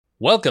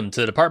Welcome to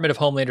the Department of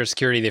Homeland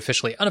Security, the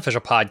officially unofficial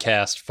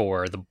podcast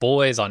for The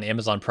Boys on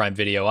Amazon Prime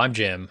Video. I'm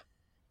Jim.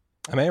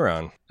 I'm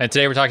Aaron. And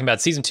today we're talking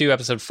about Season 2,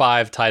 Episode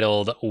 5,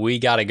 titled We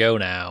Gotta Go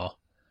Now.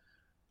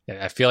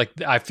 I feel like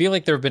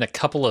there have been a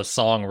couple of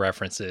song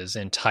references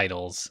in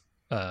titles.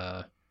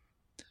 This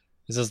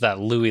is that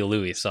Louie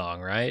Louie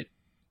song, right?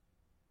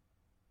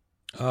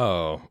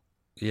 Oh,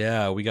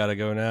 yeah, we gotta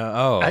go now.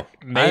 Oh,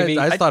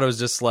 I thought it was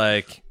just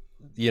like,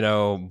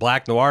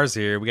 Black Noir's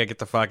here. We gotta get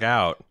the fuck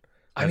out.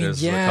 I mean,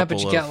 yeah, but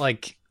you got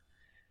like...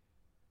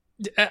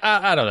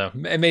 I don't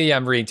know. Maybe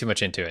I'm reading too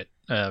much into it.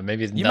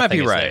 Maybe you might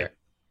be right. There.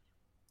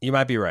 You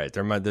might be right.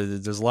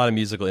 There's a lot of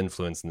musical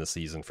influence in the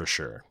season for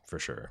sure.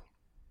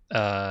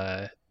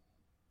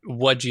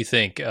 What'd you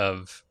think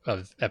of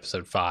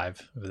episode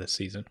 5 of this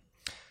season?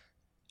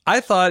 I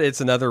thought it's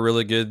another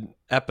really good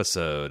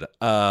episode.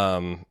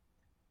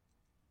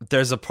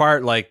 There's a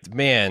part like,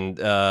 man,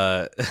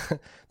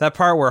 that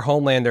part where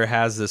Homelander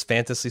has this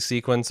fantasy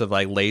sequence of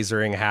like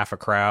lasering half a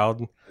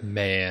crowd,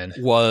 man,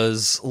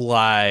 was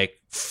like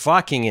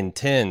fucking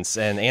intense.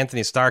 And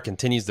Anthony Starr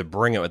continues to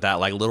bring it with that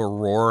like little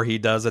roar he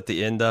does at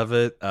the end of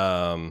it.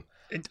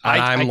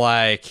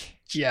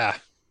 Yeah.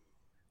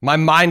 My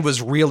mind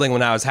was reeling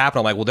when I was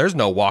happening. I'm like, well, there's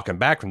no walking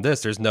back from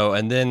this.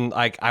 And then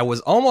like I was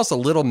almost a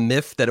little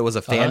miffed that it was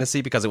a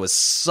fantasy because it was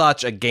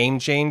such a game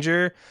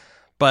changer.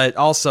 But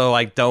also,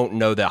 I don't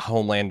know that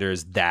Homelander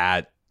is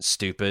that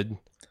stupid.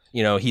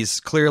 He's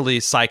clearly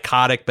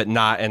psychotic, but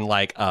not in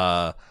like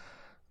I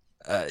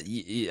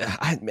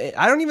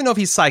don't even know if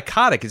he's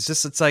psychotic.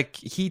 It's like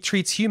he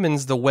treats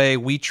humans the way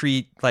we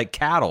treat like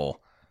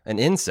cattle and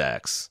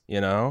insects.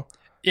 Yeah,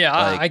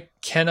 I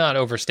cannot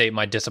overstate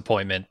my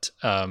disappointment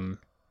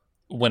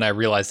when I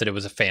realized that it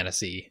was a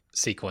fantasy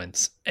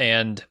sequence.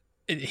 And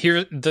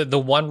here, the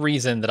one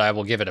reason that I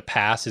will give it a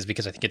pass is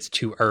because I think it's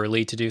too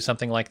early to do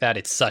something like that.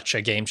 It's such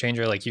a game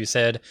changer, like you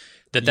said,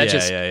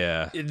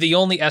 the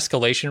only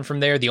escalation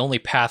from there, the only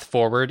path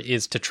forward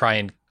is to try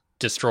and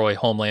destroy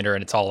Homelander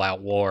and its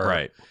all-out war,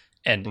 right?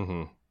 And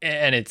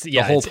it's the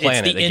whole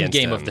planet, it's the end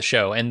game of the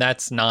show, and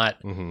that's not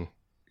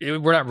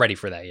we're not ready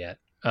for that yet.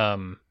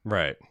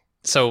 Right.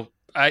 So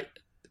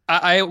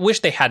I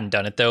wish they hadn't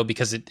done it though,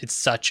 because it's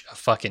such a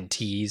fucking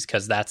tease,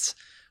 because that's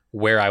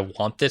where I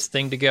want this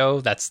thing to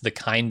go. That's the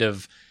kind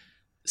of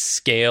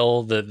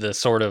scale, the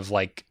sort of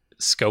like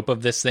scope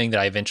of this thing that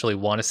I eventually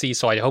want to see.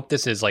 So I hope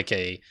this is like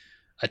a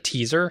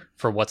teaser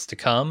for what's to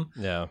come.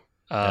 Yeah.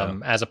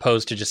 As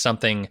opposed to just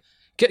something,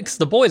 because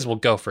the boys will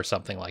go for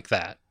something like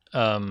that.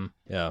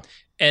 Yeah.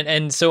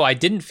 And so I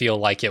didn't feel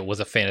like it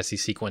was a fantasy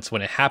sequence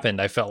when it happened.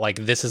 I felt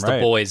like this is the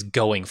boys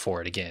going for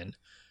it again.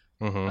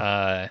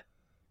 Mm-hmm.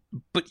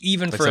 But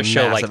even for a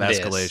show like this,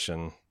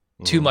 escalation.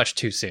 Too much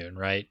too soon,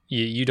 right?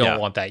 You don't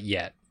want that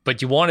yet,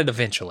 but you want it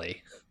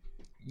eventually.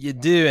 You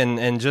do,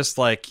 and just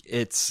like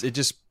it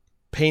just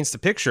paints the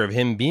picture of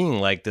him being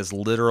like this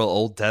literal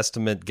Old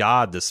Testament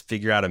god, this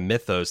figure out of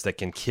mythos that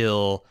can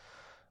kill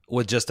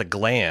with just a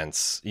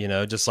glance,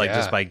 just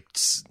by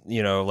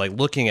like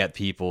looking at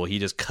people, he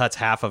just cuts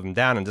half of them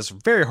down in this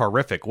very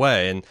horrific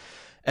way, and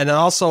it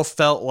also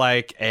felt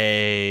like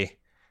a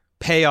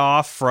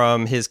payoff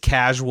from his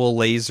casual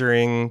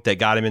lasering that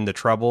got him into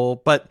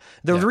trouble. But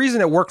the reason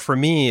it worked for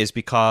me is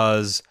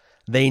because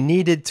they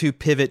needed to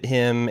pivot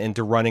him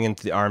into running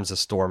into the arms of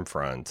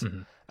Stormfront.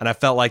 Mm-hmm. And I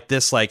felt like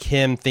this, like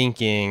him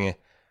thinking,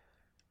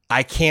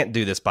 I can't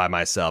do this by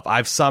myself.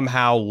 I've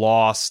somehow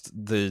lost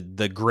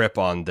the grip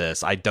on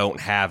this. I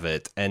don't have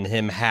it. And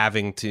him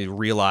having to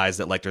realize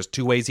that like there's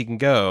two ways he can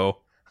go.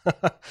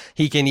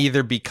 He can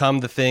either become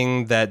the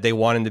thing that they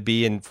want him to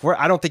be, and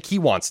I don't think he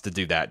wants to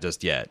do that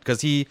just yet, because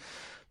he,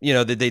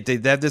 they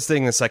have this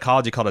thing in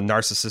psychology called a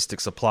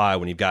narcissistic supply.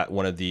 When you've got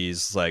one of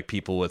these like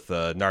people with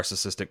a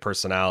narcissistic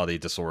personality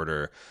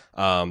disorder,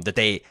 that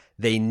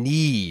they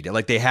need,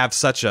 like they have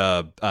such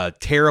a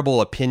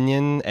terrible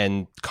opinion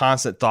and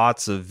constant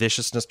thoughts of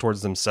viciousness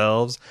towards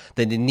themselves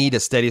that they need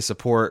a steady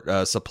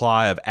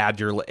supply of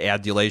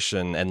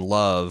adulation and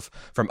love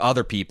from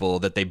other people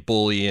that they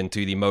bully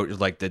into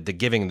the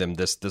giving them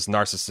this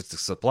narcissistic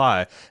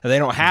supply, and they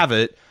don't have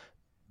it.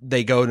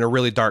 They go into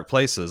really dark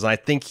places. And I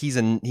think he's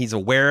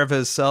aware of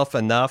himself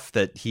enough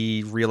that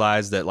he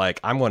realized that like,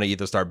 I'm going to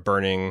either start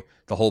burning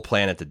the whole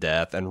planet to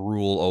death and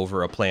rule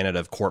over a planet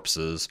of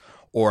corpses,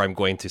 or I'm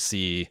going to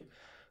see,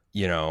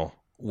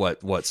 what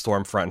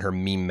Stormfront and her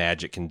meme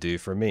magic can do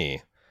for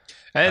me.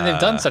 And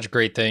they've done such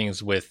great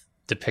things with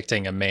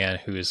depicting a man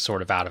who is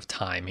sort of out of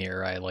time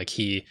here, right? Like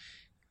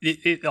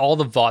all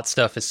the Vought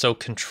stuff is so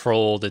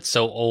controlled. It's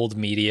so old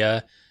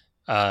media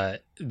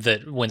that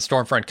when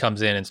Stormfront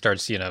comes in and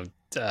starts,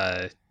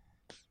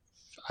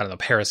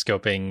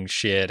 periscoping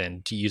shit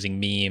and using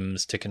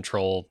memes to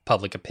control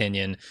public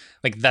opinion,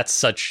 like that's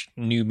such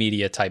new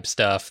media type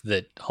stuff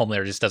that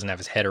Homelander just doesn't have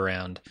his head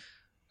around.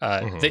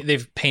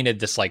 They've painted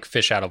this like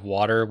fish out of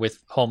water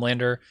with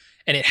Homelander,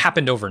 and it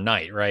happened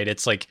overnight, right?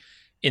 It's like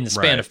in the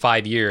span of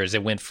 5 years,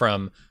 it went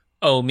from,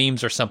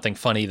 memes are something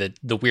funny that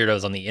the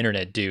weirdos on the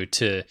internet do,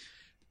 to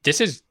this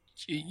is,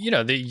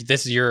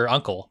 this is your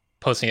uncle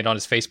posting it on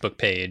his Facebook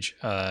page.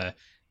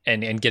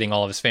 and getting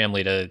all of his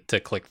family to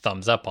click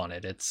thumbs up on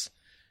it. It's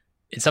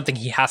something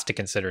he has to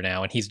consider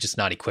now, and he's just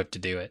not equipped to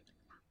do it.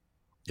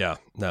 Yeah,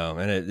 no,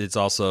 and it's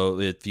also,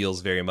 it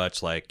feels very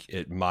much like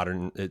it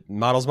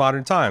models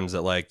modern times,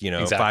 that like,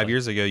 exactly. 5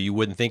 years ago you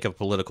wouldn't think of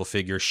political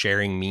figures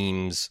sharing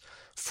memes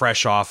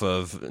fresh off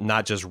of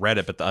not just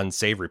Reddit but the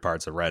unsavory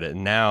parts of Reddit.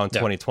 And now in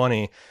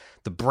 2020,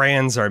 the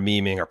brands are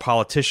memeing, our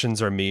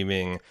politicians are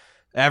memeing,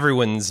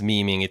 everyone's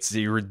memeing.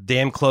 You're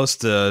damn close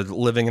to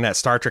living in that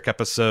Star Trek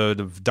episode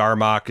of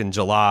Darmok and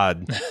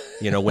Jalad,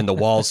 when the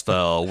walls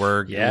fell.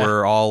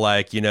 We're all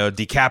like,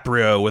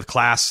 DiCaprio with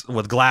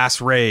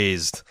glass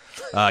raised.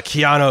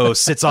 Keanu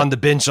sits on the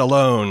bench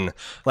alone.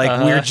 Like,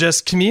 we're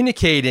just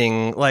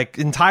communicating like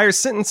entire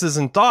sentences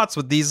and thoughts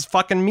with these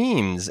fucking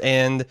memes.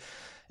 And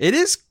it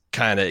is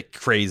kind of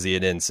crazy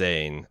and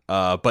insane,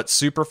 but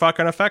super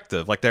fucking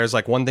effective. Like, there's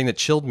like one thing that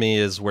chilled me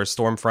is where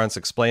Stormfront's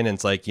explaining,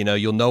 it's like,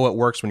 you'll know it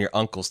works when your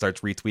uncle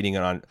starts retweeting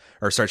it on,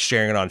 or starts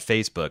sharing it on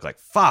Facebook. Like,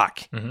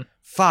 fuck.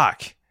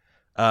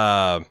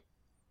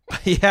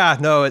 Yeah,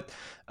 no,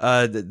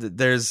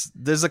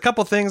 there's a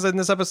couple things in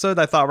this episode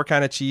I thought were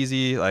kind of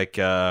cheesy, like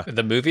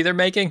the movie they're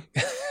making.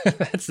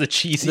 That's the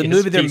cheesiest. The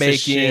movie they're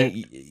piece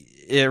making,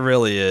 it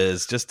really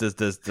is. Just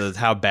the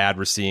how bad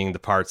we're seeing the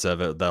parts of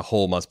it. The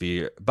whole must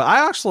be. But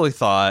I actually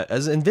thought,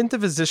 as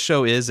inventive as this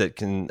show is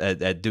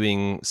at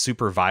doing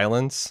super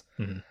violence,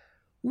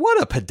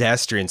 what a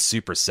pedestrian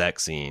super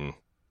sex scene.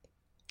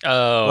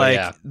 Oh, like,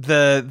 yeah.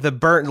 The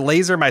burnt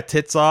laser my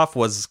tits off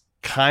was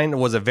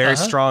a very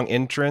strong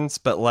entrance,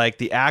 but like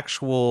the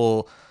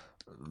actual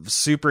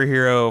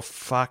superhero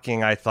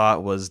fucking, I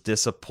thought, was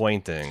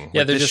disappointing.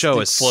 Yeah, like, they're this just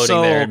show is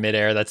floating there in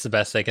midair. That's the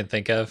best they can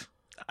think of.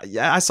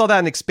 Yeah, I saw that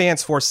in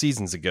Expanse 4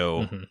 seasons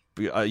ago.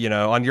 On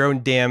your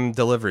own damn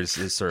delivery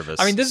service.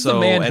 I mean, this is the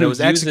man and who it was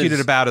executed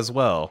about as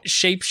well.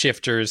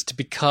 Shapeshifters to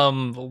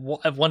become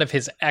one of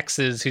his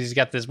exes, who's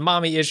got this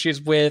mommy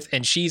issues with,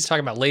 and she's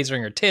talking about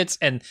lasering her tits,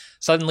 and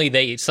suddenly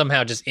they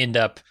somehow just end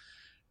up,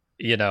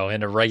 in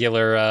a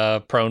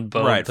regular prone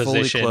bone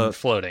position,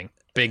 floating.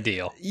 Big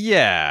deal.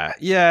 Yeah.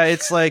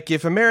 It's like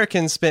if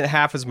Americans spent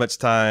half as much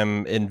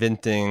time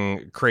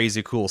inventing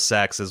crazy cool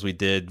sex as we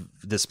did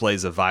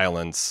displays of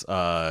violence,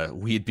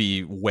 we'd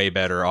be way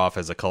better off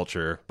as a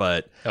culture.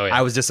 But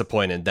I was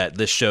disappointed that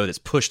this show that's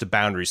pushed the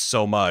boundaries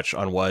so much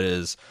on what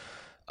is,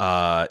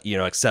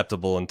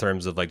 acceptable in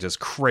terms of like just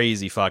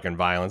crazy fucking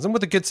violence, and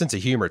with a good sense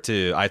of humor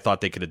too. I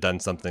thought they could have done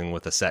something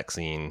with a sex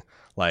scene,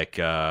 like,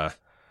 I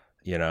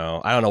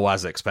don't know what I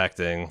was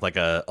expecting, like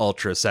a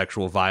ultra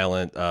sexual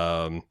violent,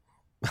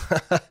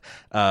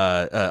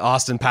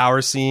 Austin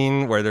Powers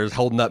scene where they're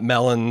holding up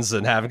melons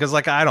and having, because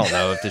like, I don't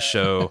know if this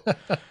show,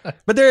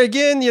 but there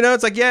again,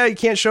 it's like, yeah, you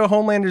can't show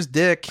Homelander's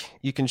dick.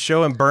 You can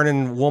show him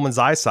burning woman's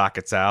eye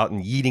sockets out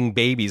and yeeting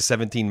babies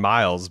 17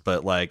 miles,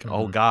 but like,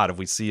 oh god, if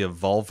we see a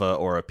vulva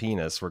or a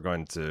penis, we're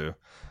going to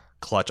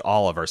clutch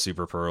all of our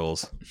super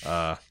pearls.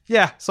 I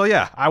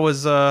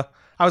was a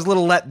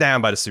little let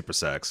down by the super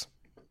sex.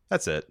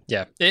 That's it.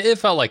 Yeah, it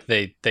felt like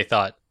they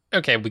thought,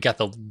 okay, we got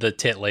the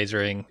tit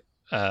lasering.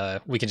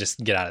 We can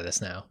just get out of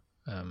this now.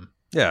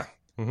 Yeah.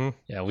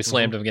 We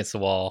slammed him against the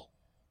wall.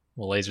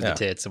 We'll laser the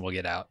tits and we'll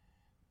get out.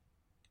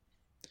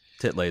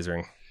 Tit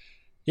lasering.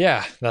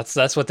 Yeah,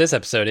 that's what this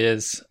episode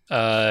is.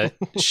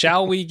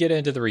 Shall we get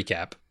into the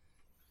recap?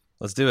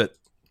 Let's do it.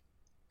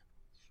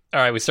 All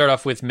right, we start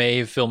off with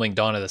Maeve filming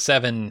Dawn of the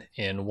Seven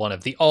in one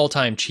of the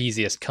all-time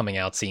cheesiest coming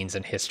out scenes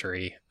in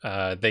history.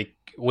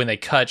 When they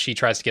cut, she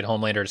tries to get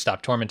Homelander to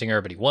stop tormenting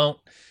her, but he won't.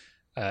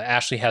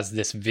 Ashley has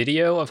this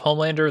video of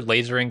Homelander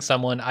lasering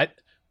someone. I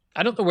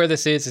don't know where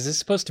this is. Is this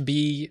supposed to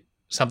be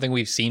something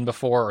we've seen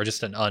before, or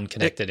just an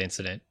unconnected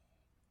incident?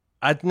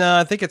 I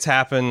think it's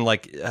happened.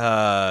 Like,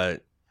 I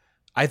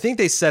think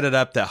they set it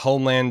up that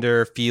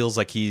Homelander feels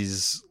like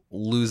he's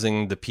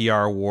losing the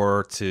PR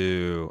war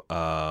to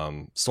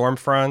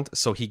Stormfront,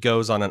 so he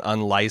goes on an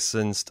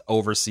unlicensed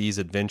overseas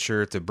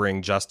adventure to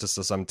bring justice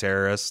to some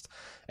terrorist.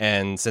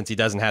 And since he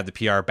doesn't have the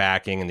PR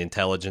backing and the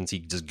intelligence, he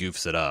just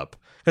goofs it up.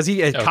 Because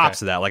he cops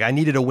to that. Like, I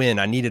needed a win.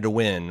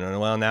 And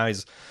well, now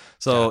he's...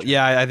 So, gotcha.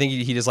 Yeah, I think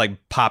he just,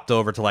 like, popped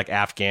over to, like,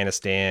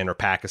 Afghanistan or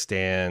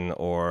Pakistan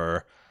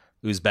or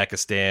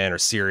Uzbekistan or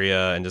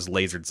Syria and just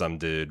lasered some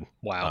dude.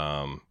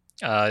 Wow.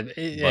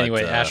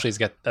 Anyway, Ashley's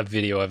got a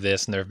video of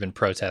this, and there have been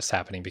protests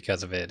happening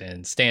because of it.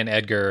 And Stan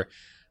Edgar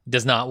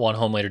does not want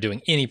Homelander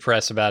doing any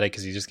press about it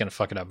because he's just going to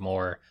fuck it up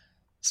more.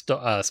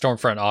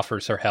 Stormfront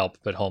offers her help,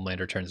 but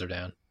Homelander turns her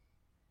down.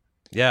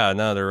 Yeah,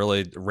 no, they're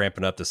really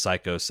ramping up the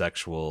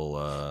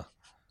psychosexual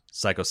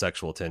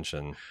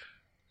tension.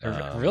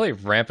 They're really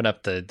ramping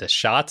up the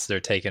shots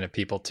they're taking at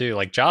people too.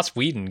 Like, Joss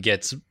Whedon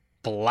gets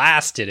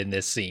blasted in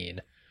this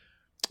scene.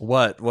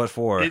 What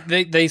for?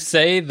 They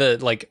say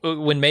that, like,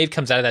 when Maeve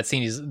comes out of that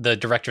scene, the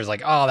director's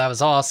like, "Oh, that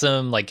was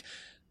awesome." Like,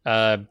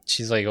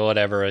 she's like,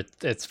 "Whatever,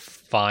 it's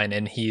fine,"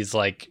 and he's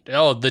like,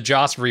 "Oh, the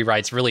Joss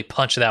rewrites really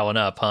punch that one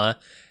up, huh?"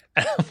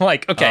 And I'm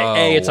like,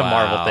 okay, it's a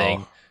Marvel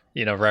thing,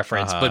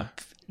 reference, but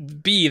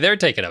B, they're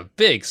taking a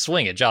big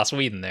swing at Joss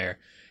Whedon there,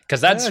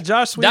 because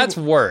that's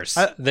worse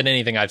than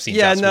anything I've seen.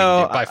 Joss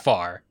Whedon do, by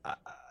far.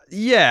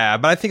 Yeah,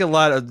 but I think a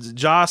lot of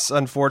Joss,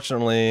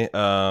 unfortunately,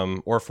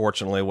 or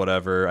fortunately,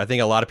 whatever. I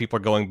think a lot of people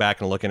are going back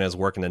and looking at his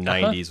work in the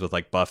 '90s with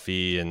like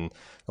Buffy and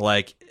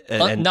like,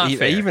 and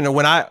even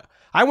when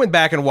I went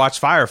back and watched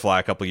Firefly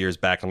a couple years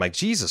back, I'm like,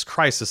 Jesus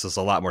Christ, this is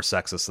a lot more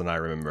sexist than I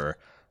remember.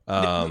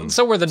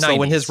 So were the 90s.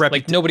 When his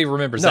like nobody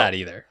remembers that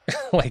either.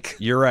 Like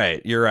you're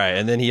right.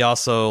 And then he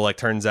also like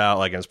turns out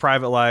like in his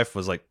private life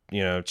was like,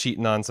 you know,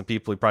 cheating on some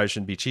people he probably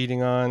shouldn't be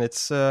cheating on.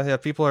 It's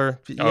people are.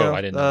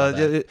 I didn't know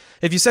that.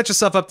 If you set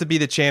yourself up to be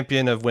the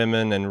champion of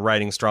women and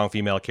writing strong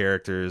female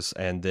characters,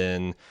 and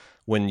then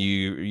when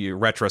you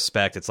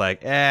retrospect, it's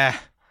like,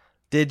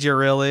 did you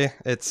really?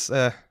 It's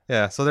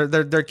yeah. So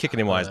they're kicking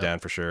him wise down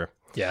for sure.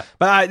 Yeah,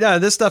 but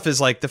this stuff is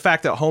like the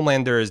fact that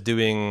Homelander is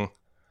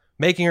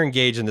making her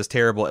engage in this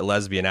terrible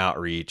lesbian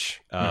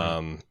outreach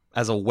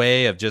as a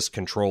way of just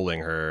controlling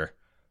her.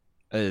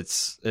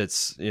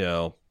 It's you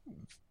know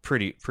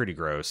pretty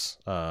gross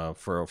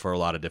for a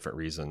lot of different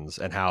reasons,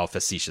 and how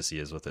facetious he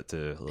is with it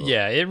too.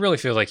 Yeah, it really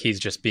feels like he's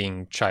just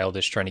being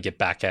childish, trying to get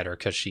back at her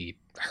because she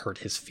hurt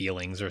his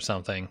feelings or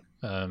something,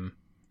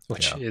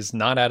 which is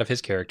not out of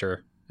his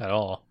character at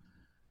all.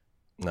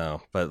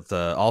 No, but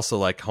also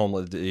like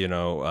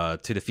to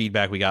the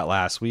feedback we got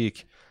last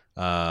week.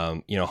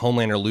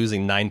 Homelander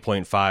losing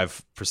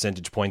 9.5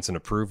 percentage points in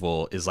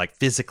approval is like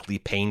physically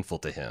painful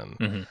to him.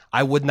 Mm-hmm.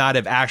 I would not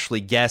have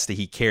actually guessed that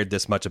he cared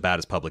this much about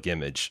his public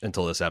image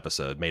until this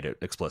episode made it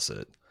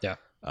explicit. Yeah.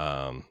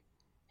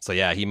 So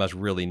yeah, he must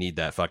really need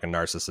that fucking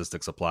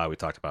narcissistic supply we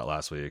talked about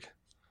last week.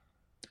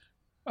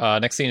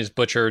 Next scene is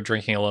Butcher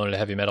drinking alone at a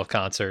heavy metal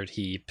concert.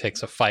 He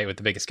picks a fight with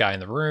the biggest guy in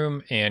the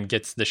room and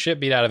gets the shit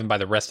beat out of him by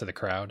the rest of the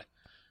crowd.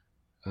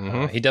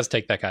 Mm-hmm. He does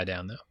take that guy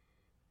down though.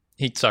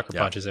 He sucker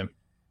punches him.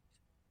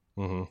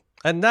 Mm-hmm.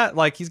 And not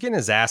like he's getting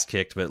his ass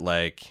kicked, but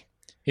like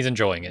he's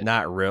enjoying it.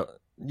 Not real.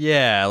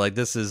 Yeah, like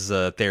this is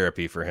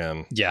therapy for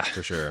him. Yeah,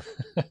 for sure.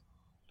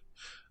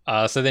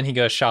 So then he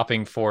goes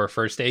shopping for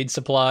first aid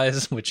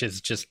supplies, which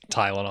is just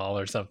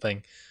Tylenol or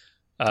something.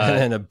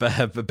 And a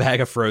bag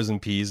of frozen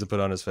peas to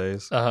put on his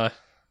face.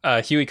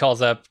 Huey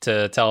calls up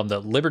to tell him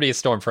that Liberty is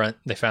Stormfront.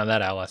 They found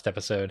that out last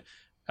episode.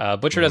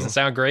 Butcher doesn't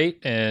sound great,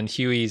 and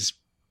Huey's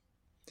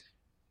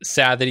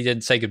sad that he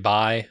didn't say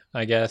goodbye,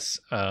 I guess.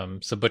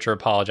 So Butcher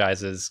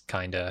apologizes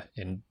kind of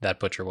in that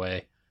Butcher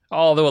way,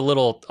 although a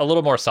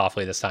little more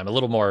softly this time, a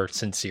little more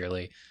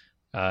sincerely,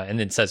 and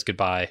then says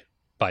goodbye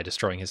by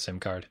destroying his SIM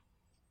card.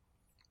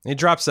 He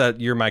drops that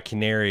 "You're my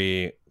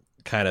canary"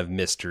 kind of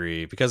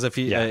mystery, because if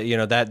he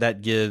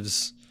that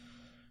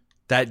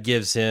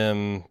gives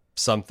him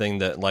something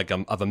that like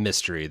of a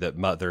mystery that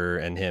Mother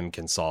and him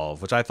can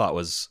solve, which I thought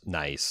was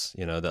nice.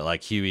 That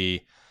like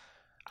Huey,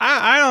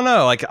 I don't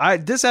know.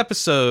 Like this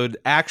episode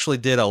actually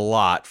did a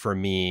lot for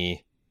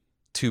me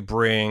to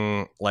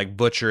bring like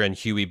Butcher and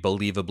Huey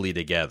believably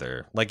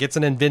together. Like it's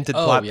an invented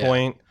plot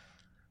point,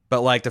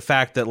 but like the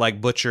fact that like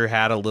Butcher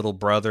had a little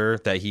brother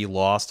that he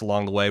lost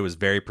along the way was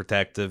very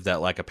protective. That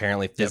like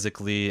apparently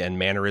physically and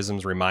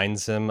mannerisms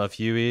reminds him of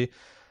Huey.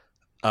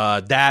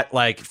 That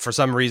like for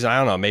some reason, I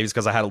don't know. Maybe it's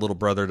because I had a little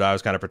brother that I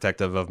was kind of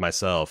protective of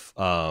myself.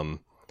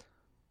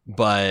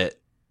 But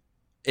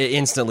it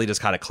instantly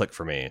just kind of clicked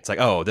for me. It's like,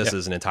 oh, this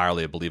isn't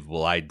entirely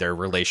believable. Their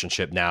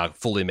relationship now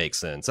fully makes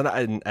sense,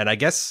 and I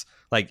guess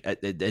like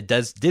it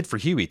did for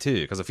Huey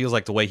too, because it feels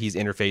like the way he's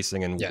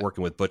interfacing and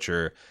working with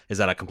Butcher is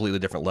at a completely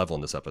different level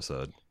in this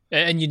episode.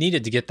 And you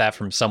needed to get that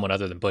from someone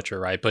other than Butcher,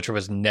 right? Butcher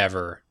was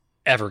never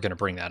ever going to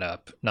bring that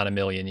up, not a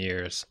million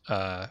years.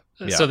 So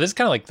this is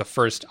kind of like the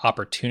first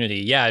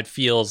opportunity. Yeah, it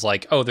feels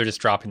like, oh, they're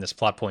just dropping this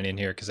plot point in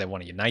here because they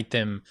want to unite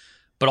them,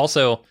 but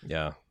also,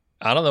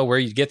 I don't know where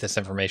you get this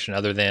information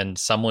other than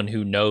someone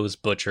who knows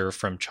Butcher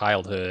from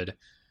childhood.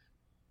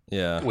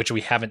 Yeah. Which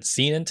we haven't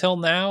seen until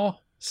now.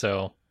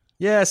 So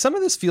yeah, some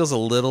of this feels a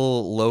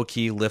little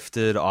low-key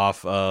lifted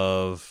off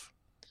of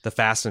the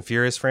Fast and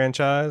Furious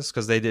franchise,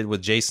 because they did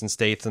with Jason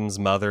Statham's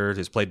mother,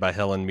 who's played by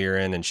Helen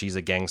Mirren, and she's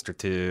a gangster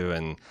too,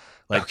 and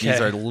like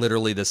these are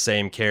literally the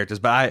same characters.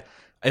 But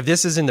if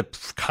this is in the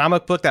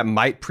comic book, that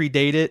might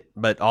predate it,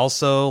 but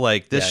also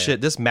like this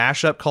this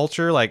mashup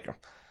culture, like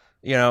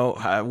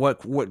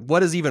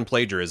what is even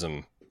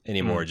plagiarism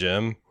anymore,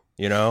 Jim?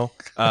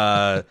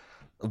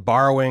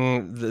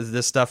 Borrowing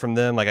this stuff from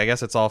them, like I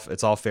guess it's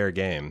all fair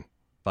game.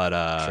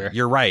 But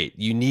you're right.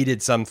 You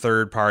needed some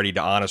third party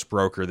to honest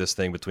broker this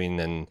thing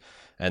between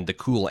and the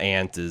cool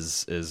aunt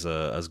is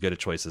as good a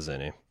choice as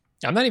any.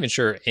 I'm not even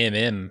sure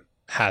MM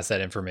has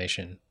that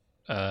information,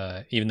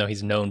 even though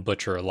he's known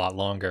Butcher a lot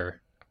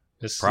longer.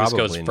 This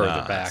goes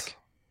further back.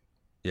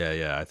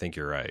 Yeah, I think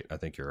you're right.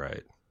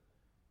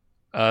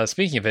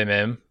 Speaking of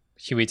MM,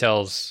 Huey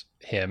tells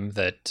him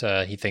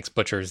that he thinks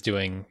Butcher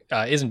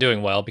isn't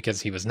doing well because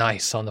he was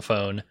nice on the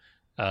phone,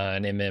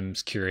 and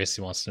MM's curious.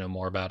 He wants to know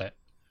more about it.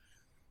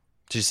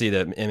 Did you see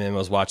that MM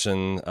was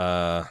watching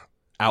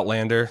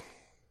Outlander?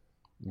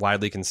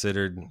 Widely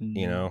considered,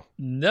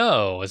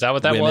 No, is that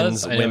what that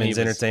was? Women's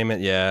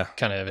entertainment, yeah.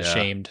 Kind of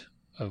ashamed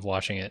of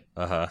watching it.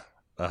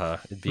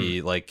 It'd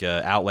be like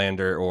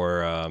Outlander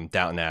or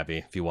Downton Abbey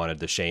if you wanted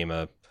to shame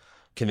a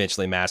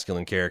conventionally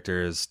masculine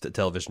character's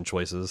television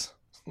choices.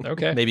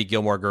 Okay. Maybe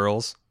Gilmore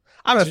Girls.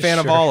 I'm a fan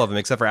of all of them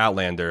except for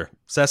Outlander.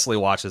 Cecily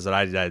watches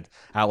it.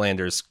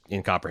 Outlander's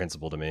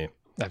incomprehensible to me.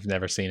 I've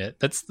never seen it.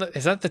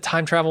 Is that the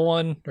time travel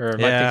one? Or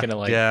am I thinking of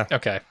like... Yeah.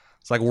 Okay.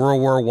 It's like World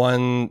War I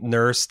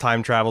nurse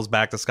time travels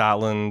back to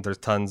Scotland. There's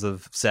tons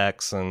of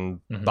sex and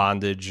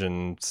bondage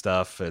and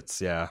stuff. It's,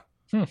 yeah.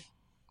 All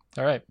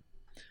right.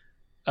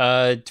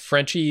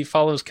 Frenchie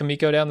follows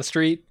Kimiko down the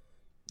street.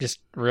 Just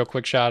real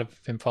quick shot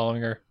of him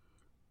following her.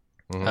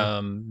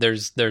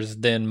 There's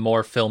then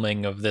more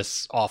filming of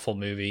this awful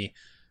movie.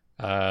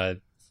 The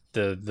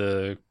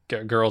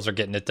girls are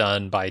getting it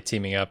done by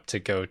teaming up to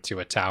go to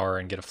a tower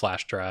and get a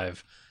flash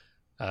drive.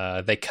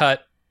 They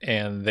cut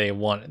and they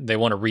want to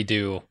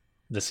redo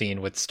the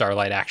scene with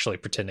Starlight actually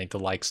pretending to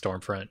like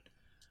Stormfront.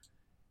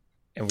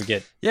 And we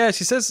get... Yeah,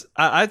 she says...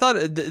 I thought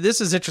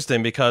this is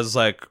interesting because,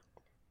 like,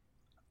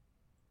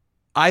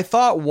 I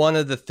thought one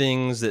of the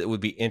things that would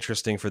be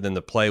interesting for them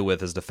to play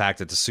with is the fact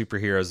that the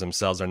superheroes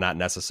themselves are not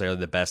necessarily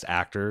the best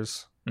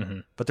actors.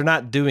 But they're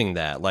not doing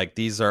that. Like,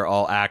 these are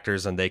all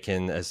actors and they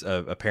can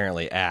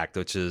apparently act,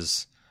 which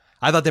is...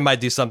 I thought they might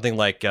do something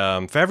like...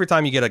 for every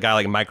time you get a guy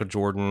like Michael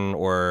Jordan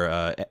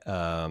or...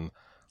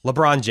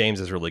 LeBron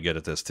James is really good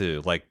at this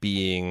too, like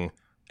being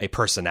a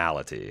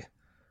personality.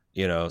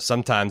 You know,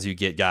 sometimes you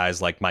get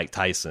guys like Mike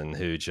Tyson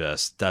who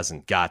just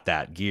doesn't got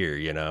that gear,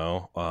 you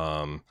know.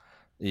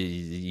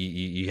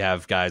 You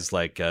have guys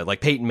like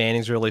Peyton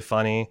Manning's really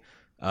funny,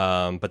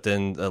 but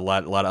then a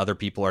lot of other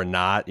people are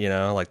not, you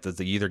know, like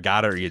you either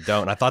got it or you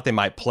don't. And I thought they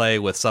might play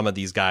with some of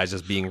these guys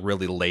just being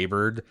really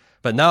labored,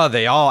 but no,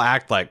 they all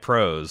act like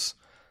pros,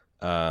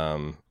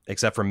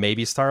 except for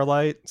maybe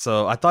Starlight.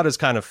 So I thought it was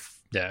kind of...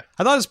 Yeah,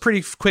 I thought it was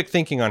pretty quick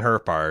thinking on her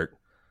part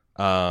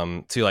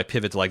to like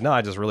pivot to like, no,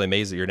 I just really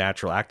amazed at your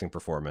natural acting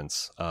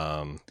performance.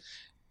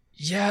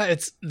 Yeah,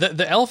 it's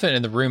the elephant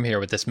in the room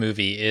here with this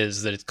movie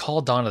is that it's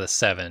called Dawn of the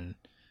Seven,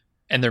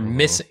 and they're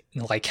missing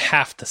like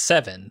half the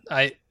seven.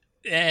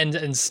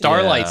 And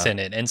Starlight's in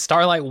it, and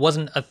Starlight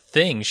wasn't a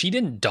thing. She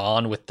didn't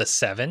dawn with the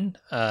seven.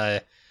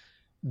 The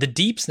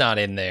Deep's not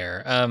in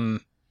there.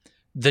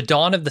 The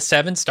Dawn of the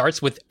Seven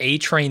starts with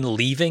A-Train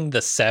leaving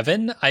the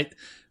Seven.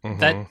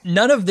 That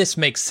none of this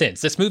makes sense.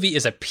 This movie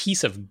is a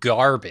piece of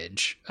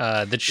garbage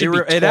that should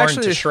be torn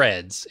to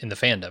shreds in the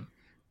fandom.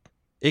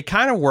 It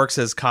kind of works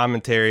as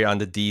commentary on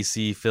the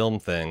DC film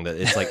thing, that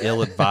it's like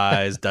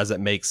ill-advised,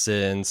 doesn't make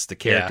sense. The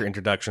character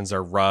introductions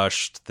are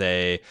rushed.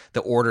 The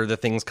order the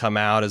things come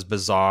out is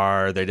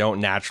bizarre. They don't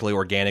naturally,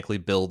 organically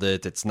build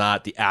it. It's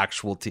not the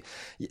actual...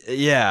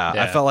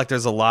 I felt like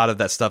there's a lot of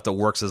that stuff that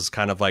works as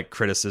kind of like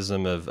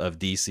criticism of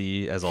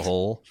DC as a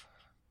whole.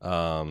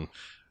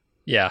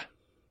 Yeah.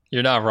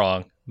 You're not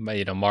wrong.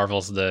 You know,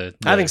 Marvel's the...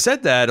 Having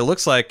said that, it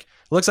looks like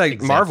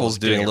Marvel's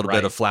doing a little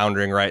bit of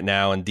floundering right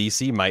now, and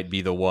DC might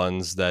be the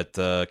ones that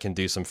can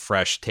do some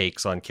fresh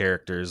takes on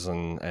characters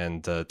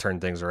and turn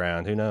things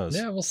around. Who knows?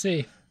 Yeah, we'll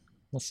see.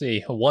 We'll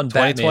see. One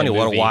Batman movie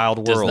what a wild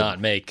world. Does not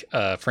make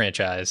a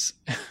franchise.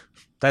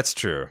 That's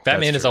true.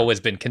 Batman has always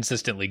been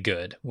consistently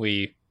good.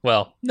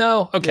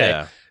 No,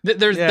 okay. Yeah.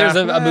 There's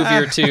a movie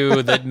or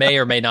two that may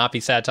or may not be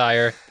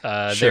satire.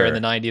 There in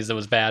the 90s that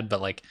was bad, but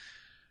like...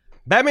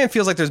 Batman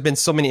feels like there's been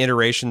so many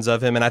iterations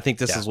of him, and I think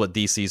this is what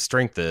DC's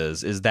strength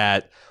is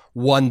that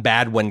one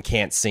bad one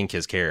can't sink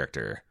his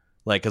character.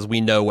 Like, because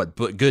we know what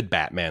good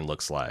Batman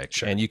looks like.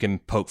 Sure. And you can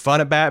poke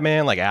fun at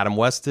Batman like Adam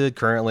West did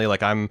currently.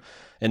 Like, I'm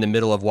in the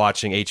middle of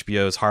watching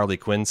HBO's Harley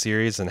Quinn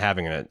series and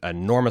having an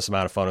enormous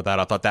amount of fun with that.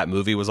 I thought that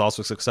movie was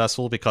also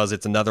successful because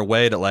it's another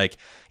way to, like,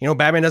 you know,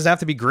 Batman doesn't have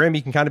to be grim.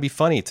 He can kind of be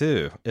funny,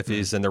 too, if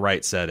he's in the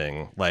right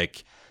setting.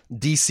 Like,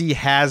 DC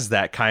has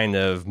that kind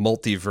of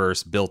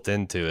multiverse built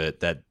into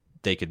it that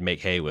they could make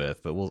hay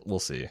with, but we'll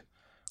see.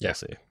 Yeah. We'll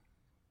see.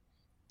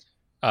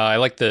 I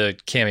like the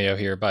cameo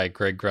here by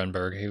Greg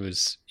Grunberg, who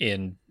was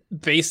in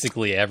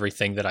basically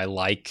everything that I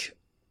like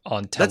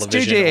on television.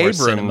 That's J.J.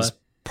 Abrams' cinema.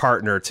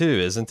 partner too,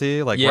 isn't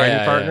he? Like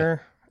writing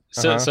partner.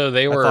 So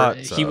they were.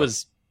 He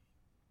was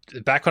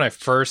back when I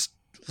first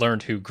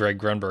learned who Greg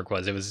Grunberg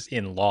was. It was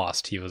in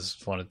Lost. He was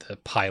one of the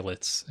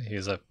pilots. He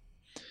was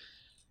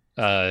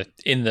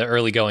in the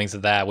early goings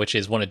of that, which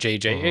is one of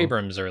J.J.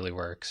 Abrams' early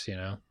works. You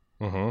know.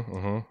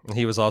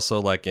 He was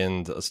also like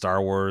in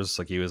Star Wars.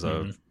 Like he was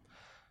a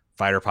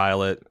fighter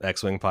pilot,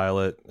 X-wing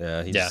pilot.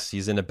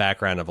 He's in the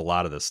background of a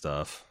lot of this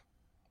stuff.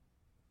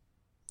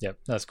 Yep,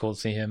 that's cool to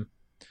see him.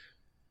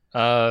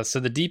 So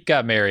the Deep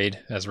got married,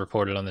 as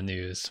reported on the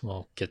news.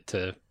 We'll get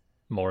to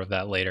more of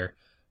that later.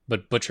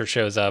 But Butcher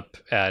shows up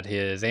at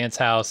his aunt's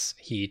house.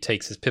 He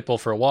takes his Pitbull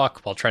for a walk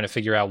while trying to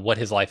figure out what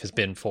his life has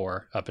been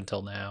for up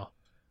until now.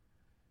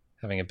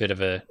 Having a bit of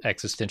an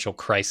existential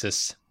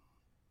crisis.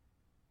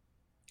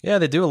 Yeah,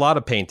 they do a lot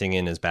of painting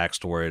in his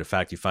backstory. The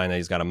fact you find that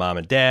he's got a mom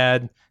and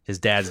dad. His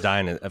dad's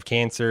dying of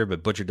cancer,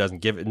 but Butcher doesn't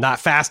give it. Not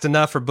fast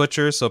enough for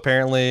Butcher, so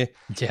apparently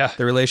the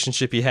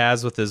relationship he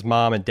has with his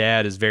mom and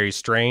dad is very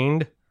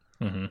strained.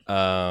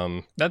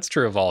 That's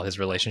true of all his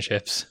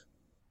relationships.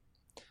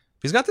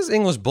 He's got this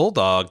English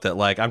bulldog that,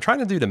 like, I'm trying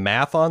to do the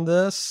math on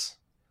this.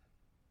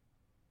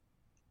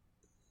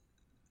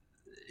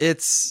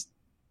 It's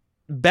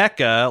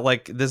Becca.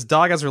 Like, this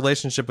dog has a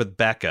relationship with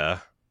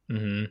Becca.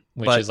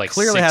 Which is like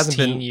clearly 16 hasn't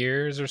been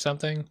years or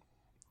something.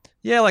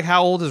 Yeah, like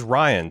how old is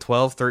Ryan?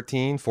 12,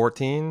 13,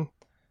 14?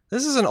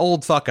 This is an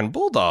old fucking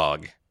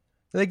bulldog.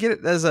 They get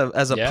it as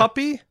a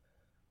puppy,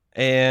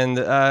 and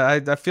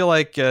I feel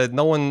like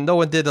no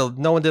one did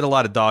a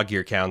lot of dog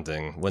year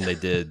counting when they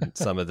did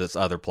some of this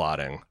other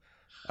plotting.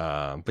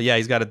 But yeah,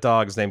 he's got a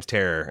dog. His name's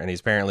Terror, and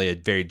he's apparently a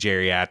very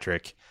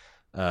geriatric,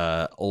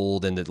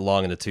 old and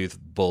long in the tooth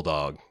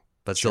bulldog,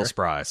 but still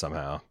spry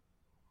somehow.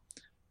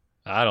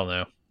 I don't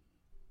know.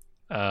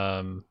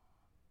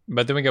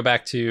 But then we go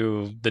back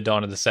to the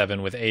Dawn of the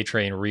Seven with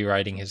A-Train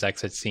rewriting his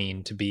exit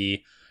scene to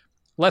be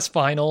less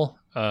final,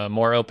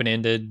 more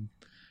open-ended.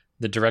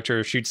 The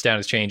director shoots down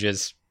his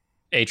changes.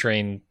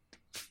 A-Train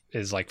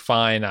is like,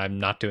 fine, I'm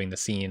not doing the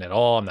scene at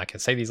all. I'm not going to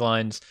say these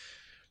lines.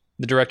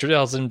 The director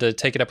tells him to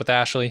take it up with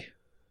Ashley.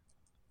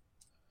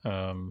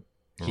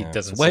 He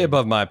doesn't. Way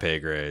above my pay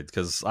grade,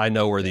 because I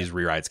know where these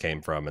rewrites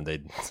came from, and they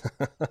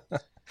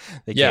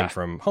came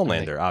from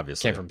Homelander,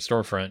 obviously. Came from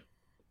Stormfront.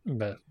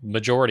 But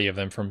majority of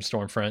them from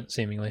Stormfront,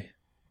 seemingly.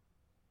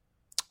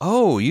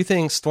 Oh, you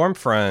think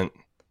Stormfront?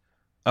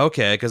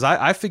 Okay, because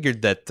I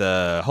figured that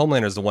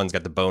Homelander's the one who's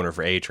got the boner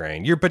for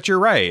A-Train. But you're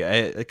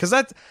right, because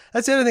that's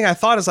the other thing I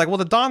thought is like, well,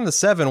 the Dawn of the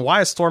Seven,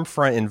 why is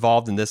Stormfront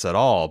involved in this at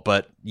all?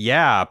 But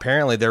yeah,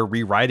 apparently they're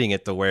rewriting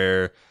it to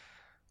where,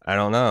 I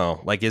don't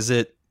know, like, is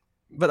it?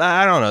 But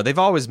I don't know. They've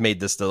always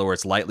made this to where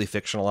it's lightly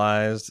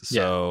fictionalized.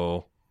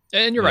 So,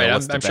 and you're right.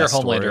 I'm sure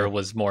Homelander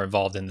was more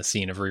involved in the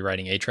scene of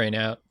rewriting A-Train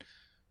out.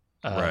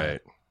 Right.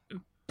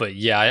 But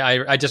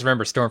yeah, I just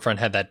remember Stormfront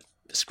had that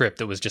script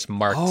that was just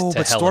marked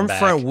to hell and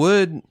back. Stormfront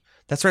would.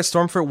 That's right.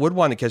 Stormfront would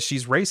want it because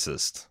she's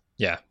racist.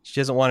 Yeah.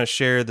 She doesn't want to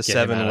share the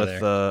Seven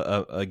with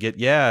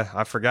Yeah,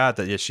 I forgot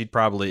that. Yeah, she'd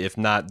probably, if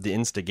not the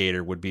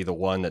instigator, would be the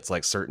one that's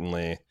like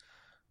certainly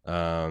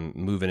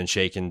moving and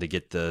shaking to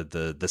get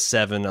the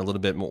Seven a little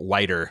bit more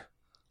whiter,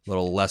 a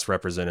little less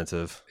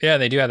representative. Yeah,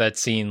 they do have that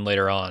scene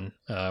later on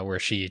where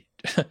she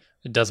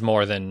does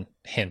more than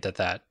hint at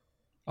that.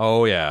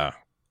 Oh yeah.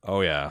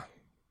 But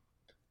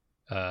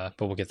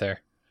we'll get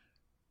there.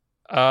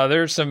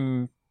 There's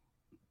some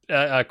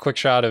a quick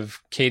shot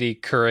of Katie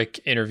Couric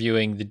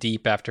interviewing the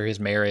Deep after his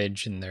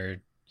marriage, and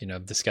they're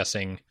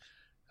discussing,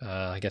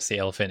 I guess, the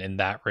elephant in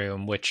that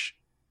room, which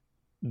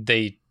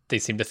they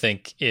seem to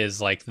think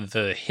is like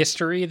the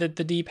history that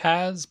the Deep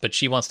has, but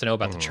she wants to know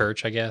about the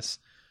church, I guess.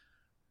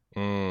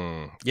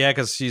 Yeah,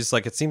 because she's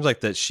like, it seems like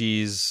that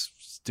she's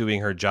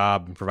doing her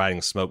job and providing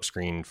a smoke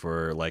screen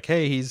for like,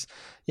 hey, he's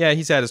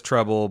had his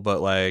trouble,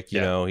 but like, you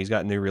know, he's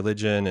got new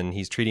religion and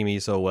he's treating me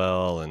so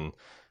well and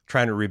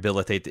trying to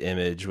rehabilitate the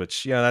image,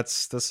 which,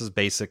 this is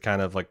basic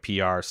kind of like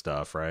PR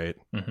stuff, right?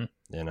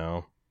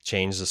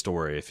 Change the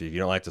story. If you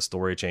don't like the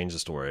story, change the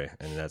story.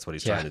 And that's what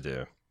he's trying to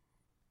do.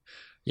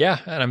 Yeah.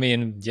 And I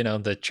mean,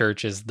 the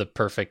church is the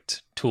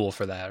perfect tool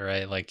for that,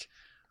 right? Like,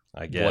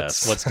 I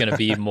guess what's going to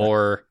be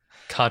more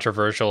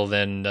controversial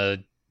than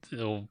a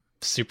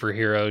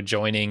superhero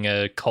joining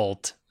a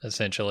cult,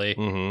 essentially.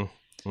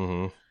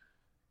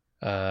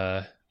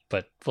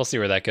 But we'll see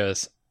where that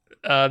goes.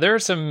 There are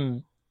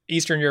some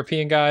Eastern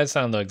European guys,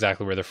 I don't know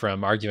exactly where they're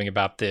from, arguing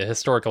about the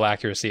historical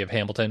accuracy of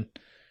Hamilton.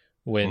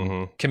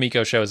 When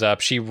Kimiko shows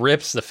up, she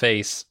rips the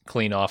face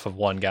clean off of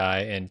one guy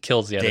and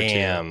kills the other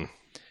two.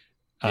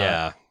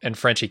 Yeah. And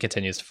Frenchie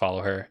continues to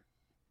follow her.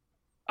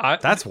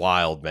 That's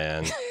wild,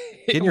 man.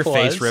 Getting your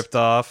face ripped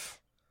off.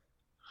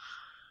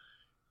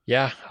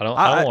 Yeah, I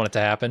don't want it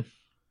to happen.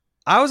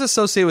 I was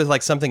associated with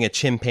like something a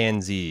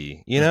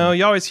chimpanzee. You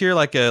always hear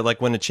like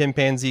when a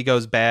chimpanzee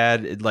goes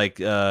bad, like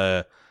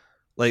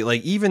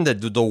even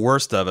the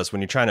worst of us,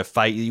 when you're trying to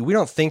fight, we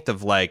don't think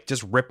of like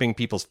just ripping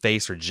people's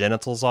face or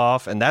genitals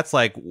off, and that's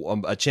like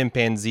a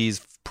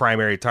chimpanzee's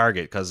primary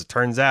target, because it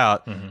turns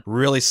out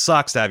really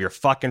sucks to have your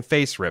fucking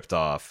face ripped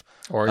off.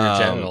 Or your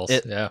genitals.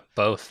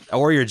 Both.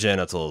 Or your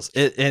genitals.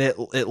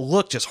 It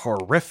looked just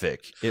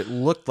horrific. It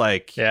looked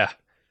like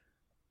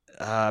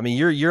I mean,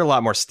 you're a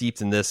lot more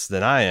steeped in this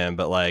than I am,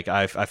 but like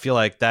I feel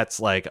like that's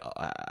like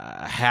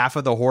half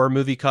of the horror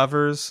movie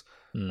covers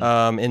in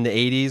the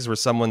 80s, where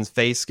someone's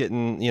face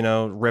getting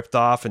ripped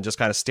off and just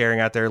kind of staring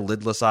out their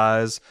lidless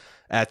eyes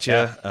at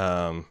you.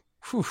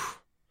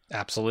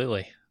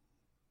 Absolutely.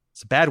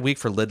 It's a bad week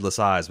for lidless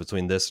eyes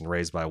between this and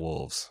Raised by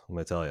Wolves, let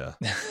me tell you.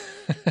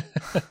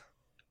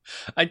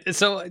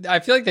 So I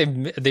feel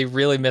like they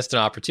really missed an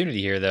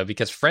opportunity here, though,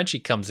 because Frenchie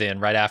comes in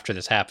right after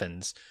this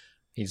happens.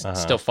 He's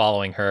still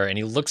following her, and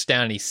he looks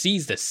down and he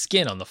sees the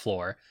skin on the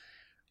floor.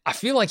 I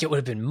feel like it would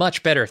have been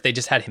much better if they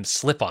just had him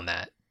slip on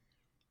that.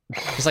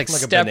 Just like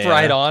step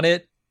right on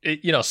it,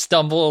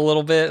 stumble a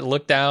little bit,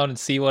 look down and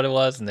see what it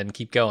was, and then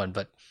keep going.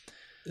 But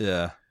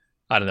yeah,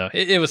 I don't know.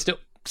 It was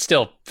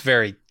still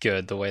very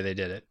good the way they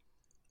did it.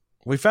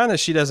 We found that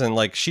she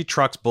doesn't she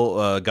trucks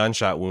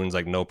gunshot wounds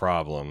like no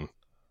problem.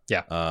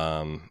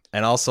 Yeah.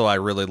 And also I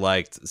really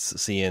liked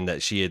seeing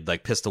that she had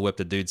like pistol whipped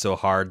the dude so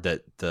hard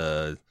that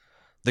the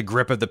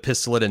grip of the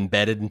pistol had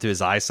embedded into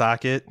his eye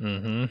socket.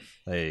 Mm-hmm.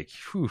 Like,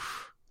 whew,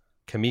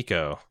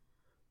 Kamiko,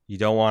 you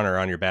don't want her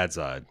on your bad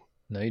side.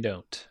 No, you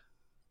don't.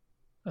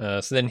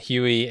 So then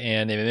Huey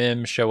and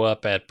MMM show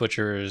up at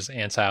Butcher's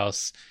aunt's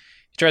house.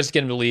 He tries to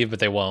get him to leave, but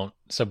they won't.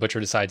 So Butcher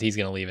decides he's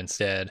going to leave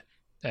instead.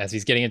 As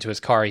he's getting into his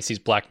car, he sees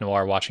Black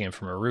Noir watching him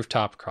from a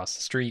rooftop across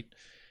the street.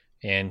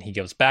 And he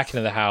goes back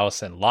into the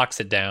house and locks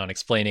it down,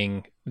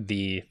 explaining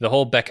the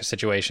whole Becca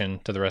situation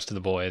to the rest of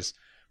the boys.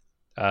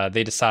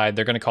 They decide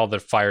they're going to call the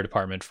fire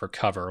department for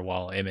cover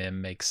while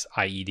MM makes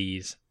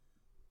IEDs.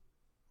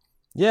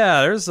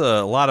 Yeah, there's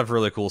a lot of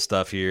really cool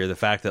stuff here. The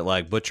fact that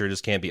like Butcher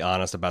just can't be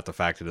honest about the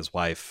fact that his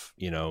wife,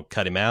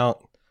 cut him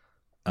out.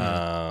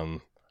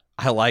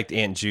 I liked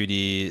Aunt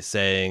Judy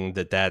saying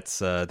that's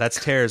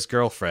Tara's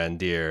girlfriend,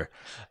 dear.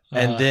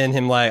 And then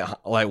him like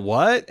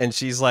what? And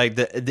she's like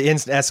the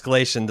instant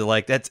escalation to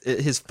like that's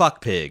his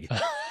fuck pig.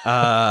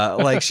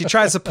 Like she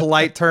tries a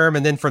polite term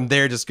and then from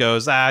there just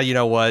goes, you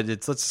know what?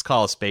 Let's just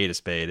call a spade a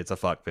spade. It's a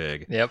fuck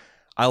pig. Yep.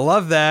 I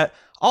love that.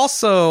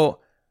 Also,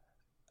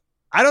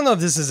 I don't know if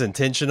this is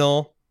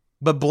intentional,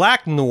 but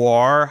Black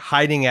Noir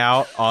hiding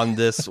out on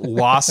this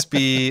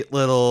waspy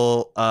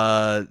little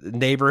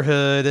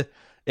neighborhood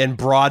in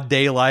broad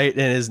daylight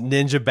in his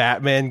Ninja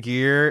Batman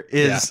gear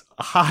is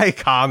high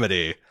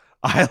comedy.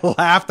 I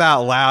laughed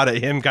out loud at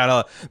him kind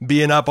of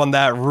being up on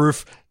that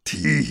roof.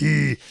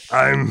 Tee-hee,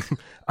 I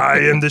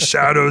am the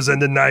shadows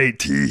and the night.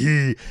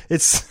 Tee-hee.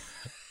 It's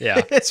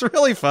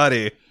really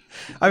funny.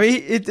 I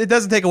mean, it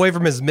doesn't take away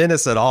from his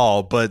menace at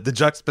all, but the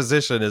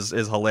juxtaposition is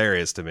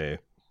hilarious to me.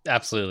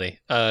 Absolutely.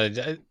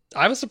 I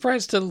was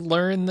surprised to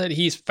learn that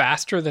he's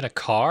faster than a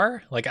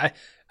car. Like I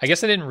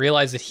guess I didn't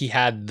realize that he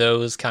had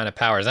those kind of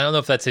powers. I don't know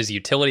if that's his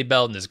utility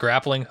belt and his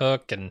grappling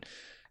hook and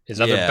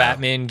his other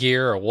Batman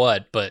gear or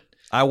what, but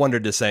I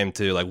wondered the same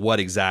too. Like what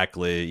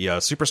exactly? Yeah,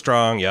 super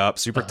strong. Yep,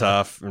 super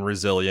tough and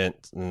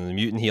resilient. And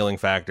mutant healing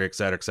factor, et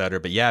cetera, et cetera.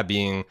 But yeah,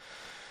 being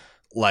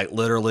like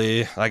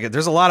literally like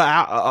there's a lot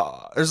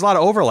of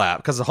overlap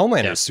because the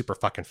Homelander is super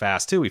fucking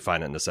fast too. We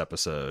find it in this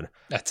episode.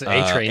 That's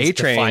A-Train's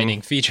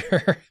defining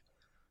feature.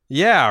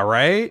 Yeah,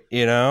 right.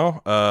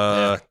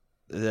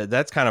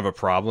 That's kind of a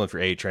problem for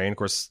A-Train. Of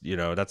course,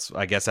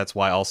 I guess that's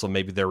why also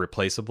maybe they're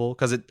replaceable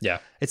because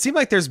it seemed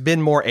like there's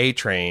been more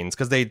A-Trains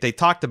because they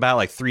talked about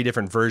like 3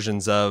 different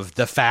versions of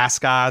the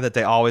fast guy that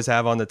they always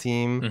have on the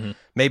team. Mm-hmm.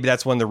 Maybe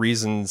that's one of the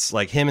reasons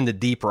like him and the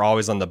Deep are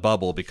always on the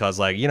bubble because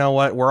like, you know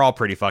what? We're all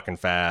pretty fucking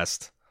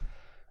fast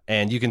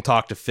and you can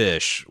talk to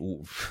Fish.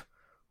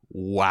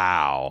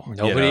 Wow.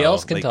 Nobody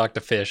else can talk to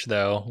Fish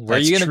though. Where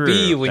are you going to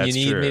be when you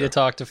need me to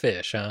talk to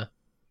Fish, huh?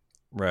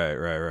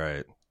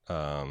 Right.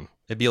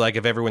 It'd be like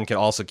if everyone could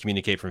also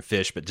communicate from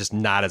Fish, but just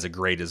not as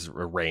great as a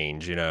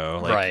range,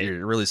 Like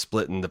you're really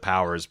splitting the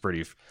powers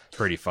pretty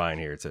fine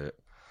here too.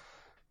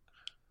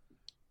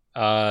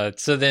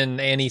 So then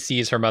Annie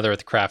sees her mother at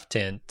the craft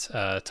tent,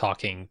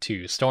 talking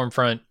to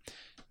Stormfront.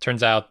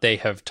 Turns out they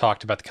have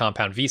talked about the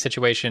Compound V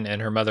situation,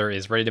 and her mother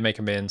is ready to make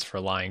amends for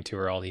lying to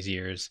her all these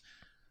years.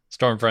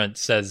 Stormfront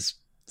says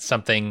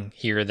something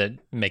here that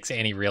makes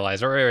Annie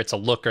realize, or it's a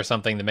look or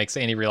something that makes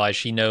Annie realize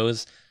she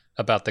knows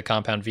about the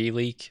Compound V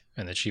leak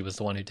and that she was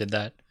the one who did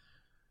that.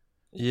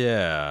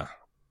 Yeah.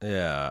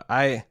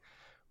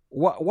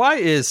 Why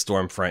is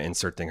Stormfront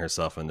inserting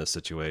herself in this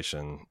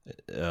situation?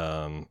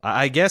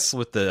 I guess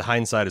with the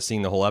hindsight of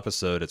seeing the whole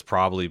episode, it's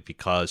probably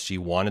because she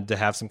wanted to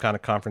have some kind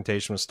of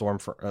confrontation with Starlight,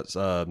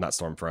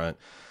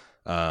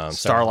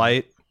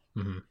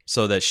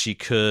 so that she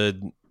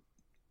could,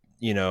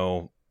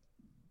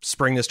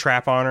 spring this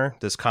trap on her,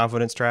 this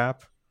confidence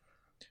trap.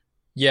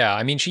 Yeah,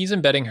 I mean, she's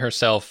embedding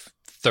herself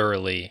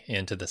thoroughly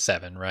into the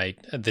Seven, right?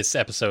 This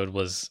episode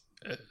was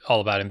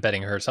all about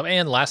embedding herself,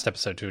 and last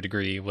episode to a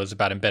degree was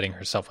about embedding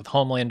herself with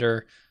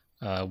Homelander,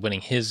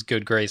 winning his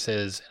good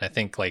graces, and I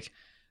think like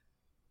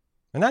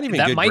and not even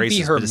that good might graces,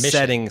 be her mission.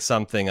 Setting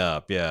something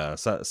up,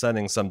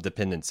 setting some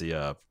dependency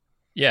up.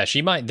 Yeah,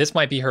 this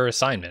might be her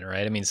assignment,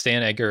 right? I mean,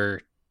 Stan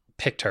Edgar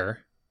picked her,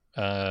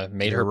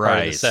 made her part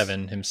of the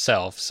Seven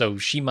himself, so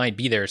she might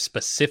be there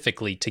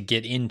specifically to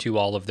get into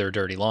all of their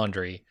dirty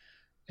laundry.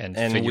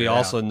 And we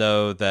also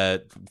know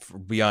that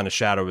beyond a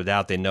shadow of a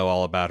doubt, they know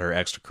all about her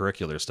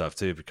extracurricular stuff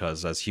too,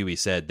 because as Huey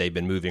said, they've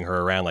been moving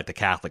her around like the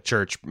Catholic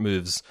Church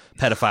moves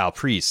pedophile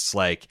priests.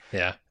 Like,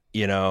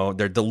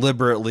 they're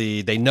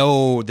deliberately, they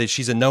know that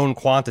she's a known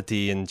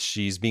quantity and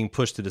she's being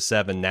pushed to the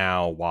Seven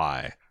now.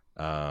 Why?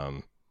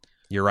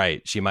 You're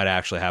right. She might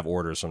actually have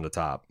orders from the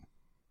top.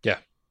 Yeah.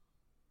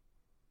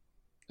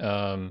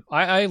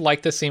 I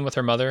like this scene with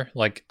her mother.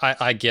 Like,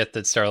 I get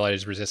that Starlight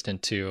is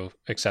resistant to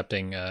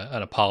accepting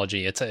an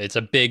apology. It's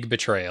a big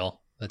betrayal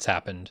that's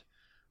happened.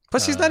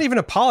 But she's not even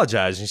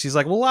apologizing. She's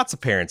like, well, lots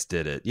of parents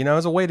did it.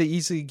 As a way to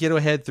easily get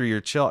ahead through your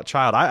child.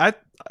 I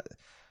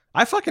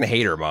fucking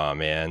hate her mom,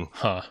 man.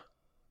 Huh.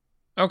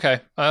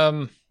 Okay.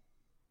 I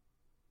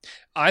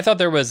thought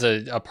there was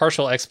a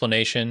partial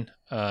explanation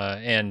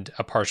and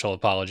a partial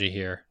apology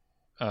here.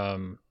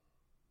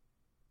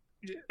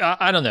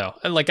 I don't know.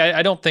 Like,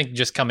 I don't think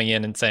just coming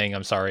in and saying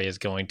I'm sorry is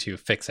going to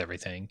fix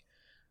everything.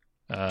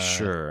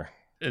 Sure.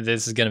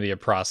 This is going to be a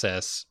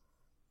process.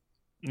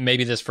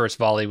 Maybe this first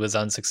volley was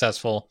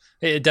unsuccessful.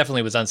 It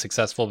definitely was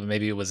unsuccessful, but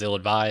maybe it was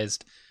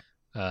ill-advised.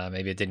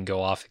 Maybe it didn't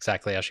go off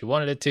exactly how she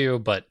wanted it to,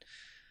 but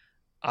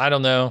I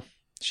don't know.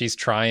 She's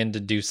trying to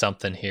do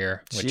something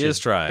here, which she is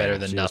trying. Better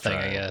than nothing,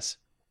 I guess.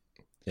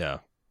 Yeah.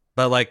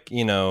 But like,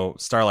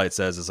 Starlight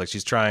says, it's like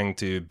she's trying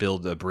to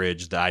build a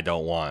bridge that I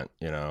don't want,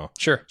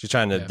 Sure. She's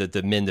trying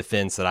to mend the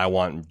fence that I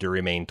want to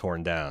remain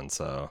torn down.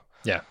 So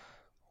yeah,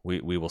 we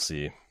will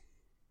see.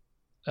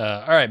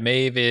 All right,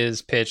 Maeve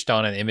is pitched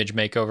on an image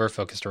makeover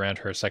focused around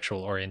her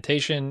sexual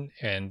orientation,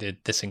 and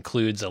this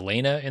includes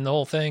Elena in the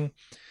whole thing.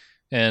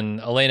 And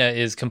Elena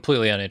is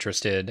completely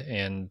uninterested,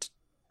 and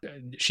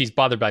she's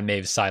bothered by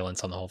Maeve's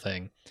silence on the whole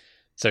thing.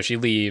 So she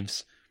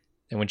leaves,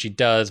 and when she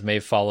does,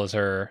 Maeve follows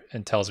her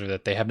and tells her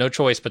that they have no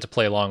choice but to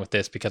play along with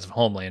this because of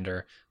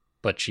Homelander,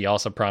 but she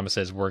also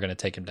promises we're going to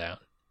take him down.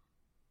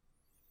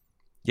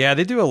 Yeah,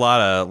 they do a lot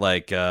of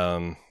like...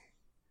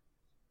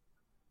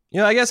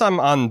 I guess I'm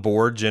on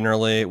board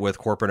generally with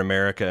corporate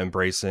America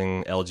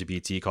embracing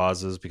LGBT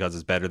causes because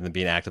it's better than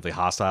being actively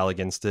hostile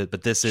against it.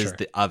 But this is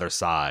the other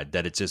side,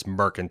 that it's just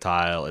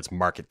mercantile, it's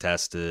market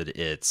tested,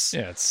 it's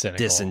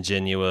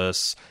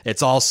disingenuous.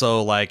 It's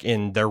also like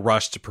in their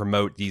rush to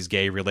promote these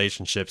gay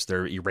relationships,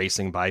 they're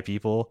erasing bi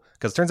people.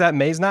 Because it turns out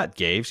Maeve's not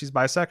gay, she's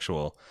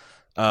bisexual.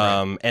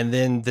 Right. And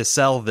then to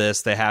sell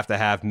this, they have to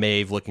have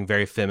Maeve looking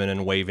very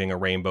feminine, waving a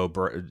rainbow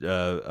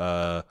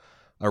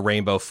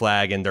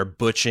flag, and they're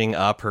butching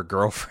up her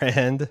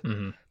girlfriend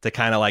to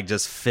kind of like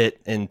just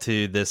fit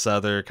into this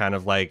other kind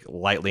of like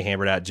lightly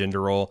hammered out gender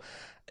role.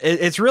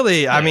 It's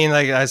really, I mean,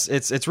 like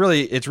it's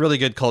really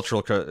good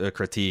cultural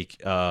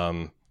critique,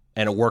 and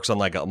it works on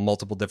like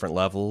multiple different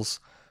levels.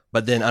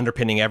 But then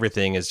underpinning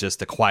everything is just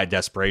the quiet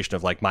desperation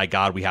of like, my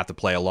God, we have to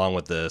play along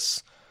with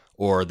this,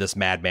 or this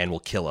madman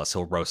will kill us.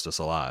 He'll roast us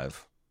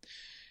alive.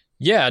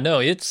 Yeah, no,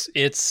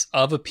 it's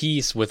of a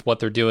piece with what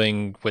they're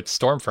doing with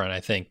Stormfront, I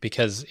think,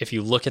 because if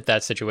you look at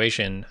that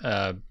situation,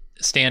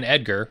 Stan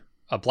Edgar,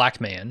 a black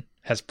man,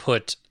 has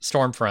put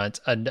Stormfront,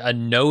 a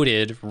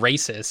noted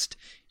racist,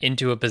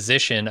 into a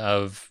position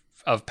of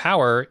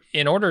power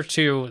in order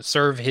to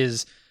serve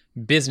his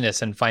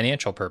business and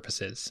financial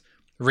purposes,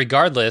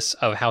 regardless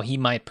of how he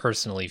might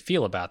personally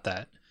feel about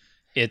that.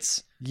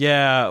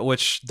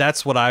 Which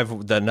that's what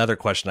another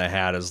question I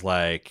had is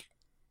like,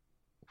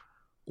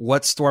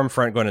 what's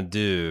Stormfront going to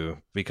do?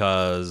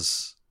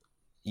 Because,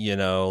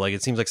 like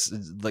it seems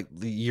like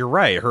you're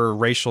right. Her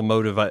racial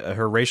motive,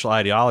 her racial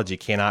ideology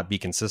cannot be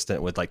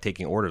consistent with like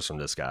taking orders from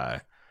this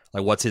guy.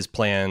 Like, what's his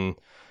plan?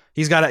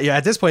 He's got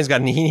at this point, he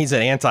needs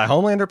an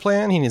anti-Homelander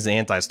plan. He needs an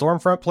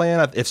anti-Stormfront plan.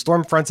 If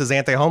Stormfront's his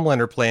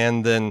anti-Homelander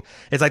plan, then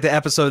it's like the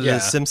episode of The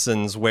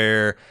Simpsons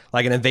where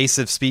like an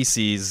invasive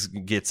species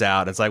gets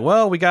out. It's like,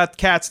 well, we got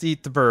cats to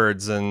eat the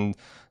birds, and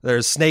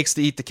there's snakes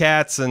to eat the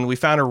cats, and we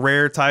found a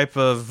rare type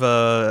of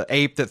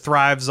ape that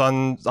thrives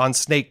on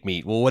snake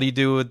meat. Well, what do you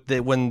do with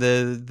when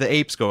the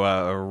apes go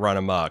out run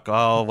amok?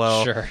 Oh,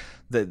 well, sure.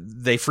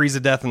 They freeze to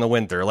death in the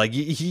winter. Like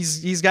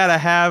he's got to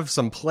have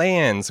some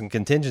plans, some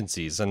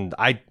contingencies. And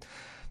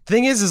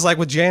thing is like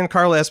with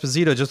Giancarlo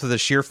Esposito, just with the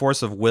sheer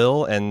force of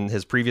will and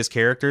his previous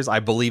characters, I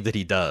believe that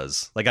he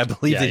does. Like I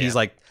believe that he's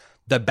like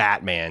the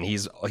Batman.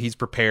 He's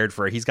prepared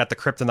for it. He's got the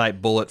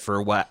kryptonite bullet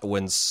for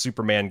when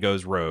Superman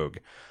goes rogue.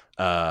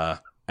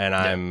 That's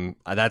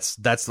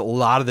a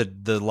lot of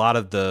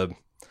the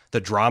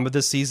drama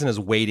this season is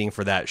waiting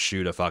for that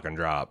shoe to fucking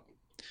drop.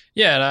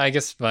 Yeah, and I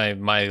guess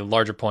my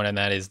larger point on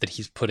that is that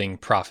he's putting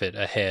profit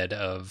ahead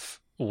of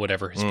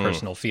whatever his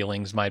personal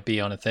feelings might be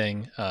on a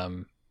thing.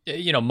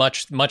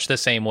 Much the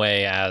same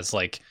way as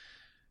like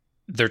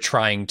they're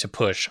trying to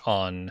push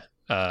on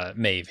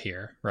Maeve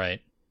here,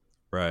 right?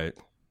 Right.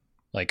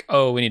 Like,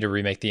 oh, we need to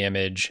remake the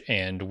image,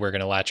 and we're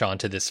going to latch on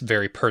to this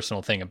very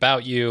personal thing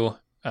about you.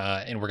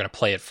 And we're going to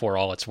play it for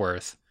all it's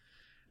worth.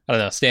 I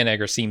don't know. Stan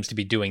Edgar seems to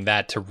be doing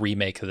that to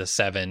remake the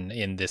Seven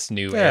in this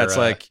new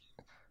era.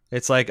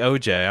 It's like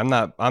OJ.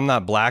 I'm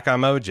not black.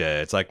 I'm OJ.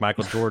 It's like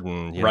Michael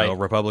Jordan. You know,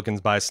 Republicans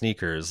buy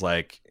sneakers.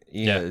 Like,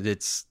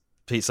 it's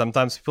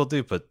sometimes people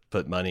do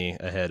put money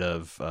ahead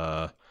of,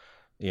 they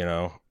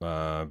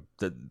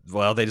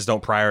just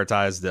don't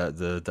prioritize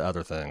the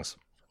other things.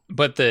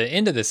 But the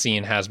end of the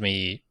scene has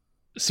me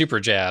super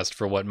jazzed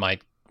for what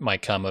might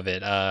come of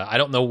it. I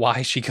don't know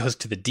why she goes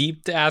to the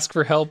deep to ask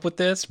for help with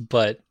this,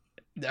 but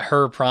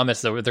her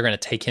promise that they're going to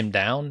take him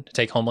down,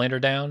 take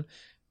Homelander down,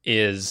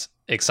 is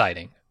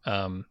exciting.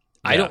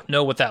 I don't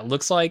know what that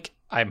looks like.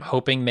 I'm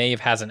hoping Maeve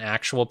has an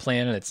actual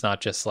plan, and it's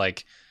not just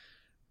like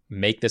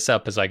make this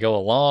up as I go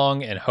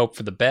along and hope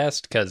for the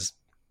best, because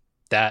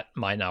that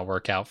might not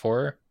work out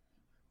for her.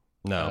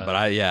 No, but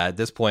at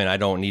this point, I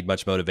don't need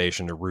much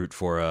motivation to root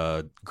for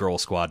a girl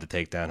squad to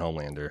take down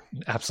Homelander.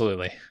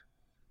 Absolutely.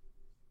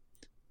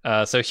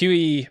 So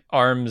Huey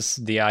arms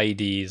the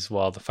IEDs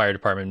while the fire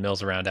department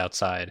mills around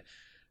outside.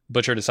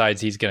 Butcher decides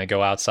he's going to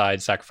go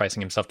outside,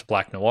 sacrificing himself to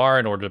Black Noir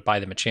in order to buy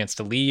them a chance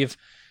to leave.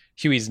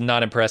 Huey's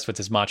not impressed with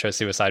his macho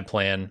suicide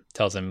plan,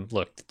 tells him,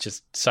 look,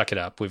 just suck it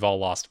up. We've all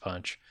lost a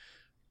bunch.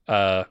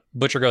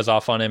 Butcher goes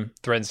off on him,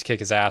 threatens to kick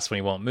his ass when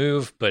he won't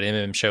move, but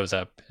MM shows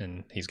up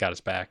and he's got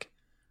his back.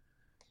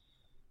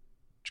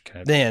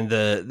 Man,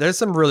 there's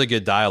some really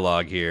good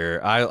dialogue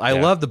here. I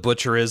love the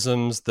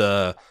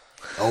Butcherisms,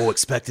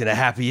 expecting a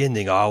happy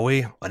ending, are we?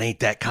 It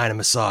ain't that kind of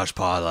massage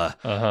parlor.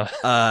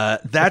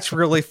 That's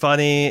really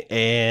funny.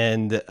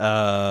 And,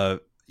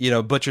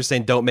 Butcher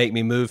saying, don't make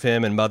me move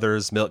him. And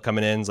Mother's Milk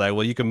coming in is like,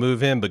 well, you can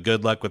move him, but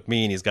good luck with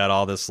me. And he's got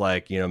all this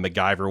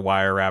MacGyver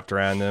wire wrapped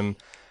around him.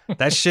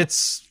 That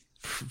shit's,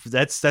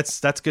 that's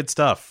good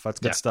stuff. That's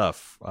good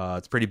stuff.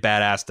 It's pretty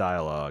badass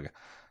dialogue.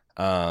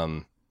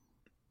 And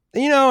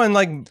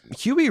like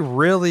Huey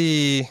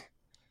really,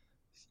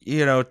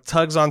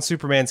 tugs on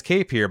Superman's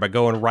cape here by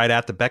going right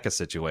at the Becca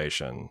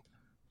situation,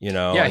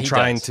 and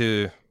trying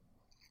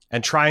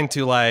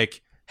to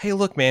like, hey,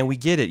 look, man, we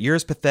get it. You're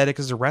as pathetic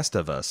as the rest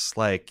of us.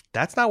 Like,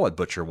 that's not what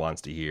Butcher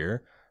wants to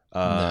hear.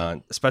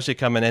 No. Especially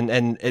coming in.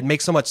 And it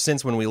makes so much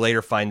sense when we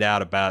later find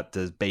out about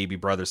the baby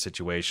brother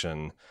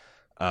situation.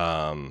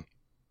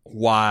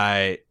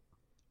 Why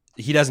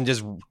he doesn't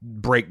just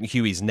break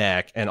Huey's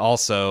neck, and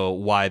also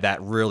why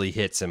that really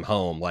hits him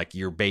home. Like,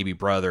 your baby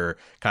brother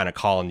kind of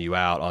calling you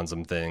out on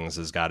some things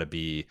has got to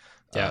be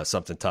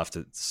something tough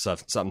to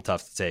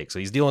take. So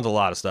he's dealing with a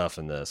lot of stuff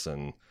in this,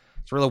 and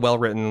it's a really well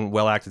written,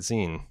 well acted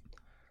scene.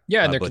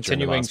 Yeah, and they're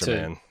continuing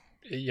to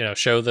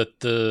show that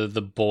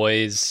the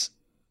boys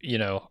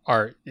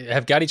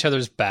have got each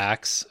other's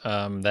backs.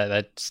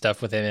 That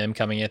stuff with MM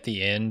coming at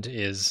the end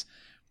is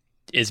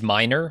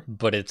minor,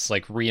 but it's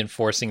like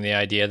reinforcing the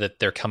idea that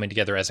they're coming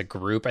together as a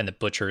group, and that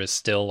Butcher is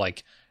still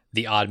like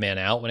the odd man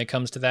out when it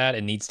comes to that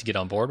and needs to get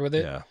on board with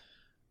it. Yeah.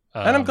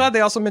 And I'm glad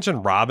they also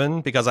mentioned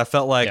Robin, because I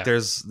felt like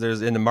there's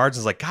in the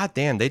margins, like, God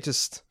damn, that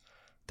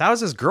was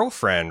his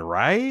girlfriend,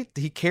 right?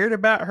 He cared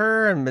about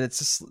her, and it's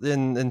just,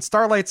 and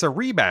Starlight's a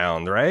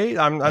rebound, right?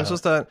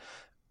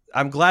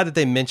 I'm glad that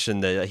they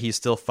mentioned that he's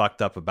still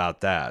fucked up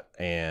about that.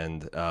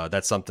 And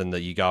that's something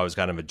that you always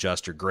got to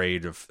adjust your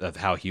grade of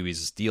how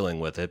Huey's dealing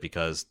with it,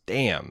 because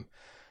damn,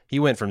 he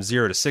went from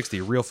 0 to 60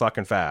 real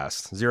fucking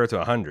fast, 0 to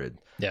 100.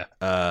 Yeah.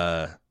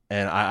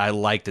 And I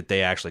like that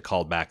they actually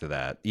called back to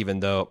that, even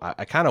though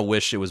I kind of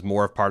wish it was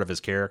more of part of his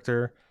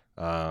character.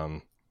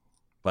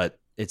 But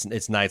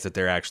it's nice that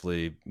they're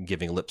actually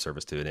giving lip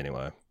service to it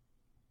anyway.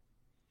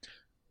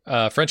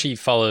 Frenchie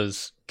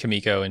follows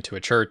Kimiko into a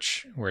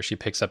church where she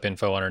picks up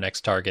info on her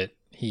next target.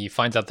 He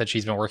finds out that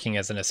she's been working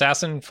as an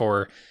assassin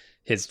for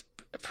his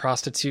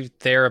prostitute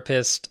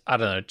therapist. I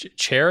don't know,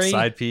 Cherry?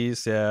 Side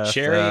piece, yeah.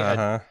 Cherry? I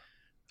don't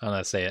know how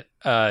to say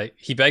it.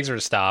 He begs her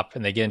to stop,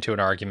 and they get into an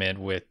argument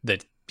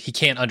that he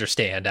can't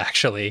understand,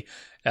 actually.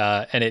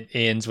 And it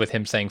ends with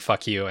him saying,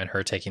 fuck you, and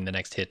her taking the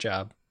next hit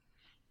job.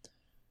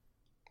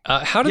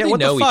 How do they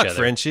know each other?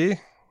 Frenchie?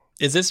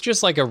 Is this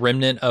just like a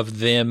remnant of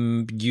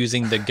them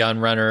using the gun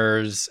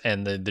runners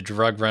and the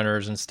drug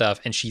runners and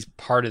stuff, and she's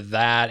part of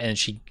that, and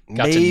she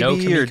got to know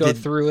Kimiko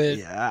through it?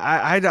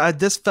 Yeah,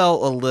 this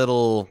felt a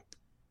little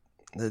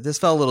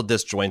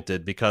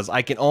disjointed, because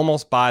I can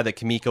almost buy that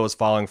Kimiko was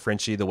following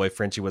Frenchie the way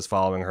Frenchie was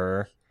following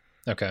her.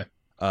 Okay.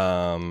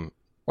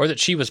 Or that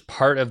she was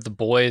part of the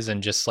boys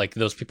and just like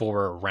those people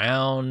were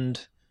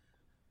around.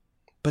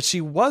 But she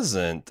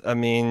wasn't. I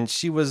mean,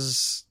 she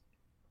was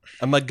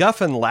a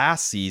MacGuffin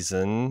last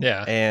season,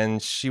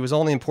 and she was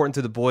only important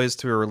to the boys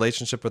to her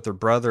relationship with her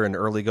brother in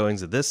early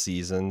goings of this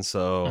season.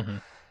 So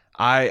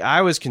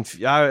I was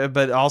confused,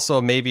 but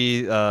also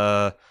maybe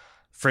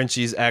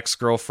Frenchie's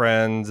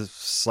ex-girlfriend /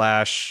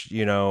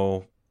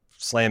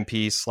 slam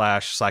piece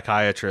 /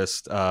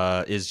 psychiatrist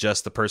is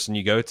just the person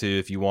you go to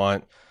if you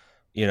want,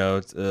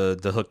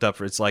 the hooked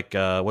up. It's like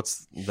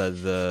what's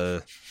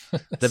the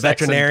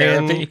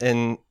veterinarian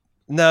and.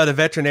 No, the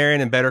veterinarian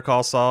in Better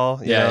Call Saul,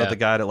 the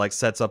guy that like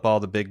sets up all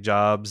the big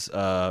jobs.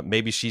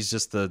 Maybe she's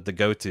just the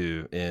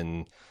go-to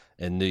in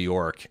New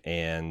York,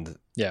 and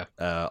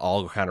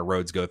all kind of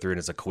roads go through, and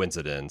it's a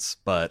coincidence.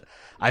 But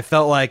I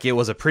felt like it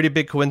was a pretty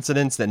big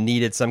coincidence that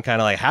needed some kind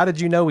of like, how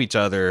did you know each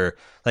other?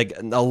 Like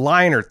a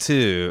line or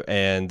two,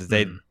 and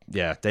they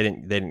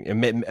didn't.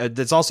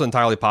 It's also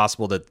entirely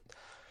possible that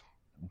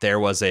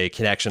there was a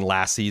connection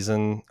last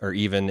season, or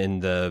even in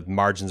the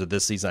margins of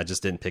this season, I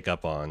just didn't pick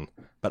up on.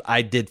 But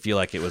I did feel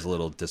like it was a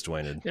little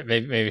disjointed. Yeah,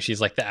 maybe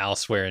she's like the Al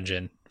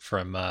Swearingen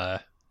from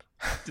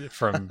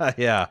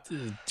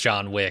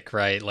John Wick,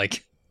 right?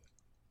 Like,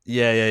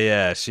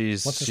 yeah.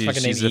 She's a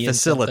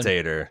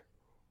facilitator.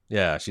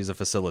 Yeah, she's a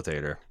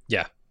facilitator.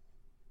 Yeah.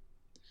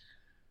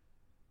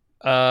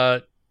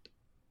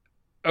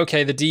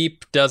 Okay, the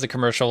Deep does a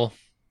commercial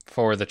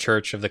for the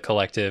Church of the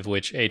Collective,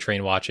 which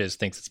A-Train watches,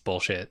 thinks it's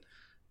bullshit.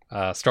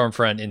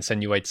 Stormfront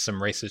insinuates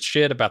some racist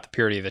shit about the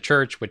purity of the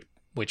church,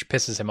 which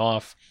pisses him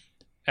off.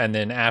 And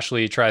then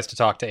Ashley tries to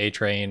talk to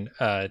A-Train,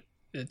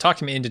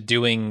 talk him into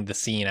doing the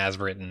scene as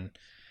written.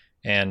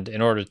 And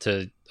in order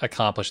to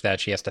accomplish that,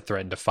 she has to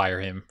threaten to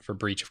fire him for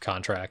breach of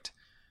contract.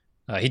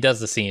 He does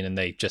the scene, and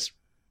they just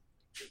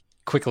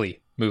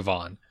quickly move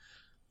on.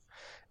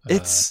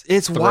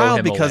 It's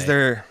wild because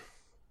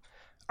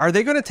are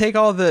they going to take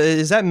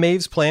is that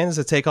Maeve's plan is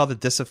to take all the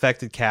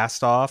disaffected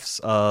cast-offs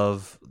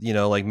of,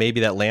 like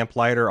maybe that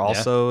Lamplighter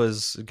also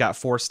got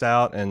forced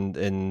out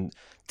and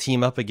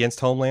team up against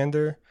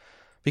Homelander?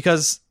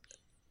 Because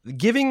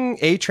giving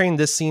A-Train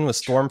this scene with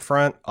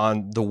Stormfront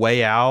on the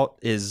way out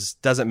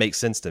doesn't make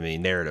sense to me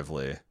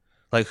narratively.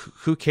 Like,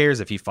 who cares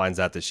if he finds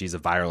out that she's a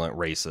virulent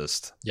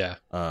racist? Yeah.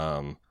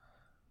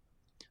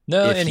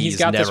 No, and he's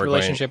got this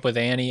relationship with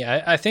Annie.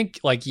 I think,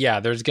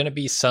 there's going to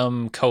be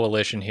some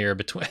coalition here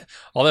between.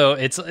 Although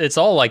it's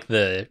all like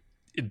the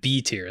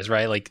B tiers,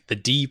 right? Like the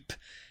Deep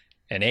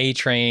and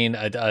A-Train,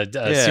 a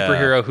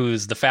superhero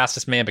who's the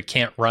fastest man but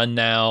can't run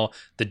now.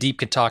 The Deep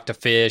can talk to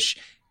fish.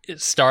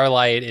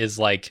 Starlight is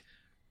like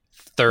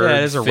third. Yeah,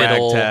 it is a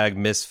ragtag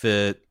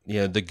misfit.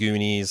 The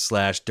Goonies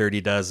 /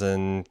 Dirty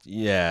Dozen.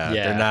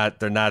 Yeah.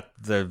 They're not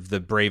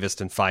the bravest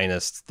and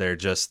finest. They're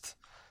just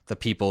the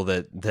people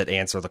that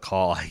answer the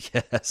call, I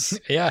guess.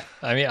 Yeah,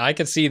 I mean, I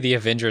could see the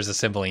Avengers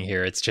assembling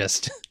here. It's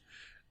just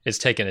it's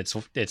taking its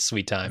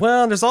sweet time.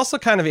 Well, there's also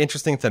kind of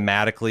interesting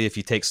thematically if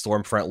you take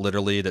Stormfront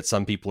literally that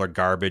some people are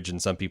garbage and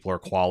some people are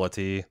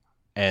quality,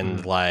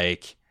 and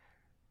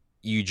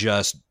you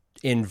just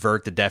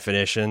invert the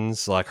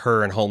definitions. Like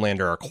her and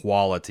Homelander are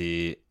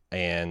quality,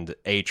 and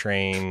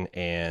A-Train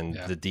and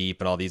the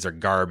Deep and all these are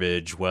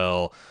garbage.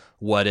 Well,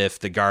 what if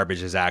the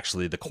garbage is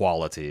actually the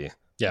quality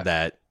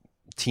that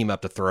team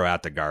up to throw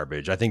out the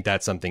garbage? I think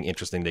that's something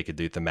interesting they could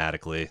do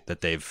thematically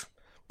that they've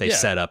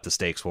set up the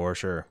stakes for.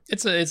 Sure,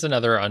 it's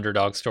another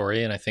underdog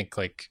story, and I think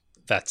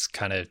that's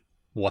kind of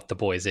what The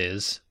Boys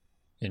is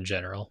in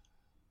general.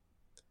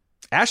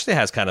 Ashley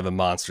has kind of a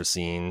monster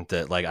scene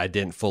that I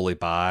didn't fully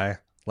buy.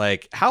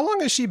 Like, how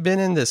long has she been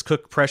in this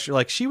cook pressure?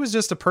 Like, she was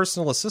just a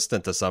personal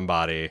assistant to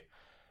somebody.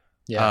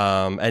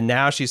 Yeah. And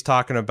now she's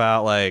talking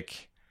about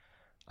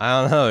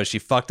I don't know. She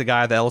fucked a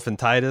guy with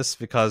elephantitis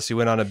because she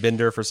went on a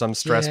bender for some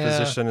stress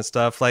position and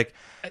stuff. Like,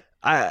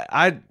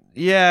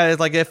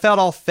 it felt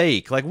all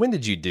fake. Like, when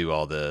did you do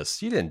all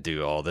this? You didn't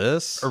do all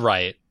this.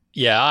 Right.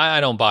 Yeah, I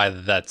don't buy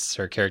that that's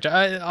her character.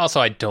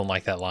 I don't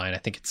like that line. I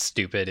think it's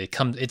stupid.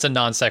 It's a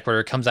non sequitur.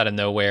 It comes out of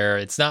nowhere.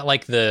 It's not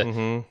like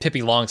the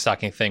Pippi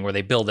Longstocking thing where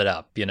they build it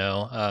up,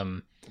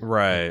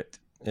 Right.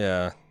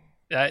 Yeah.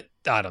 I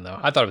don't know.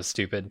 I thought it was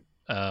stupid.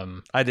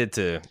 I did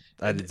too.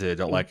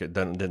 Don't like it.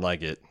 Didn't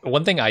like it.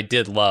 One thing I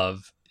did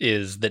love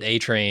is that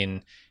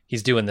A-Train,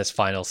 he's doing this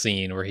final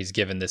scene where he's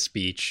given this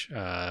speech,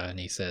 and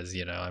he says,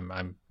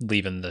 I'm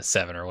leaving the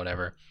 7 or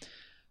whatever.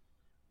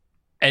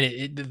 And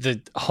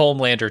the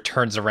Homelander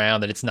turns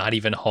around and it's not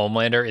even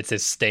Homelander, it's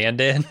his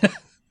stand-in.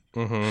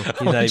 He's not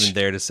even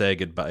there to say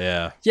goodbye.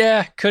 Yeah.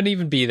 Yeah, couldn't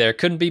even be there.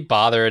 Couldn't be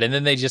bothered. And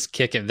then they just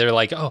kick him. They're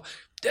like, oh,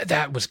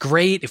 that was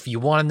great. If you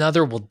want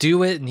another, we'll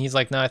do it. And he's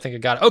like, no, I think I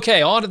got it.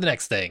 Okay, on to the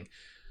next thing.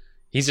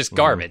 He's just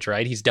garbage,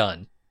 right? He's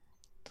done.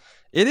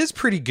 It is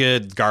pretty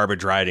good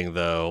garbage writing,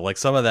 though. Like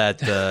some of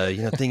that,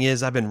 thing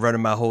is, I've been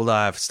running my whole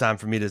life. It's time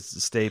for me to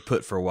stay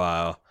put for a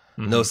while.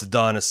 No, it's the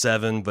dawn of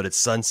 7, but it's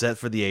sunset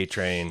for the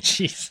A-Train.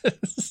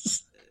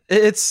 Jesus.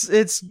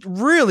 It's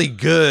really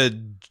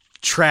good,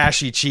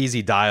 trashy,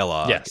 cheesy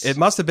dialogue. Yes. It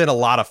must have been a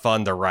lot of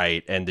fun to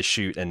write and to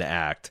shoot and to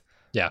act.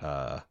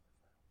 Yeah.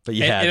 But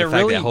yeah, the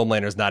fact that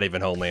Homelander's not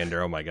even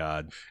Homelander, oh my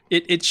God.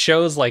 It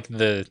shows I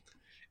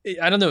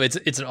don't know,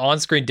 it's an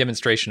on-screen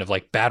demonstration of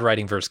bad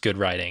writing versus good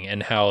writing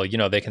and how,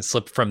 they can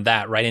slip from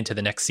that right into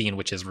the next scene,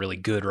 which is really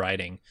good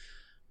writing.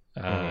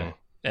 And,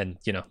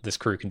 this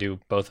crew can do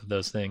both of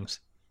those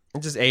things.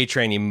 Just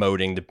A-Train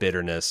emoting the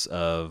bitterness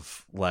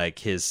of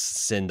his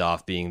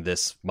send-off being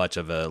this much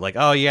of a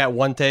oh yeah,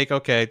 one take,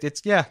 okay,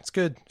 it's good. It's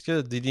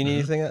good. Did you need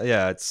anything?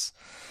 Yeah,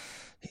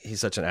 he's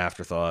such an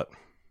afterthought.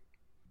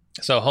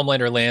 So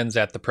Homelander lands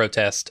at the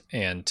protest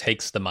and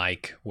takes the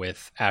mic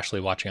with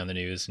Ashley watching on the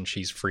news, and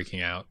she's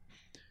freaking out.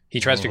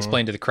 He tries to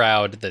explain to the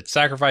crowd that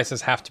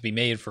sacrifices have to be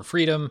made for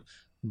freedom,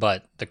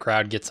 but the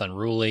crowd gets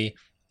unruly,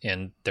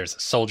 and there's a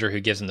soldier who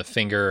gives him the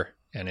finger,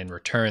 and in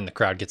return, the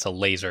crowd gets a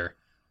laser,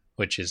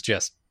 which is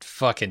just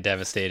fucking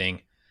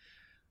devastating.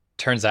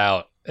 Turns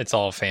out it's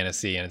all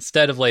fantasy, and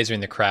instead of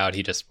lasering the crowd,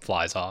 he just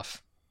flies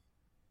off.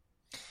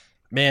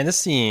 Man, this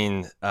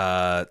scene,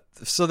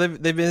 so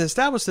they've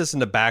established this in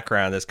the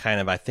background as kind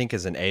of, I think,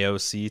 as an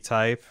AOC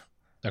type.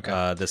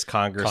 Okay. This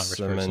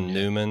Congressman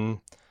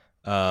Newman.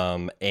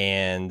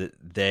 And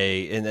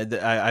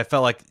I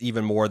felt like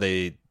even more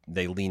they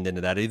leaned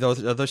into that.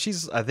 Although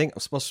she's, I think,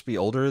 supposed to be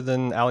older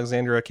than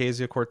Alexandria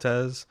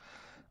Ocasio-Cortez.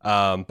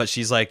 But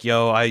she's like,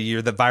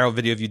 you're the viral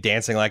video of you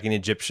dancing like an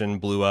Egyptian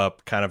blew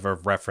up, kind of a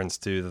reference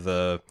to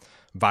the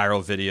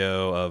viral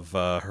video of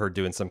her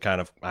doing some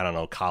kind of, I don't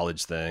know,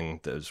 college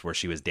thing where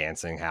she was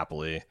dancing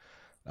happily.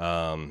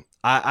 I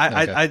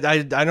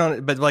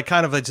don't, but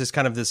kind of just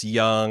kind of this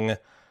young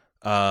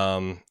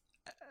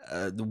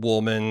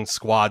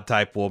squad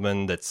type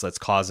woman that's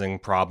causing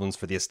problems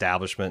for the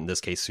establishment, in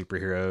this case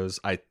superheroes.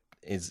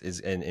 is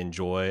and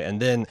enjoy.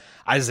 And then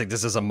I just think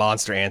this is a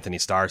monster Anthony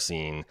Starr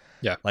scene.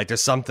 Yeah. Like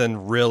there's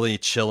something really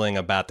chilling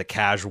about the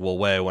casual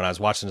way when I was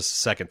watching this the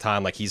second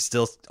time. Like he's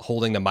still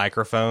holding the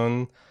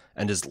microphone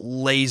and just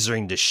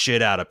lasering the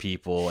shit out of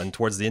people. And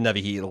towards the end of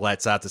it, he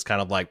lets out this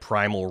kind of like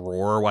primal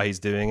roar while he's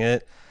doing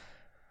it.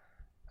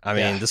 I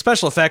mean, the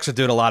special effects are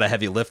doing a lot of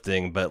heavy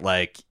lifting, but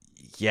like,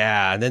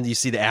 yeah. And then you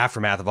see the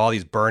aftermath of all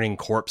these burning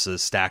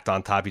corpses stacked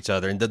on top of each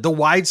other. And the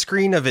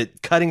widescreen of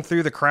it cutting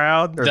through the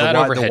crowd, or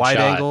the wide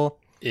angle,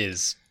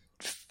 is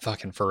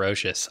fucking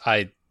ferocious.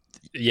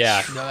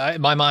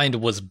 My mind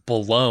was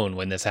blown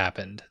when this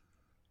happened.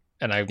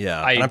 And I'm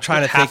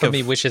trying to half think of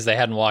me wishes they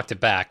hadn't walked it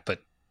back,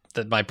 but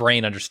that my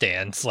brain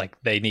understands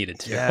like they needed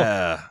to.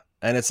 Yeah.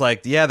 And it's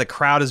like, the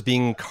crowd is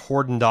being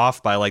cordoned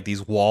off by like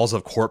these walls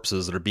of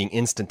corpses that are being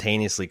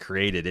instantaneously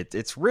created.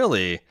 It's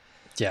really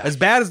as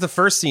bad as the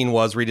first scene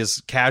was, where he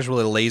just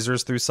casually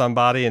lasers through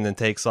somebody and then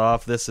takes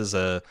off. This is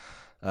a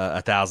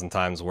 1,000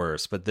 times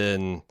worse. But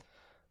then,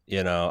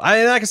 like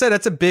I said,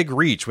 that's a big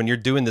reach when you're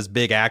doing this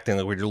big acting,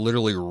 where you're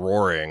literally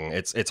roaring.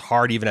 It's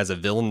hard even as a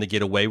villain to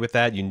get away with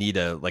that. You need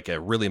a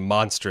really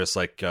monstrous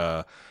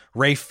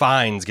Ray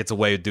Fiennes gets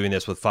away with doing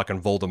this with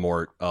fucking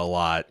Voldemort a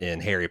lot in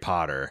Harry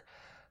Potter.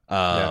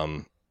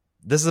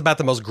 This is about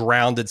the most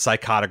grounded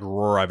psychotic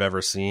roar I've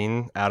ever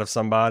seen out of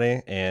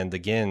somebody. And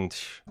again,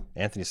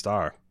 Anthony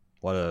Starr,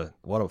 what a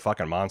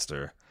fucking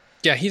monster.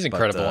 Yeah, he's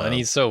incredible, and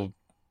he's so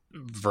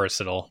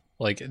versatile.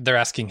 Like they're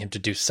asking him to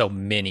do so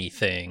many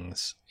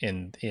things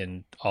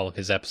in all of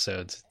his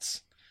episodes.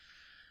 It's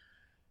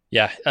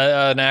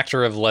an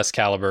actor of less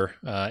caliber.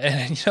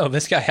 And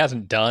this guy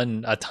hasn't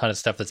done a ton of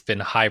stuff that's been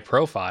high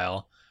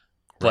profile,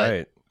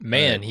 but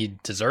he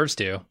deserves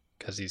to,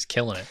 because he's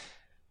killing it.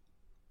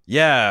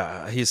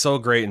 Yeah, he's so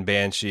great in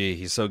Banshee.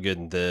 He's so good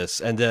in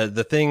this. And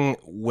the thing,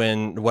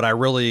 what I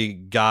really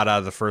got out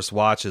of the first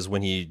watch is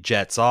when he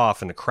jets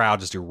off and the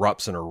crowd just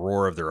erupts in a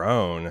roar of their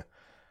own.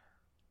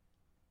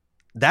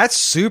 That's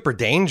super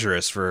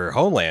dangerous for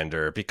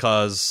Homelander,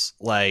 because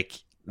like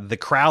the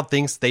crowd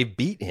thinks they've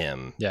beat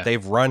him. Yeah.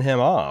 They've run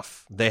him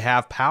off. They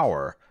have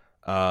power.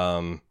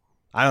 I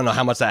don't know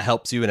how much that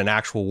helps you in an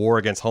actual war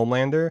against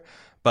Homelander,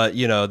 but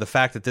the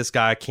fact that this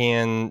guy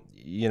can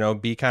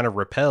be kind of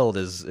repelled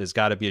is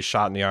got to be a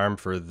shot in the arm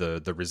for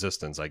the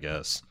resistance, I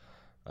guess.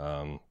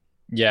 And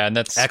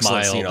that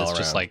smile is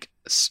just like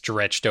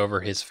stretched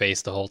over his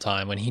face the whole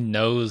time when he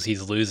knows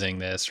he's losing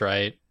this,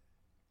 right?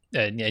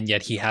 And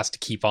yet he has to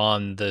keep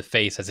on the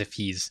face as if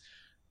he's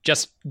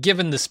just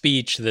given the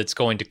speech that's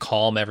going to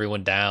calm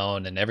everyone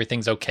down and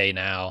everything's okay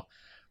now,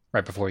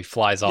 right before he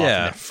flies off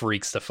and then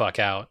freaks the fuck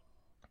out.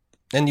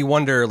 And you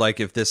wonder, like,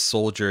 if this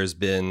soldier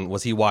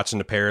was he watching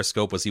the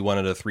Periscope? Was he one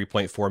of the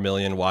 3.4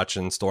 million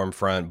watching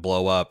Stormfront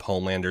blow up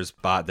Homelander's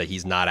bot, that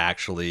he's not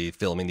actually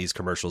filming these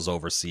commercials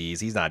overseas?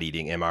 He's not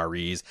eating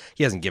MREs.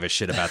 He doesn't give a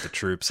shit about the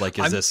troops. Like,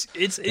 is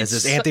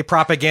this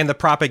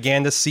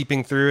anti-propaganda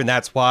seeping through? And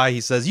that's why he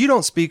says, you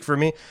don't speak for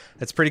me.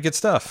 That's pretty good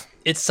stuff.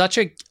 It's such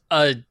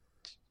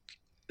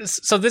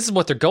so this is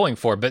what they're going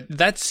for. But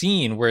that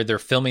scene where they're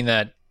filming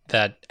that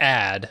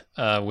ad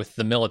with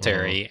the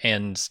military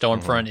and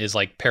Stormfront is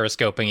like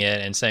periscoping it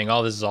and saying,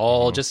 oh, this is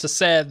all just a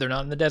set, they're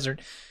not in the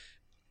desert.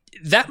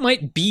 That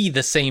might be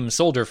the same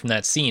soldier from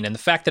that scene. And the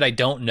fact that I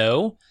don't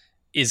know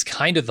is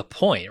kind of the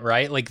point,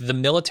 right? Like the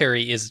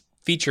military is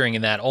featuring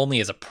in that only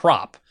as a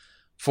prop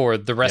for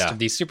the rest of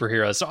these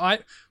superheroes. So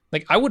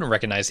I wouldn't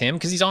recognize him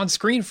because he's on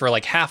screen for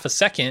like half a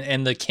second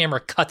and the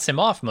camera cuts him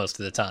off most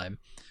of the time.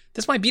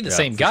 This might be the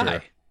same guy.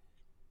 Sure.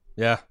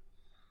 Yeah.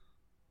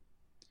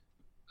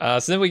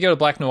 So then we go to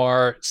Black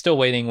Noir, still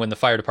waiting when the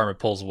fire department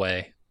pulls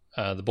away.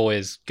 The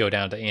boys go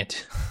down to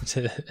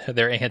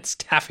their aunt's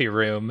taffy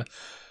room,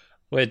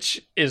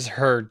 which is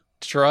her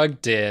drug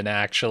den,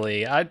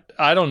 actually. I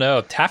don't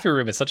know. Taffy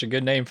room is such a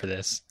good name for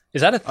this.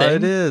 Is that a thing?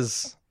 It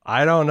is.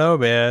 I don't know,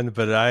 man.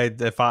 But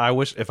if I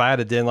had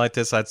a den like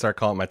this, I'd start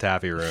calling it my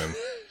taffy room.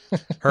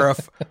 her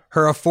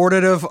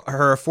affordable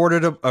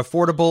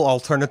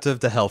alternative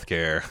to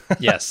healthcare.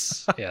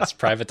 yes,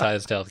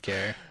 privatized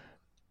healthcare.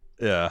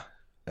 Yeah.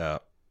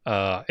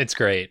 It's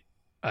great.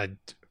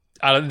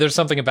 There's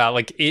something about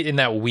like in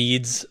that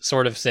Weeds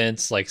sort of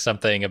sense, like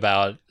something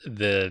about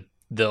the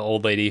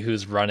old lady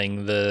who's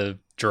running the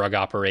drug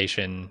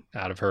operation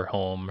out of her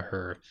home,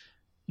 her,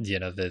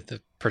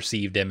 the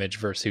perceived image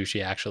versus who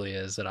she actually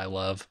is, that I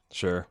love.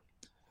 Sure.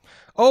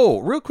 Oh,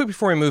 real quick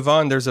before we move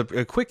on, there's a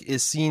quick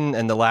scene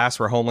in the last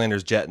where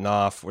Homelander's jetting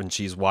off when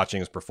she's watching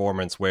his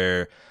performance,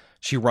 where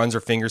she runs her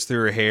fingers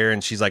through her hair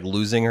and she's like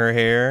losing her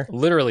hair.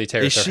 Literally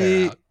tears her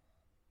hair out.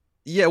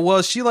 Yeah, well,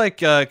 is she like,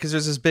 because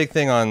there's this big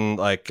thing on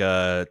like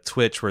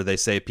Twitch where they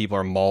say people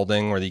are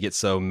balding, where you get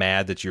so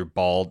mad that you're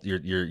bald,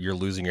 you're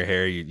losing your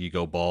hair, you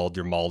go bald,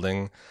 you're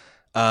balding.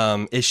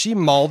 Is she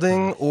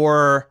balding,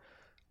 or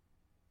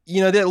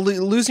that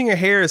losing your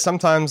hair is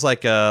sometimes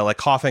like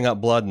coughing up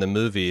blood in the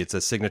movie? It's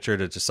a signature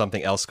to just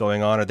something else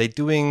going on. Are they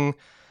doing?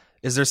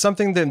 Is there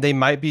something that they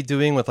might be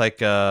doing with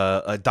like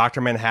a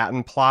Dr.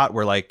 Manhattan plot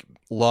where like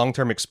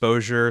long-term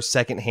exposure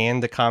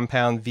secondhand to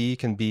Compound V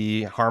can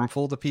be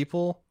harmful to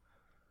people?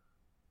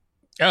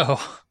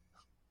 Oh,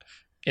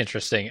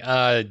 interesting.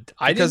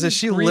 Because is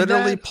she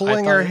literally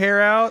pulling her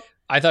hair out?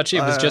 I thought it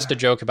was just a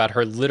joke about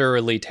her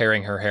literally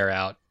tearing her hair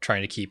out,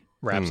 trying to keep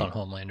wraps on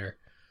Homelander.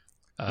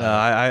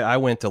 I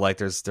went to like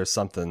there's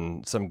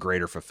some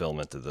greater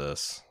fulfillment to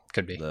this.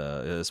 Could be,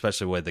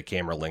 especially when the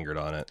camera lingered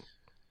on it.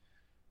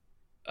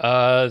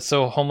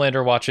 So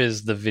Homelander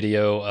watches the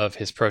video of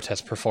his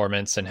protest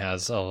performance and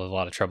has a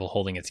lot of trouble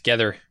holding it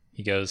together.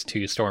 He goes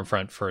to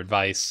Stormfront for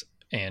advice,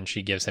 and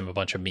she gives him a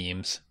bunch of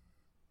memes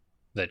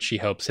that she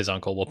hopes his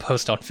uncle will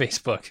post on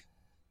Facebook.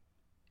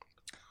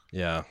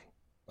 Yeah.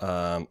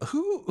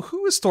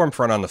 Who is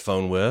Stormfront on the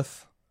phone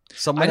with?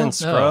 Someone in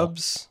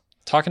Scrubs?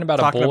 Talking about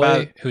a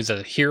boy who's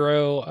a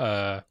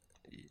hero.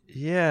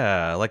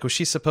 Yeah, like was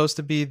she supposed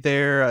to be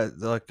there,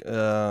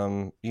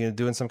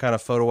 doing some kind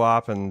of photo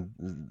op and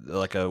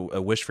like a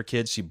wish for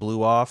kids? She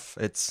blew off.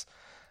 It's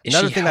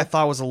another thing I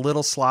thought was a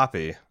little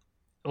sloppy.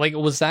 Like,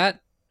 was that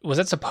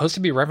supposed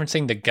to be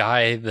referencing the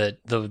guy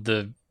that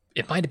the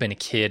it might have been a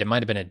kid, it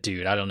might have been a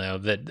dude, I don't know,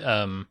 that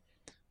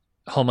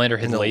Homelander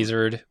had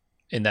lasered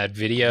in that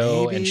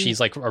video, maybe? And she's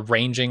like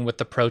arranging with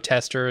the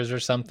protesters or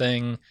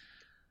something.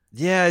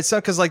 Yeah, it's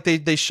not because like they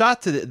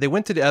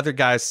went to the other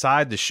guy's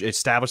side to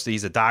establish that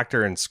he's a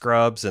doctor in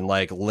Scrubs and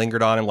like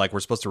lingered on him like we're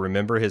supposed to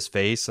remember his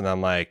face, and I'm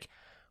like,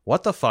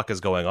 what the fuck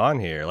is going on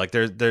here? Like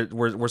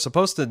we're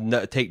supposed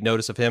to take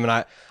notice of him, and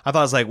I thought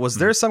I was like, was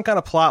there some kind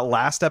of plot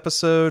last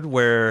episode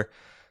where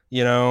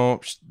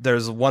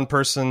there's one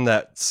person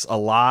that's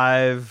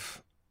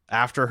alive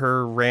after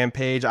her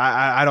rampage?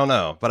 I don't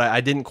know, but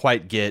I didn't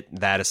quite get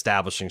that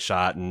establishing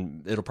shot,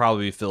 and it'll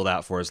probably be filled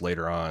out for us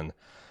later on.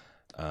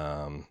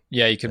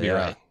 Yeah, you could be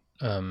right.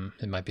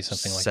 It might be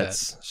something like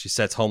that. She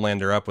sets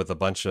Homelander up with a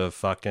bunch of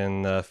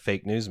fucking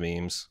fake news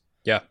memes.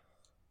 Yeah.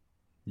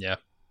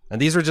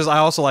 And these are just, I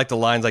also like the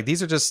lines like,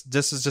 this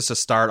is just a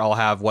start. I'll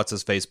have what's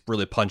his face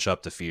really punch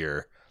up to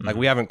fear. Mm-hmm. Like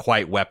we haven't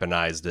quite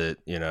weaponized it,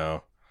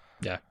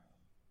 Yeah.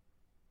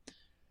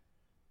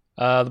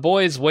 The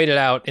boys waited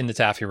out in the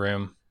taffy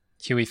room.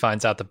 Huey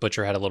finds out the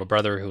Butcher had a little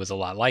brother who was a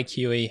lot like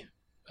Huey.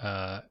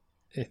 The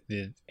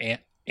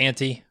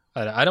Auntie.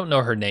 I don't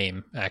know her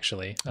name,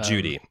 actually.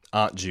 Judy.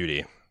 Aunt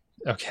Judy.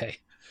 Okay.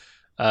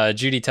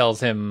 Judy tells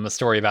him a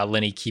story about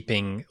Lenny,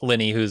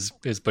 who's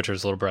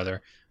Butcher's little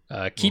brother,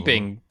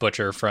 keeping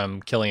Butcher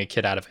from killing a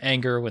kid out of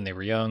anger when they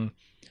were young.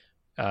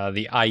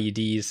 The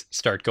IEDs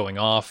start going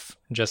off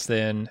just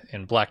then,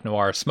 and Black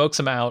Noir smokes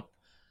them out.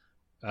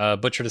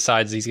 Butcher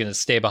decides he's going to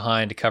stay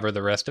behind to cover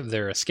the rest of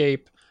their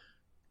escape.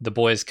 The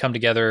boys come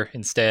together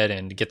instead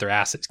and get their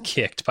asses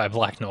kicked by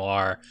Black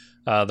Noir.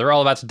 They're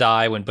all about to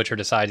die when Butcher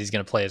decides he's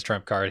going to play his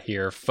trump card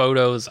here.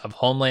 Photos of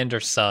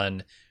Homelander's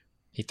son.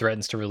 He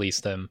threatens to release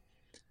them.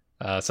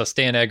 So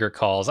Stan Edgar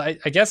calls. I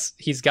guess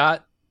he's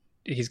got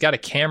a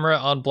camera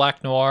on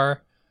Black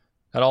Noir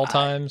at all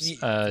times.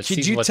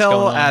 Did you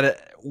tell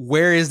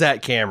where is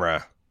that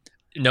camera?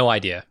 No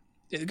idea.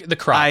 The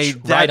crotch,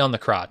 right on the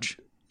crotch.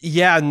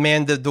 Yeah,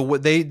 man.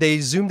 They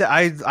zoomed.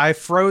 I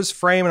froze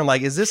frame, and I'm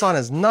like, is this on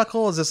his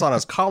knuckle? Is this on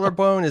his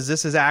collarbone? Is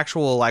this his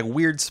actual like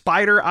weird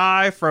spider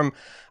eye from?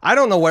 I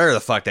don't know where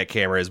the fuck that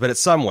camera is, but it's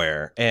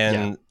somewhere.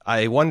 And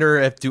I wonder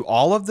if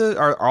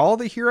are all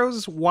the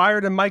heroes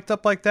wired and mic'd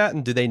up like that,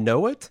 and do they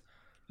know it?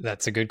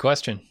 That's a good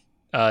question.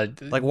 Like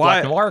why?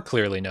 Black Noir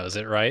clearly knows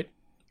it, right?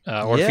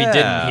 Or if he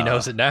didn't, he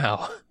knows it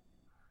now.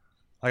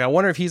 Like I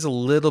wonder if he's a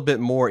little bit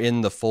more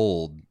in the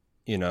fold,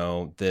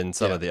 than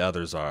some of the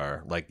others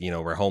are. Like,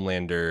 where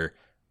Homelander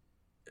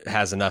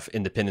has enough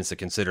independence to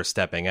consider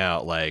stepping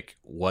out. Like,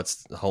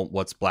 what's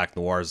Black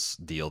Noir's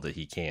deal that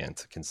he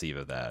can't conceive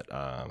of that?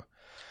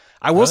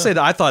 I will say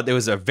that I thought it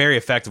was a very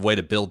effective way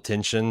to build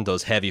tension,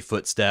 those heavy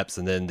footsteps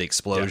and then the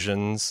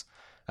explosions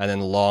and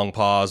then long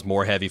pause,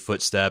 more heavy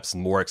footsteps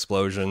and more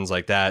explosions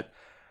like that.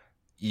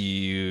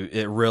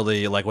 It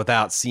really, like,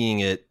 without seeing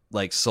it,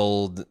 like,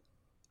 sold,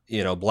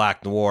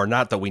 Black Noir,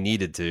 not that we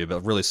needed to,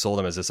 but really sold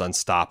him as this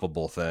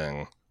unstoppable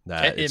thing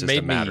that it's just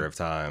a matter of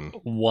time.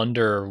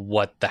 Wonder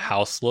what the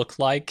house looked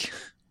like.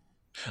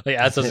 Like,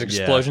 as those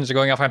explosions are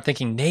going off, I'm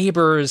thinking,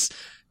 neighbors,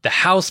 the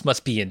house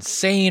must be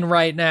insane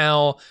right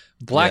now.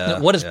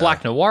 What does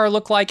Black Noir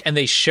look like? And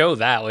they show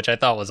that, which I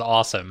thought was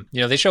awesome.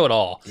 They show it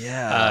all.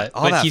 Yeah,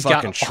 but he's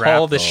got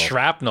all the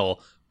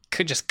shrapnel,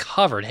 just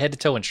covered head to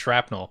toe in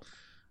shrapnel.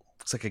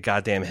 Looks like a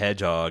goddamn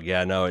hedgehog.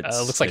 Yeah, no, it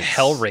looks like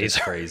Hellraiser. It's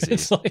crazy.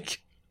 It's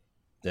like,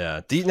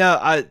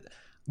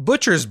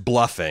 Butcher's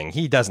bluffing.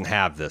 He doesn't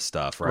have this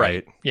stuff,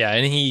 right? Yeah,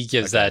 and he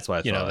gives that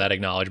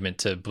acknowledgement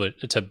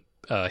to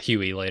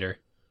Huey later.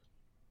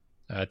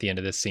 At the end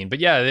of this scene. But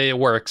yeah, it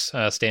works.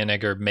 Stan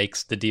Edgar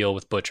makes the deal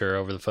with Butcher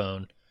over the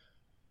phone.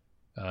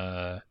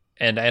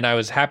 And I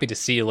was happy to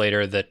see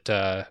later that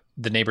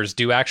the neighbors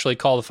do actually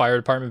call the fire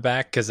department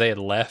back because they had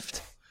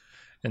left.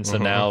 And so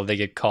now they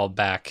get called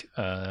back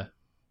to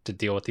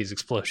deal with these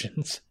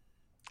explosions.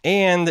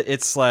 And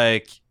it's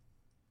like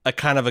a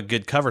kind of a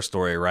good cover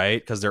story,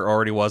 right? Because there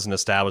already was an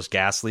established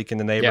gas leak in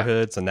the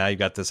neighborhood. Yeah. So now you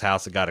got this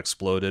house that got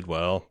exploded.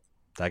 Well,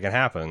 that can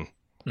happen.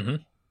 Mm-hmm.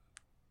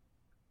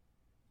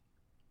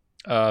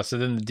 So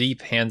then the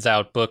Deep hands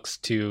out books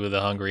to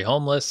the hungry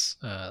homeless.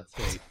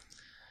 They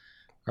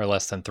are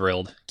less than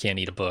thrilled. Can't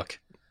eat a book.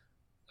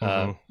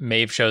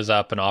 Maeve shows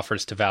up and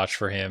offers to vouch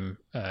for him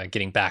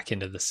getting back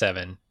into the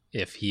Seven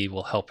if he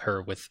will help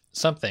her with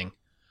something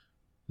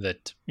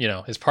that,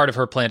 is part of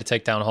her plan to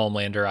take down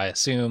Homelander, I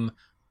assume,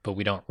 but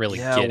we don't really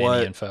get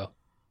any info.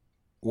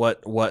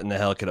 What in the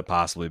hell could it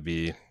possibly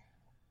be?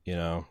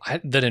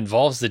 That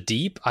involves the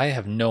Deep? I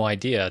have no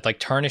idea. Like,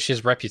 tarnish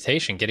his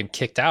reputation, get him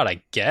kicked out,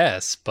 I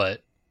guess,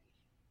 but...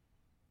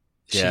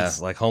 Yeah,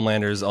 like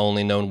Homelander's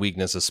only known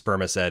weakness is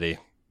spermaceti.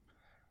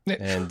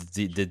 And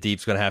the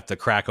Deep's going to have to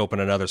crack open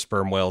another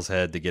sperm whale's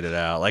head to get it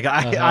out. Like,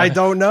 I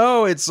don't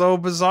know. It's so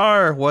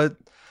bizarre. What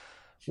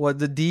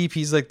the Deep,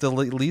 he's like the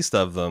least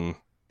of them.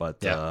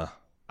 But I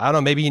don't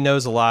know. Maybe he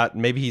knows a lot.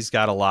 Maybe he's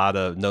got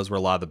knows where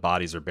a lot of the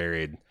bodies are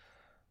buried.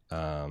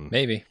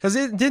 Maybe. Because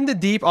didn't the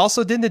Deep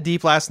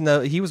last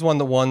know, he was one of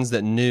the ones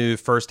that knew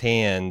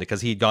firsthand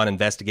because he'd gone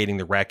investigating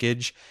the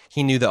wreckage.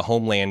 He knew that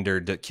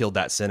Homelander killed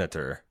that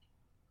senator.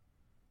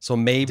 So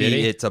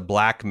maybe it's a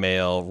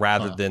blackmail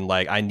rather than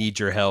like, I need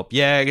your help.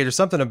 Yeah, there's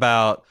something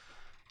about,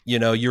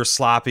 you're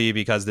sloppy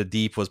because the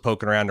Deep was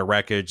poking around the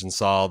wreckage and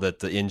saw that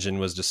the engine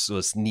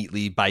was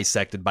neatly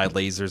bisected by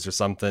lasers or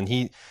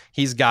something.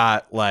 He's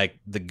got like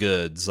the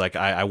goods. Like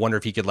I wonder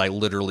if he could like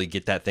literally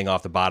get that thing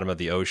off the bottom of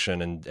the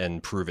ocean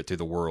and prove it to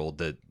the world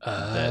that the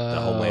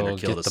Homelander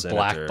killed a senator.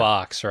 Black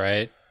box,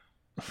 right?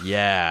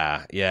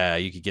 Yeah,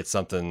 you could get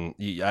something.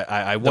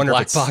 I wonder the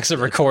black if box that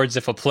records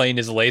if a plane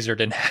is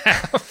lasered in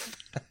half.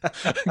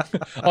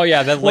 Oh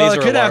yeah, that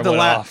laser alarm went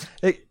off.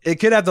 It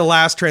could have the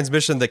last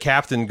transmission, the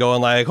captain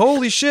going like,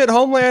 "Holy shit,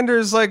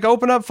 Homelander's like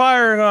open up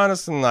firing on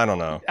us," and I don't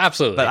know.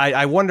 Absolutely, but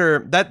I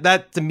wonder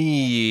that to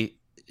me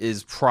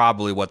is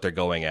probably what they're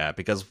going at,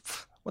 because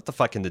what the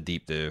fuck can the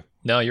Deep do?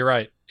 No, you're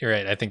right.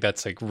 I think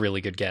that's a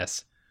really good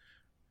guess.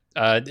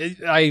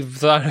 I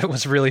thought it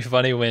was really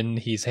funny when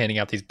he's handing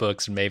out these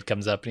books and Maeve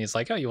comes up and he's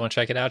like, "Oh, you want to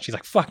check it out?" She's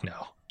like, "Fuck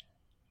no."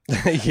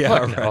 Yeah,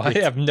 Fuck no. I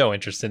have no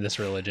interest in this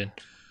religion.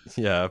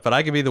 Yeah, but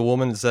I can be the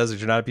woman that says that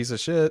you're not a piece of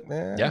shit.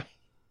 Yeah.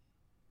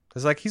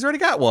 It's like, he's already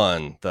got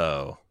one,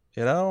 though.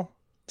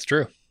 It's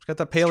true. He's got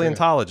the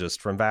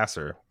paleontologist from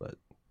Vassar, but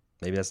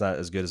maybe that's not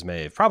as good as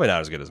Maeve. Probably not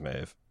as good as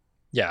Maeve.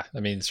 Yeah, I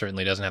mean,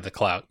 certainly doesn't have the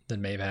clout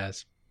that Maeve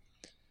has.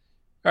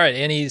 All right,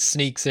 Annie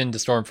sneaks into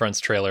Stormfront's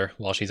trailer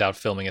while she's out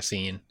filming a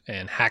scene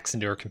and hacks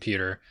into her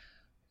computer.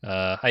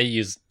 I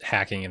use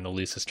hacking in the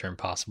loosest term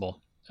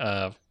possible.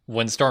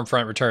 When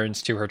Stormfront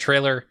returns to her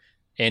trailer,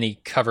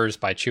 Annie covers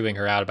by chewing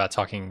her out about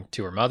talking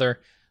to her mother.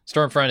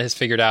 Stormfront has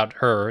figured out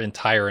her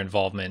entire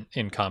involvement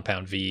in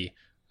Compound V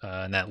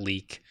and that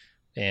leak.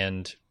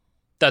 And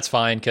that's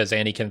fine because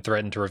Annie can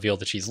threaten to reveal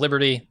that she's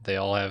Liberty. They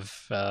all have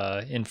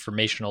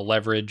informational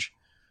leverage.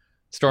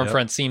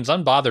 Stormfront seems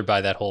unbothered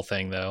by that whole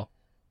thing, though.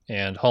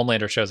 And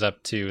Homelander shows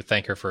up to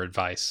thank her for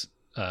advice,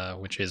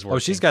 which is working.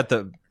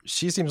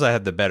 She seems to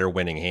have the better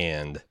winning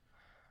hand.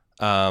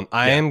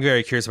 I am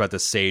very curious about the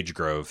Sage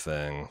Grove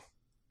thing,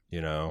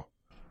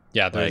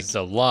 Yeah, there's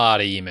a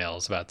lot of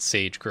emails about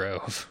Sage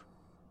Grove.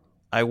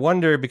 I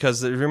wonder,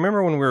 because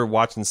remember when we were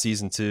watching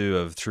season 2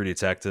 of True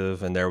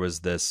Detective and there was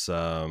this,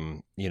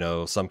 some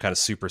kind of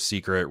super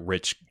secret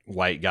rich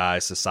white guy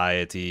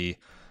society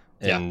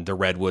in the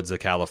redwoods of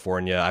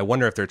California. I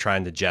wonder if they're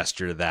trying to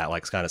gesture to that,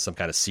 like kind of some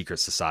kind of secret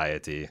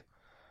society.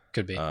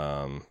 Could be.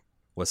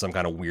 With some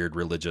kind of weird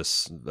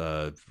religious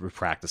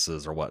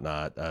practices or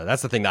whatnot.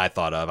 That's the thing that I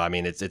thought of. I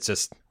mean, it's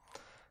just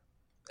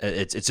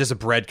a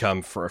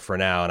breadcrumb for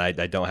now, and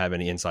I don't have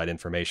any inside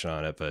information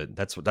on it, but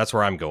that's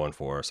where I'm going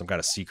for. Some kind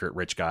of secret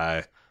rich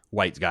guy,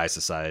 white guy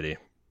society.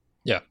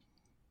 Yeah.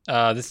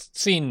 This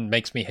scene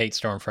makes me hate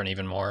Stormfront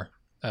even more.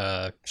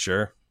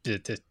 Sure.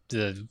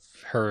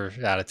 Her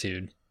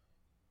attitude.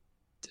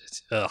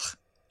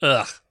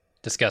 Ugh.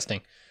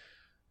 Disgusting.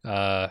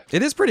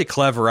 It is pretty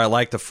clever. I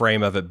like the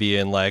frame of it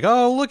being like,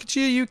 "Oh, look at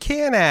you, you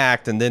can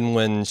act." And then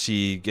when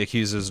she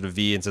accuses the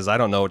V and says, "I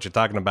don't know what you're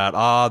talking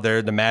about.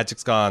 The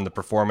magic's gone. The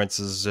performance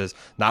is just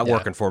not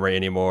working for me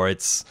anymore."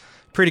 It's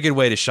a pretty good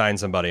way to shine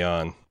somebody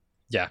on.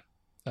 Yeah.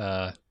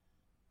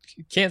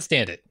 Can't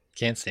stand it.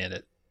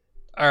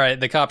 All right.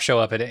 The cops show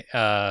up at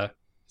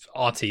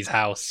Auntie's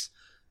house.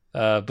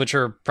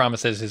 Butcher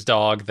promises his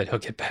dog that he'll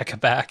get Becca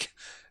back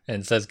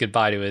and says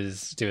goodbye to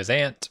his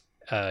aunt,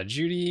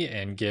 Judy,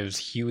 and gives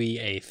Huey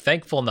a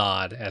thankful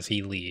nod as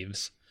he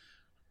leaves.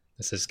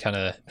 This is kind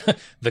of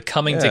the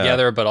coming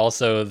together, but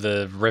also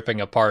the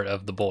ripping apart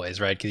of the boys,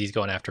 right? Because he's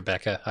going after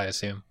Becca, I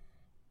assume.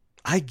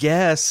 I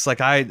guess.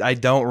 Like, I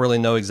don't really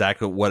know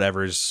exactly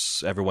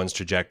whatever's everyone's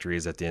trajectory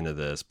is at the end of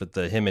this, but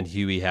him and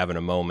Huey having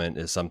a moment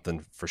is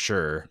something for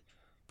sure.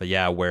 But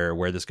yeah,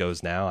 where this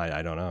goes now,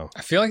 I don't know.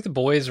 I feel like the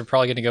boys are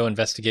probably going to go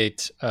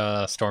investigate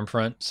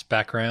Stormfront's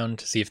background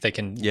to see if they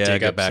can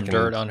dig up some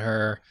dirt on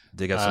her.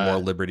 Dig up some more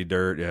Liberty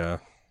dirt, yeah.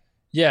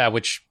 Yeah,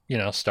 which,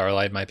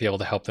 Starlight might be able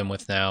to help them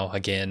with now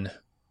again.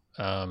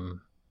 And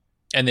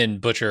then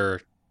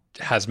Butcher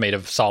has made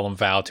a solemn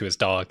vow to his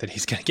dog that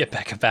he's going to get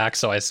Becca back,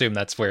 so I assume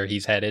that's where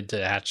he's headed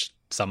to hatch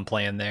some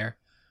plan there.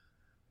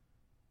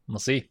 We'll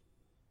see.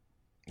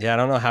 Yeah, I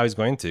don't know how he's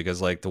going to,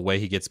 because like the way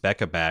he gets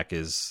Becca back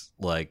is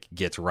like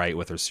gets right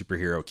with her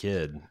superhero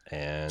kid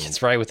and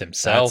Gets right with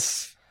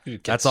himself.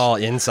 That's all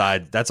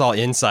inside. That's all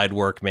inside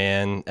work,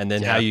 man. And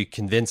then how you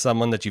convince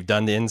someone that you've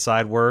done the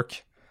inside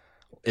work,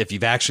 if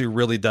you've actually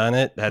really done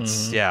it,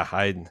 that's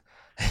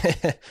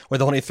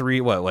with only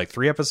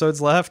three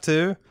episodes left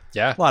too.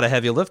 Yeah, a lot of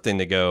heavy lifting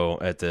to go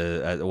at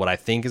what I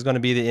think is going to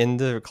be the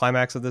end of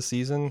climax of this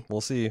season.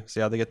 We'll see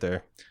how they get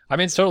there. I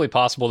mean, it's totally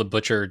possible the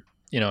Butcher,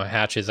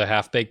 hatches a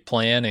half-baked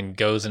plan and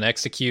goes and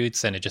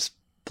executes, and it just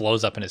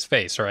blows up in his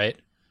face, right?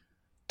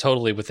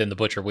 Totally within the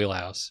Butcher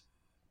wheelhouse.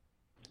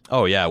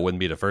 Oh, yeah, it wouldn't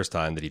be the first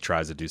time that he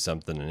tries to do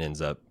something and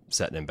ends up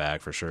setting him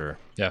back for sure.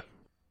 Yeah.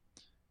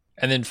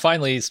 And then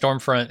finally,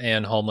 Stormfront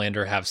and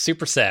Homelander have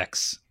super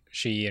sex.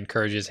 She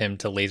encourages him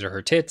to laser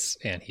her tits,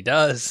 and he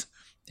does,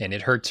 and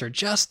it hurts her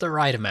just the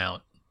right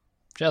amount.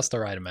 Just the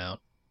right amount.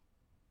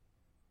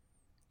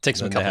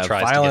 Takes him a couple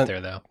tries to get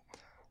there, though.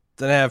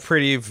 Then they have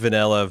pretty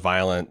vanilla,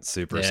 violent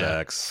super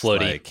sex.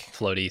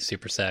 Floaty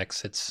super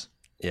sex. It's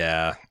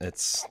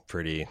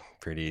pretty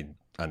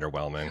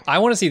underwhelming. I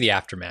want to see the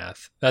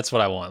aftermath. That's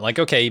what I want. Like,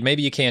 okay,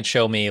 maybe you can't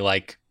show me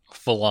like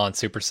full on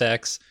super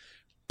sex,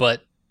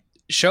 but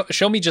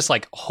show me just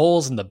like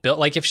holes in the build.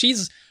 Like if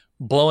she's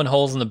blowing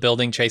holes in the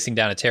building, chasing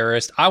down a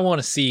terrorist, I want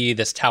to see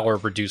this tower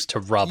reduced to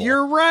rubble.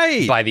 You're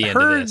right. By the end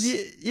of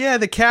this. Yeah,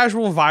 the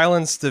casual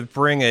violence to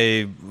bring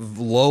a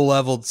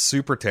low-leveled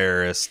super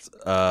terrorist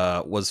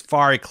was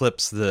far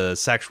eclipsed the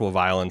sexual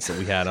violence that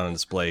we had on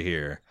display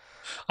here.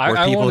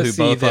 Where people who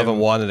both of them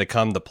wanted to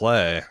come to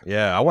play.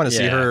 Yeah, I want to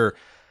see her,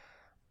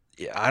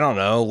 I don't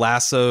know,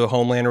 lasso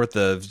Homelander with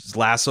the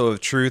lasso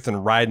of truth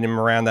and riding him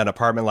around that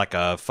apartment like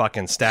a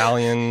fucking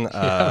stallion.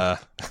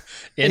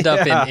 End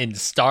up in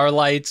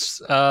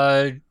Starlight's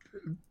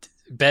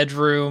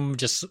bedroom,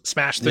 just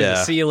smash through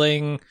the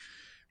ceiling.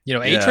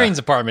 A-Train's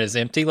apartment is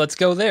empty. Let's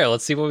go there.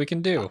 Let's see what we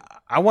can do.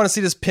 I want to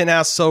see this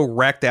penthouse so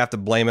wrecked they have to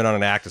blame it on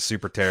an act of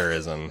super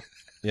terrorism.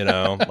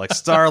 Like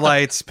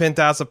Starlight's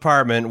penthouse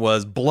apartment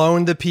was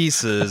blown to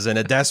pieces in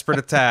a desperate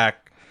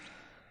attack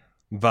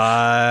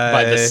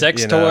by the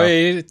sex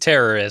toy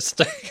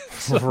terrorist.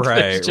 So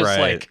right.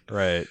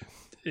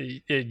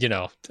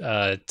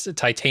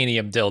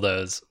 Titanium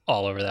dildos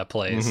all over that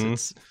place.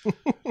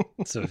 Mm-hmm.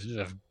 It's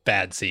a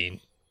bad scene.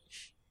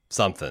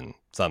 Something.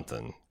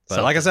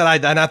 But like I said,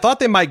 I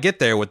thought they might get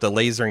there with the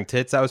lasering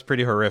tits. That was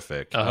pretty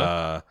horrific.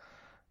 Uh-huh.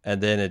 And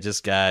then it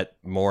just got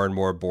more and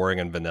more boring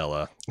and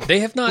vanilla. They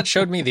have not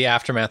showed me the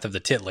aftermath of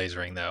the tit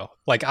lasering, though.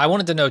 Like, I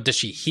wanted to know, does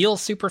she heal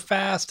super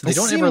fast? They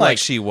don't ever like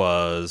she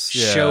was.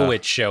 Show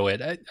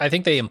it. I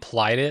think they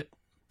implied it,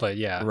 but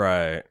yeah.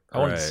 Right. I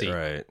wanted to see.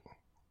 Right.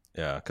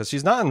 Yeah, because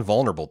she's not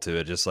invulnerable to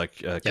it. Just like,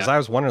 because I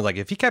was wondering, like,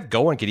 if he kept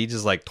going, could he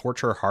just like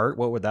torture her heart?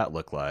 What would that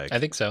look like? I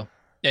think so.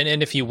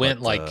 And if he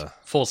went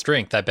full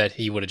strength, I bet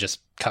he would have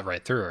just cut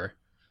right through her.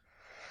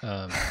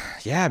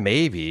 Yeah,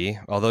 maybe.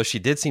 Although she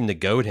did seem to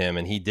goad him,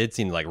 and he did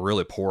seem to like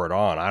really pour it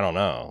on. I don't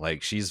know.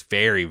 Like she's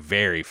very,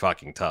 very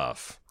fucking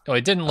tough. Oh,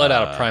 he didn't let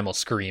out a primal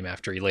scream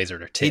after he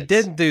lasered her tits. He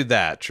didn't do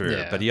that, true.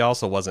 Yeah. But he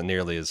also wasn't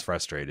nearly as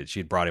frustrated.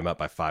 She'd brought him up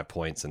by 5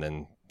 points, and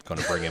then going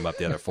to bring him up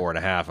the other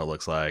 4.5. It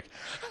looks like.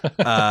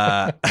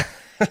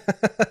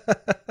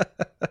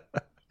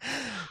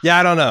 Yeah,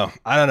 I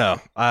don't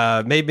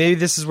know. Maybe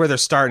this is where they're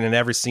starting, and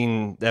every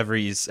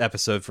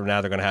episode from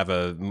now, they're going to have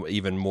a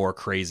even more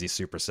crazy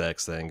super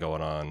sex thing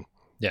going on.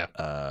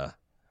 Yeah.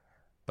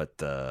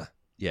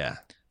 Yeah.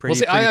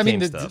 I mean,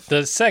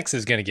 the sex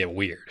is going to get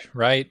weird,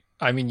 right?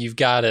 I mean, you've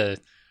got a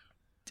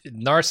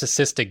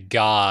narcissistic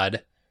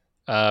god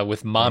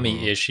with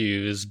mommy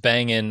issues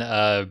banging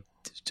a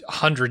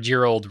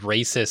 100-year-old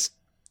racist,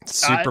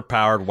 super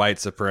powered white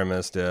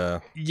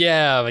supremacist.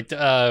 Yeah, like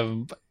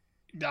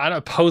I don't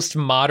know,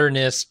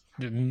 postmodernist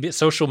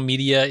social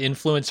media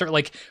influencer.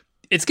 Like,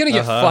 it's gonna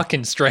get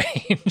fucking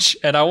strange,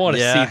 and I want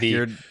to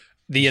see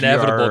the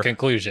inevitable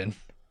conclusion.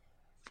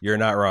 You're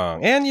not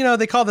wrong. And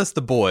they call this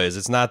the boys.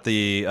 It's not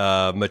the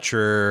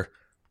mature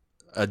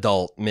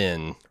adult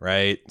men,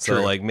 right? True.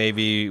 So like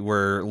maybe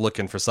we're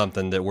looking for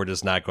something that we're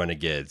just not going to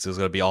get. So it's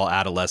going to be all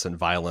adolescent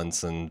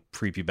violence and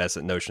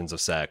prepubescent notions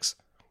of sex.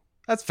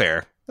 That's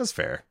fair.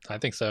 I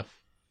think so.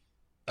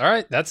 All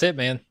right, that's it,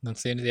 man.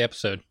 That's the end of the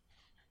episode.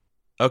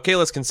 Okay,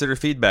 let's consider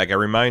feedback. A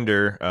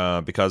reminder,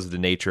 because of the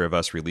nature of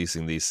us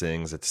releasing these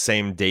things at the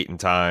same date and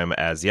time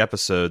as the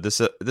episode,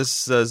 this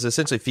is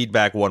essentially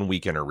feedback 1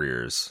 week in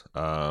arrears.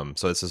 So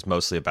this is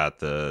mostly about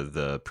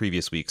the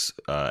previous week's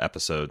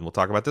episode, and we'll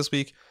talk about this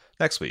week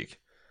next week.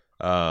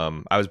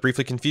 I was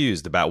briefly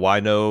confused about why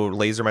no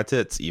laser my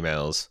tits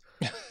emails,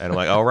 and I'm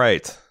like, all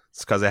right,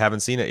 it's because I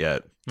haven't seen it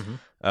yet.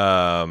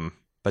 Mm-hmm.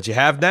 But you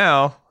have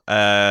now.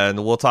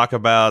 And we'll talk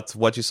about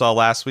what you saw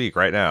last week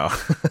right now.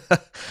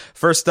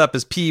 First up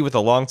is P with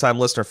a longtime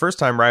listener,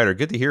 first-time writer.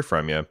 Good to hear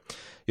from you.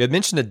 You had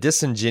mentioned the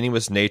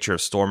disingenuous nature of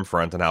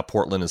Stormfront and how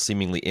Portland is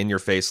seemingly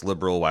in-your-face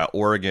liberal while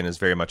Oregon is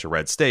very much a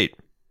red state.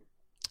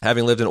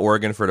 Having lived in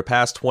Oregon for the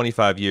past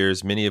 25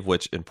 years, many of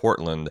which in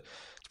Portland,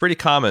 it's pretty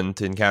common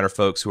to encounter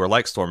folks who are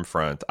like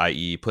Stormfront,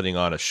 i.e. putting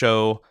on a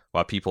show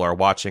while people are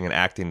watching and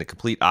acting the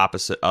complete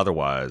opposite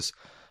otherwise.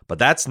 But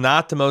that's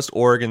not the most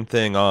Oregon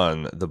thing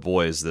on The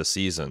Boys this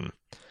season.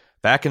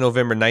 Back in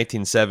November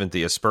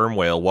 1970, a sperm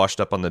whale washed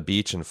up on the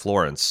beach in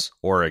Florence,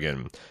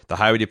 Oregon. The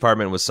highway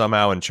department was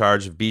somehow in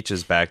charge of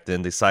beaches back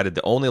then, decided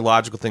the only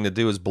logical thing to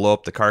do is blow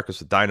up the carcass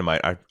with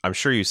dynamite. I'm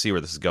sure you see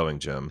where this is going,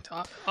 Jim.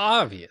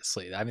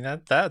 Obviously. I mean,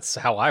 that's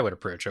how I would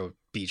approach a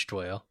beached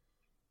whale.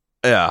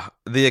 Yeah,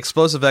 the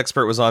explosive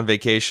expert was on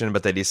vacation,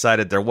 but they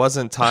decided there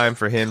wasn't time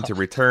for him to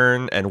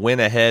return and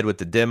went ahead with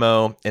the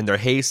demo. In their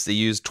haste, they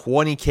used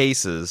 20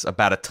 cases,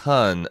 about a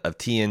ton of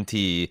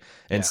TNT,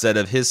 instead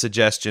of his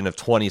suggestion of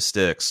 20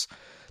 sticks.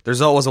 The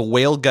result was a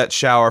whale gut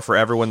shower for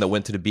everyone that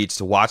went to the beach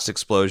to watch the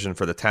explosion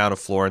for the town of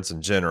Florence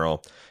in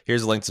general.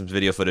 Here's a link to some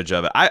video footage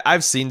of it.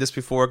 I've seen this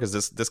before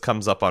because this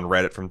comes up on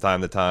Reddit from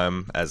time to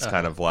time as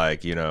kind of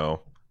like,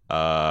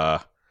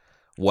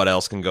 what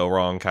else can go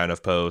wrong kind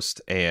of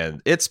post,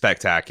 and it's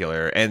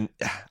spectacular. And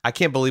I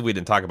can't believe we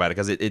didn't talk about it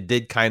because it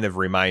did kind of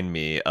remind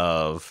me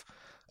of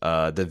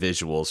the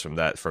visuals from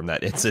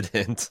that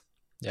incident.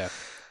 Yeah,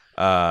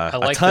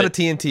 a ton of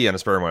TNT on a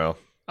sperm whale.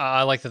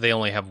 I like that they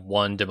only have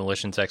one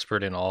demolitions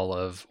expert in all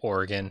of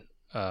Oregon,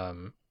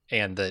 and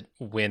that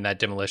when that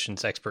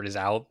demolitions expert is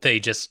out, they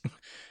just,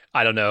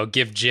 I don't know,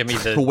 give Jimmy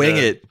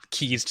the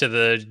keys to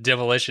the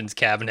demolitions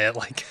cabinet,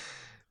 like.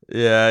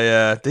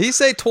 Yeah. Did he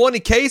say 20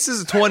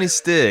 cases or 20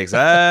 sticks?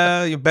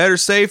 You're better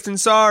safe than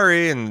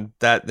sorry. And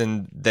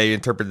then they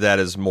interpreted that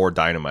as more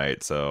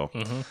dynamite. So,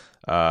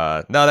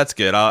 no, that's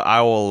good.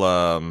 I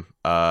will,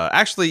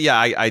 actually, yeah,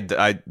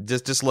 I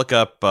just look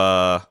up,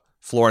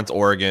 Florence,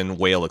 Oregon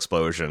whale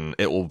explosion.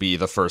 It will be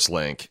the first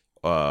link,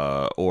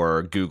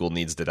 or Google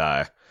needs to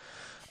die.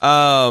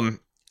 Hannah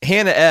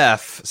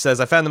F says,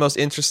 I found the most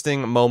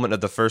interesting moment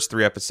of the first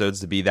 3 episodes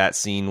to be that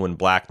scene when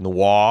Black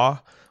Noir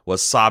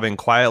was sobbing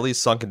quietly,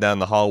 sunken down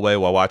the hallway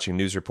while watching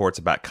news reports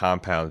about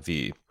Compound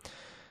V.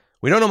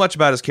 We don't know much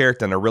about his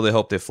character, and I really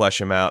hope they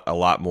flesh him out a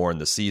lot more in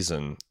the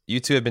season. You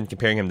two have been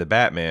comparing him to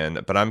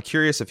Batman, but I'm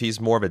curious if he's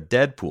more of a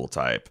Deadpool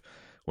type.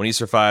 When he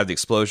survived the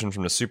explosion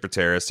from the super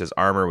terrorist, his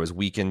armor was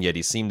weakened, yet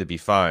he seemed to be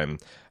fine.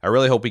 I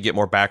really hope we get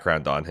more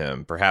background on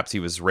him. Perhaps he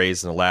was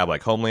raised in a lab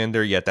like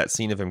Homelander, yet that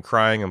scene of him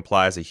crying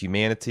implies a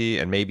humanity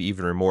and maybe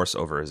even remorse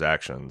over his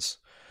actions.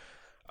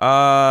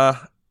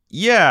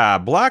 Yeah,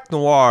 Black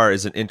Noir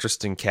is an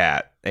interesting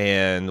cat,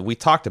 and we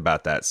talked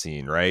about that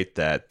scene, right?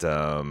 That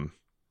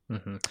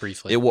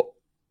briefly.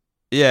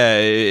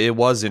 It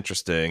was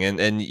interesting,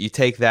 and you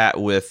take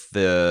that with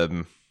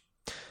the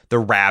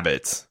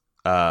rabbit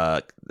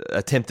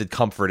attempted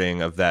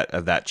comforting of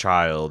that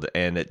child,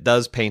 and it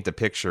does paint a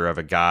picture of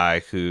a guy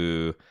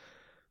who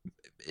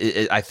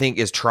I think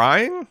is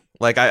trying.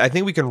 Like, I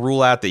think we can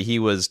rule out that he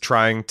was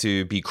trying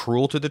to be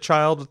cruel to the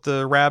child with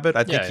the rabbit.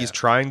 I think he's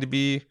trying to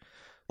be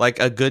like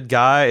a good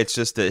guy. It's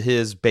just that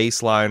his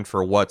baseline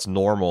for what's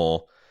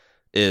normal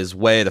is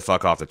way the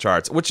fuck off the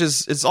charts, which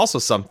is also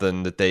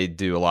something that they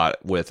do a lot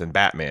with in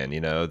Batman,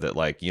 that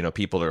like,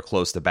 people that are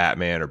close to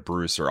Batman or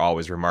Bruce are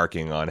always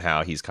remarking on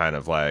how he's kind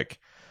of like,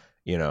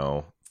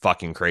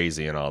 fucking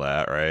crazy and all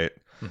that. Right.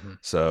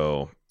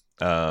 So,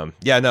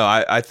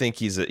 I think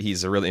he's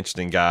a really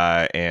interesting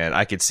guy, and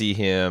I could see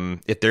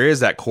him, if there is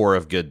that core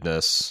of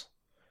goodness.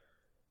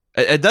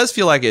 It does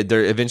feel like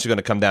they're eventually going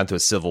to come down to a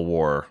civil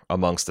war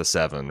amongst the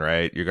 7,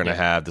 right? You're going to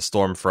have the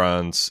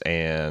Stormfronts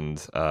and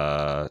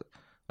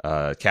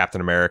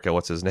Captain America,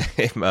 what's his name?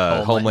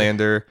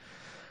 Homelander,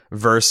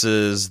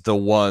 versus the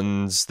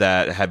ones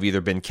that have either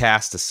been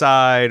cast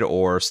aside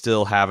or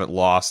still haven't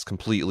lost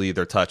completely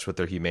their touch with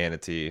their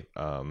humanity.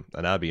 And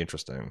that would be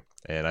interesting.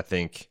 And I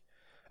think,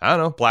 I don't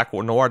know, Black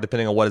Noir,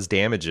 depending on what his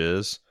damage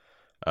is,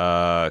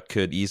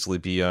 could easily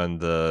be on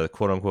the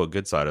quote-unquote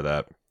good side of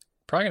that.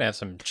 Probably gonna have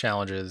some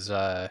challenges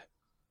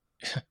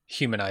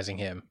humanizing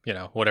him,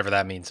 whatever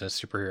that means in a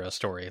superhero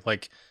story.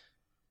 Like,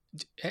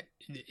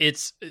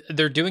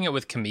 they're doing it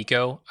with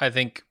Kimiko, I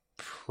think,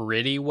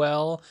 pretty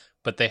well,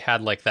 but they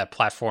had like that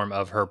platform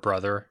of her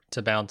brother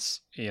to bounce,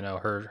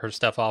 her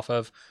stuff off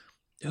of.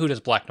 Who does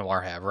Black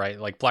Noir have, right?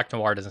 Like, Black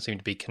Noir doesn't seem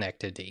to be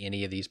connected to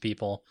any of these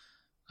people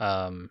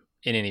in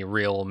any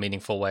real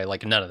meaningful way.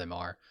 Like, none of them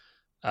are.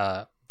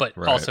 But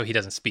also he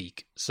doesn't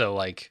speak. So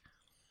like,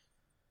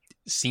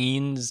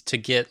 scenes to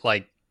get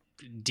like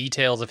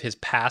details of his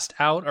past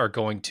out are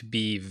going to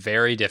be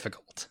very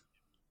difficult.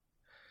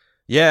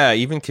 Yeah,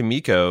 even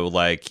Kimiko,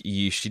 like,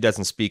 she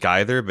doesn't speak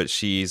either, but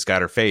she's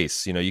got her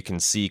face. You can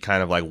see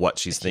kind of like what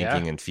she's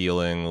thinking and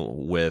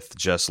feeling with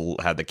just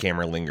had the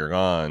camera linger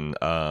on.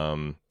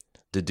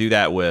 To do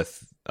that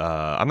with,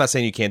 I'm not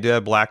saying you can't do that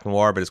with Black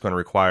Noir, but it's going to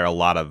require a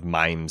lot of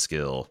mime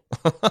skill,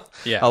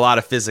 a lot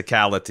of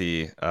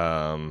physicality,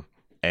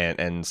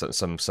 and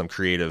some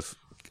creative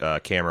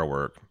camera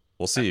work.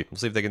 We'll see. We'll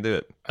see if they can do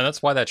it. And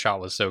that's why that shot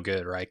was so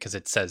good, right? Because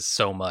it says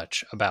so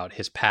much about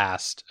his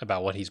past,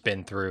 about what he's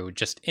been through,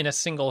 just in a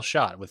single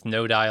shot with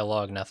no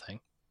dialogue, nothing.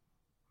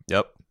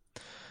 Yep.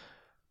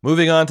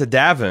 Moving on to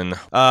Davin,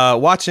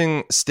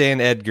 watching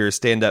Stan Edgar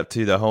stand up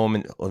to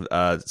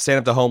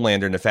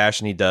Homelander in the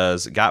fashion he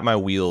does got my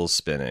wheels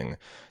spinning.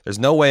 There's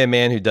no way a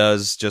man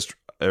who's just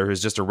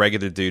a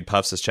regular dude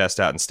puffs his chest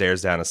out and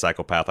stares down a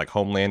psychopath like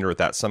Homelander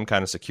without some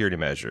kind of security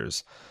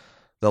measures.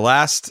 The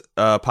last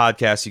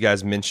podcast you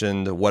guys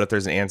mentioned, what if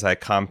there's an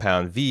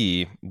anti-compound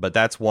V, but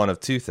that's one of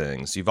two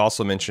things. You've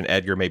also mentioned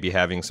Edgar maybe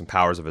having some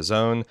powers of his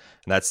own,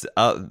 and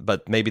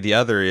but maybe the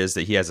other is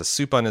that he has a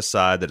soup on his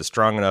side that is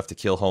strong enough to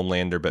kill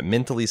Homelander, but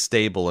mentally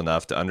stable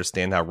enough to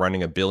understand how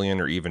running a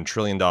billion or even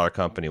trillion-dollar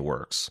company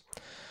works.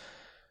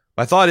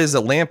 My thought is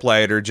that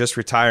Lamplighter just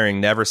retiring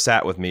never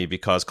sat with me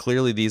because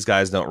clearly these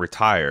guys don't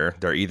retire.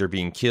 They're either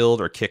being killed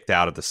or kicked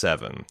out of the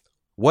Seven.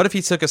 What if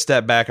he took a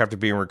step back after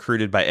being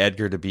recruited by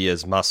Edgar to be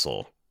his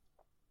muscle?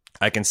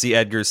 I can see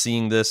Edgar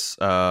seeing this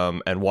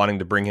and wanting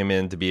to bring him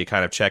in to be a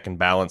kind of check and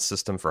balance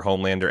system for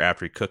Homelander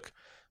after he cooked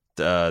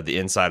the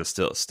inside of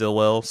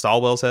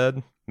Stallwell's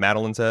head,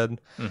 Madeline's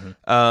head.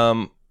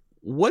 Mm-hmm.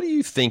 What do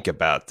you think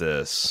about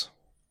this?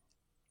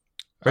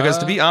 Because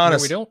to be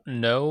honest, we don't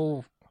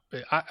know.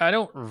 I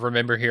don't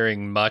remember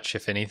hearing much,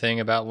 if anything,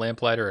 about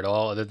Lamplighter at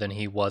all, other than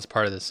he was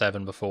part of the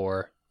Seven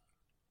before.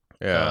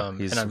 Yeah,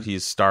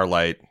 he's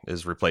Starlight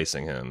is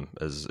replacing him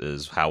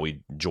is how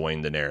we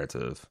joined the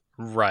narrative.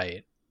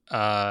 Right.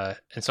 And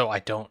so I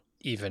don't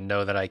even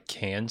know that I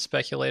can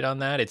speculate on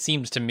that. It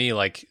seems to me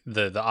like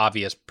the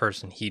obvious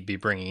person he'd be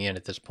bringing in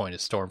at this point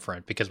is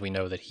Stormfront, because we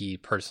know that he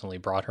personally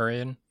brought her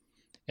in,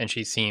 and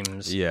she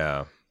seems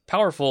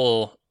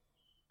powerful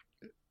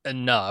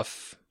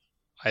enough,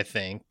 I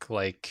think.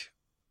 Like,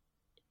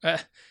 I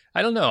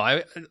don't know.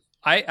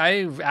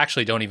 I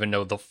actually don't even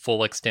know the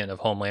full extent of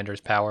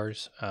Homelander's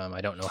powers.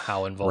 I don't know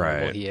how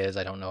invulnerable he is.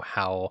 I don't know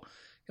how,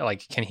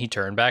 like, can he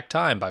turn back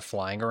time by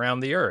flying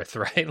around the earth,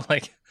 right?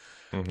 Like,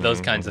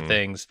 those kinds of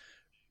things.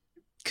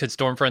 Could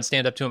Stormfront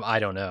stand up to him? I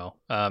don't know.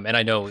 And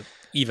I know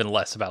even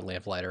less about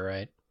Lamplighter,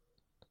 right?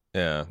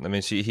 Yeah, I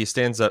mean, she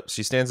stands up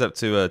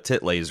to a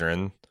tit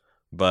lasering,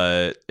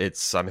 but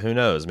who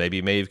knows?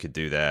 Maybe Maeve could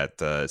do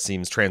that. It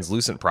seems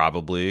translucent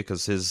probably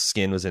because his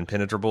skin was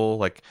impenetrable.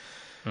 Like,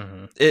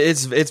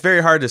 it's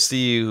very hard to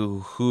see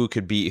who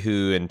could beat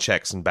who in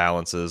checks and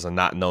balances and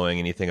not knowing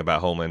anything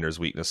about Homelander's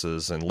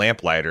weaknesses. And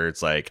Lamplighter,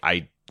 it's like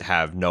I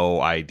have no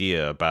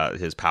idea about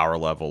his power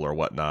level or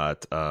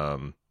whatnot.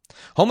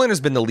 Homelander's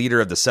been the leader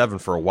of the Seven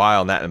for a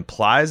while, and that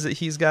implies that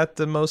he's got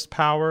the most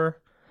power.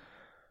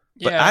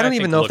 But I don't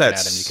even know if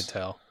that's... at him, you can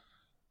tell.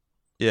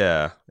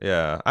 Yeah.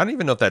 I don't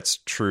even know if that's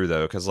true,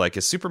 though, because, like,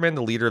 is Superman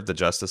the leader of the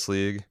Justice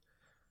League?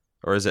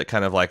 Or is it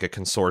kind of like a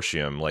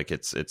consortium? Like,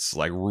 it's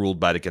like ruled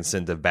by the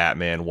consent of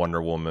Batman,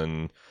 Wonder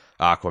Woman,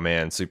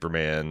 Aquaman,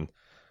 Superman.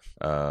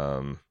 I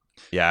don't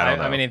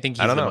know. I mean, I think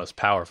he's the most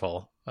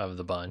powerful of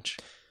the bunch.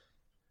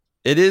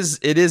 It is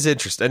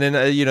interesting. And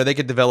then, they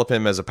could develop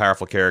him as a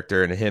powerful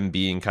character and him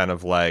being kind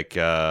of like...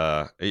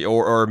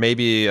 or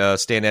maybe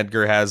Stan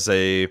Edgar has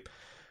a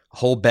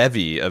whole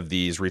bevy of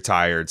these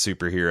retired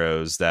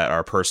superheroes that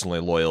are personally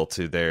loyal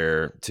to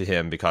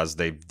him because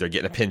they're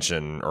getting a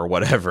pension or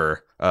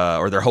whatever,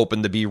 or they're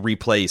hoping to be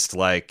replaced,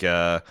 like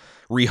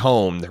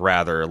rehomed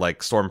rather, like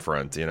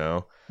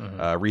Stormfront,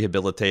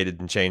 rehabilitated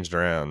and changed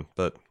around.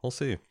 But we'll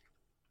see.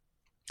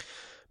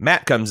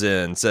 Matt comes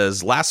in,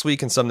 says, last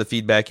week in some of the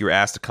feedback you were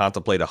asked to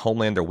contemplate a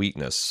Homelander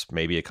weakness,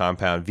 maybe a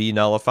compound V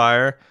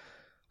nullifier.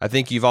 I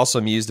think you've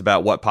also mused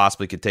about what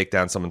possibly could take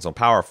down someone so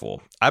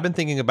powerful. I've been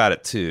thinking about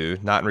it too,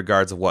 not in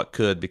regards of what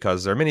could,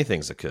 because there are many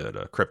things that could.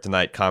 A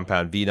kryptonite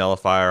compound V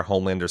nullifier,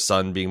 Homelander's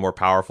son being more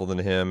powerful than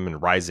him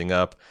and rising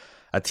up,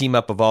 a team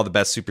up of all the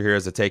best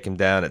superheroes to take him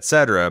down,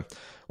 etc.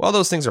 While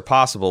those things are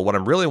possible, what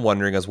I'm really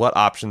wondering is what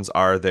options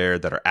are there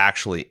that are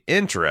actually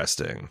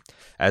interesting,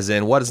 as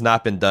in what has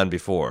not been done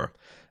before.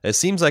 It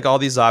seems like all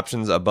these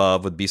options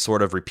above would be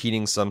sort of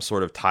repeating some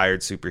sort of tired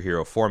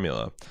superhero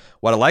formula.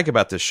 What I like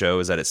about this show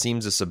is that it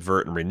seems to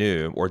subvert and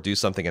renew, or do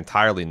something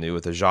entirely new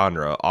with the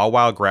genre, all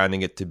while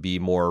grounding it to be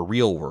more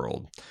real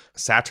world,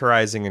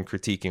 satirizing and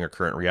critiquing our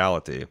current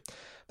reality.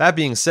 That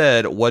being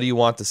said, what do you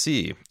want to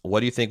see? What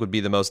do you think would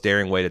be the most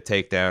daring way to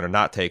take down or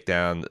not take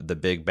down the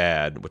big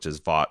bad, which is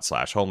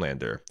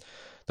Vought/Homelander?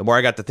 The more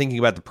I got to thinking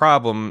about the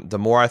problem, the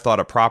more I thought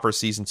a proper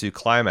Season 2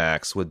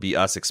 climax would be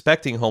us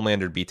expecting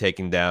Homelander to be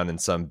taken down in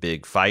some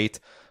big fight,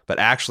 but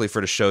actually for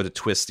the show to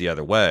twist the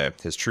other way,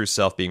 his true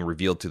self being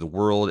revealed to the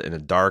world in a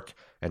dark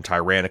and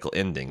tyrannical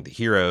ending, the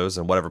heroes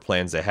and whatever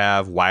plans they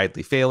have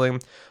widely failing,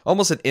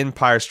 almost an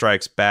Empire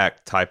Strikes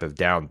Back type of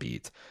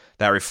downbeat.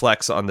 That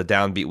reflects on the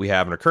downbeat we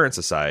have in our current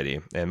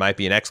society, and might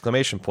be an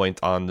exclamation point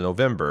on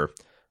November.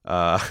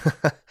 I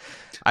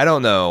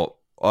don't know.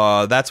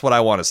 That's what I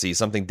want to see.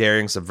 Something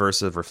daring,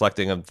 subversive,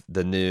 reflecting of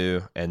the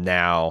new and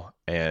now,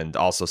 and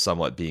also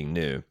somewhat being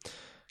new.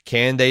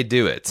 Can they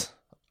do it?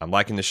 I'm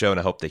liking the show, and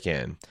I hope they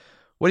can.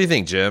 What do you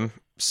think, Jim?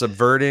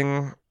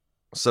 The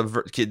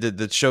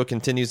show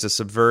continues to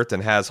subvert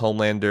and has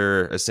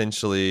Homelander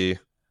essentially,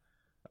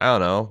 I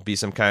don't know, be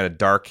some kind of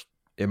dark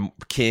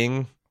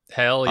king?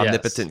 Hell yes.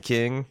 Omnipotent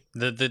king?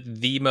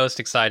 The most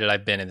excited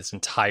I've been in this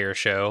entire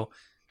show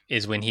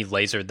is when he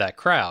lasered that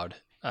crowd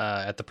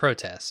at the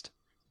protest,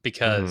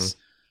 because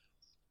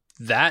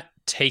that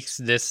takes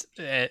this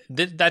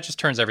that just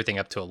turns everything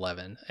up to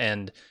 11,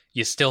 and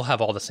you still have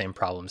all the same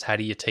problems. How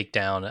do you take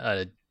down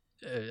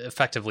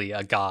effectively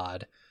a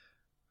god?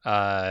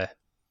 And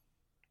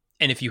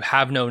if you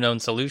have no known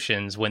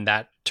solutions when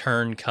that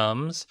turn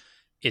comes,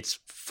 it's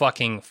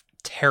fucking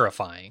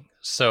terrifying.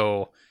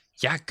 So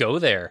yeah, go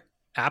there.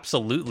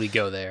 Absolutely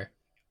go there.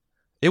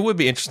 It would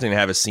be interesting to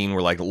have a scene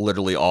where, like,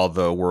 literally all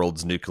the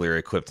world's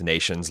nuclear-equipped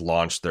nations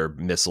launch their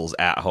missiles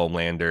at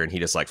Homelander, and he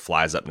just, like,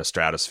 flies up in the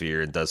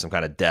stratosphere and does some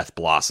kind of death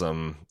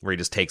blossom where he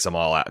just takes them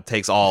all out,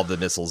 takes all the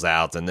missiles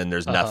out, and then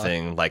there's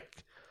nothing.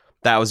 Like,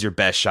 that was your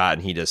best shot,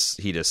 and he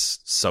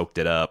just soaked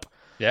it up.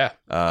 Yeah.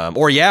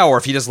 Or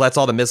if he just lets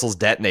all the missiles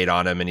detonate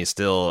on him and he's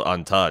still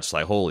untouched.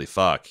 Like, holy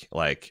fuck.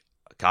 Like,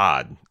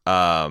 God.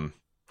 When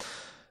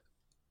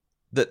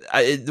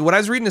I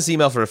was reading this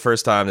email for the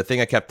first time, the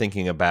thing I kept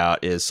thinking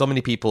about is so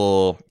many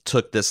people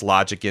took this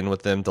logic in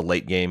with them to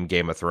late game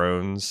Game of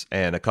Thrones,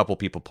 and a couple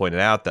people pointed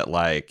out that,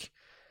 like,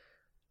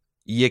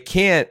 you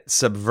can't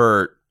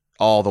subvert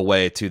all the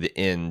way to the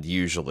end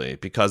usually,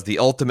 because the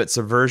ultimate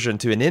subversion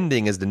to an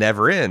ending is the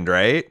never end,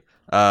 right?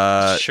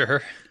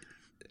 Sure.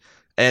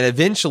 And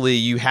eventually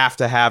you have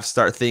to have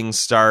things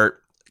start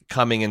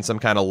coming in some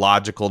kind of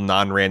logical,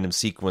 non-random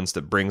sequence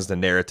that brings the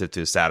narrative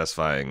to a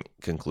satisfying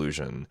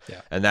conclusion.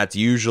 Yeah. And that's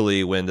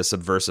usually when the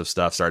subversive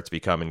stuff starts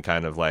becoming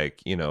kind of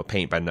like,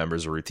 paint by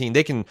numbers or routine.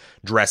 They can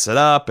dress it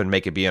up and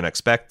make it be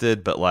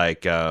unexpected, but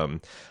like,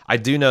 I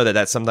do know that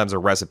that's sometimes a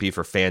recipe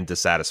for fan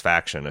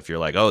dissatisfaction. If you're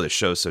like, oh, this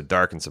show's so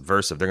dark and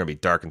subversive, they're going to be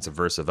dark and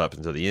subversive up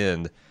until the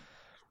end.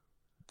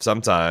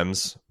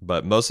 Sometimes,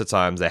 but most of the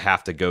times they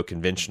have to go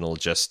conventional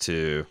just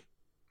to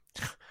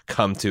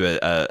come to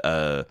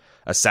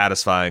a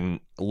satisfying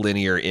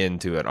linear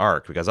end to an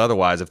arc, because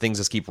otherwise, if things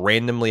just keep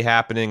randomly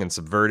happening and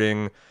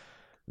subverting,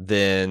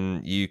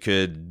 then you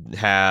could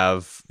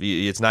have,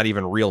 it's not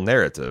even real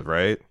narrative,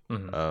 right?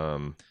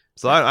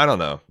 So I don't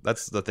know.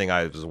 That's the thing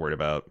I was worried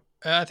about.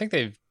 I think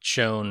they've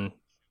shown,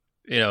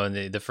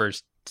 in the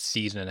first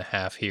season and a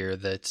half here,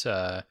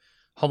 that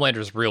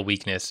Homelander's real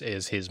weakness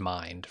is his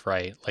mind,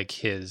 right? Like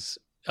his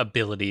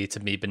ability to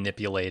be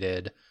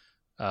manipulated.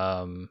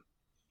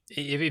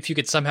 If you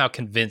could somehow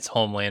convince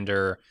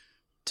Homelander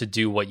to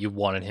do what you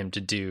wanted him to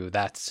do,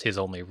 that's his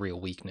only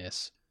real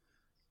weakness.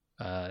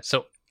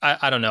 So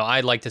I don't know.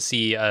 I'd like to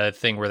see a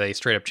thing where they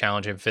straight up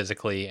challenge him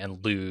physically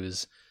and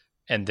lose,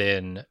 and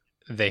then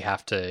they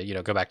have to,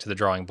 go back to the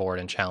drawing board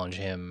and challenge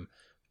him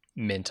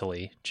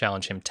mentally,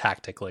 challenge him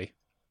tactically.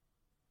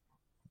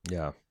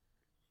 Yeah.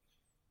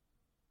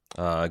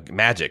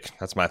 Magic.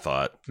 That's my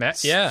thought.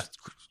 Yeah.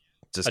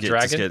 Just a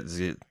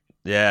dragon?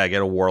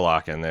 Get a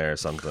warlock in there or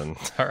something.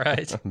 All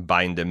right.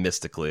 Bind him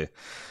mystically.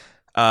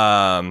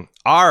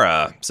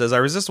 Ara says, I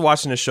resist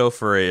watching the show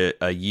for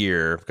a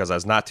year because I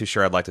was not too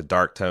sure I'd like the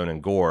dark tone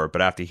and gore,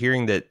 but after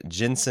hearing that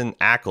Jensen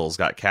Ackles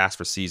got cast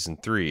for season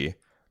 3, which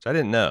I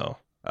didn't know,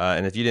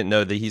 and if you didn't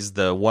know, that he's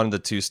the one of the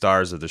 2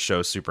 stars of the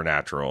show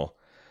Supernatural,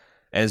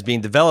 and is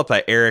being developed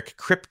by Eric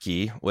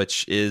Kripke,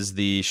 which is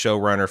the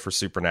showrunner for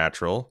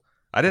Supernatural.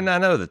 I did not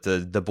know that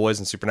the boys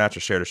in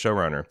Supernatural shared a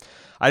showrunner.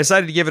 I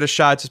decided to give it a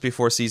shot just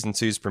before season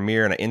 2's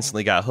premiere, and I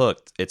instantly got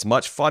hooked. It's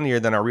much funnier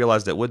than I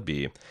realized it would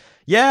be.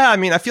 Yeah, I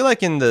mean, I feel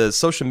like in the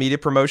social media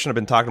promotion, I've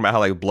been talking about how,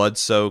 like,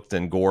 blood-soaked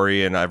and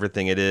gory and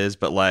everything it is,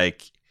 but,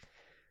 like,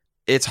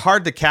 it's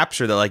hard to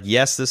capture that, like,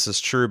 yes, this is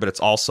true, but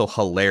it's also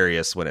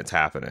hilarious when it's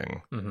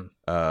happening.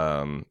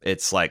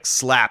 It's, like,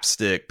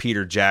 slapstick,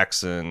 Peter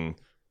Jackson,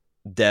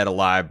 dead,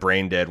 alive,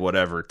 brain dead,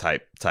 whatever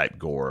type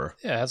gore.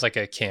 Yeah, it has, like,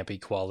 a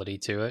campy quality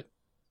to it.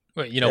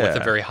 With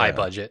a very high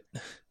budget.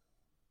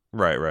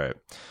 Right.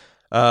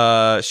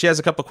 She has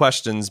a couple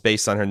questions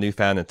based on her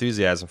newfound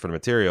enthusiasm for the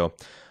material.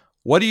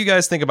 What do you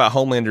guys think about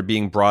Homelander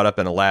being brought up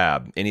in a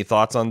lab? Any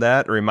thoughts on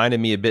that? It reminded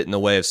me a bit in the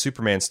way of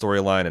Superman's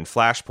storyline in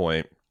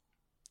Flashpoint.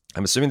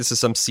 I'm assuming this is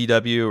some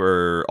CW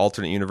or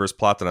alternate universe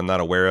plot that I'm not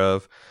aware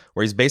of,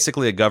 where he's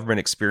basically a government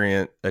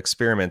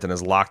experiment and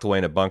is locked away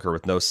in a bunker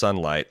with no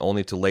sunlight,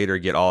 only to later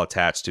get all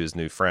attached to his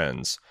new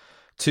friends.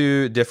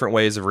 2 different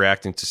ways of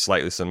reacting to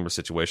slightly similar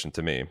situation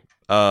to me.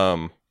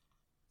 I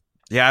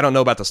don't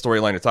know about the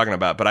storyline you're talking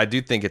about, but I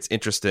do think it's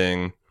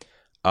interesting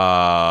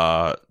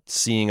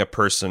seeing a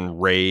person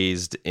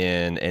raised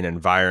in an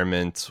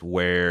environment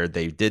where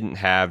they didn't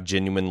have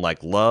genuine,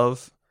 like,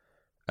 love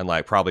and,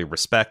 like, probably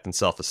respect and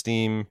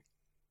self-esteem,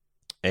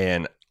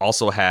 and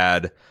also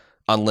had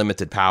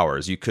unlimited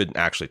powers. You couldn't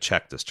actually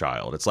check this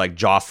child. It's like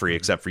Joffrey,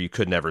 except for you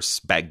could never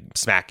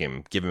smack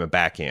him, give him a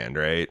backhand,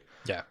 right?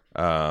 Yeah.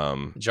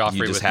 Joffrey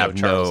you just with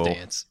no Charles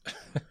Dance.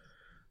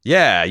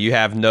 Yeah, you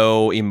have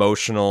no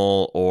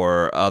emotional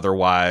or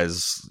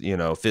otherwise,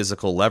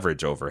 physical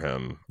leverage over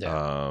him.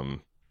 Yeah.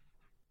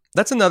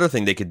 That's another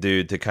thing they could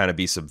do to kind of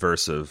be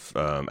subversive,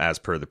 as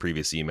per the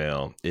previous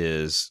email,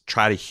 is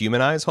try to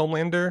humanize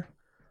Homelander.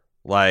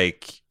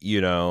 Like,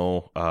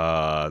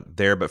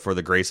 there but for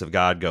the grace of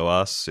God go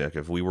us. Like,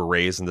 if we were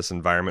raised in this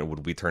environment,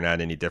 would we turn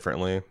out any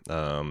differently?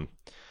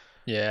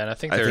 Yeah, and I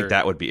think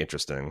that would be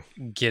interesting.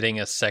 Getting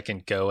a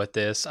second go at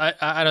this.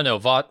 I don't know.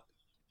 Vought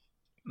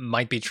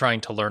might be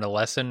trying to learn a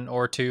lesson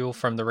or two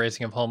from the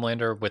raising of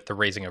Homelander with the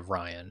raising of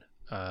Ryan.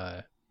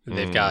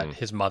 They've got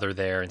his mother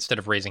there instead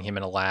of raising him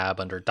in a lab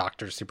under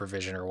doctor's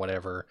supervision or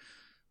whatever,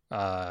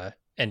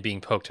 and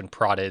being poked and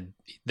prodded.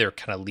 They're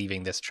kind of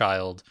leaving this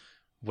child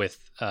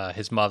with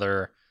his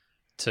mother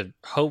to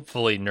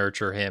hopefully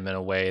nurture him in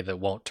a way that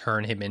won't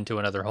turn him into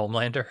another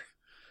Homelander.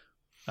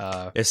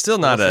 It's still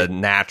not a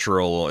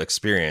natural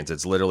experience.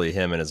 It's literally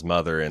him and his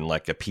mother in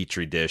like a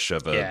petri dish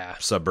of a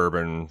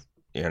suburban,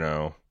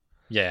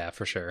 Yeah,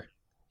 for sure.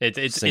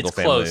 It's family.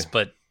 Close,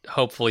 but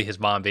hopefully his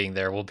mom being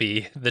there will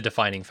be the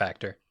defining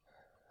factor.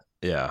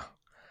 Yeah.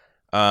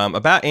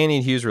 About Annie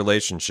and Hugh's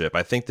relationship,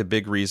 I think the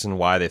big reason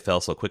why they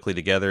fell so quickly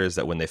together is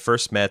that when they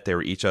first met, they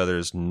were each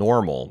other's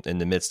normal in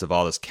the midst of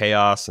all this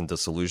chaos and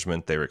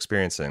disillusionment they were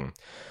experiencing.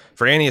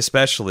 For Annie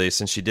especially,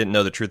 since she didn't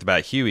know the truth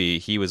about Hughie,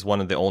 he was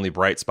one of the only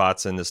bright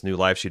spots in this new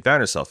life she'd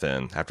found herself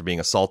in. After being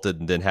assaulted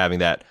and then having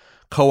that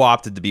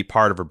co-opted to be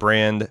part of her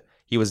brand,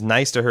 he was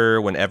nice to her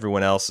when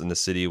everyone else in the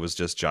city was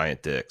just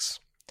giant dicks.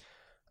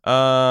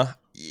 Yeah,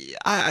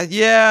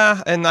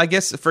 and I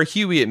guess for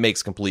Hughie it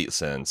makes complete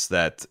sense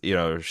that,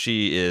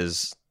 she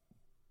is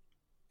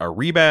a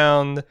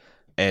rebound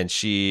and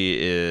she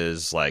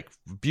is like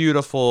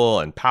beautiful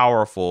and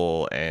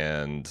powerful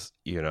and,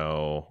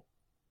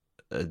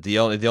 the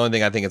only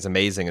thing I think is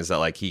amazing is that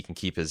like he can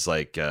keep his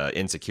like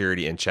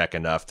insecurity in check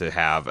enough to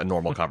have a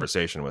normal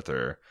conversation with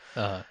her.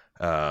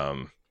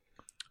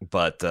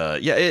 But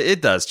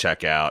it does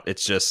check out.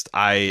 It's just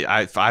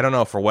I don't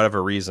know, for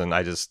whatever reason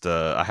I just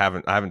I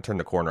haven't turned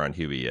the corner on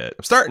Hughie yet.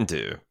 I'm starting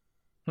to.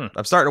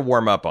 I'm starting to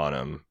warm up on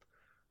him.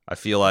 I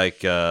feel like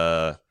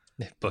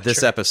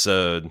this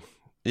episode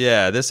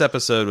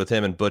with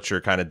him and Butcher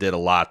kind of did a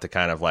lot to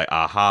kind of like,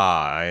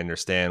 aha, I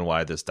understand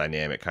why this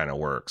dynamic kind of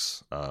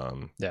works.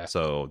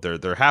 So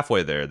they're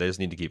halfway there. They just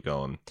need to keep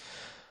going.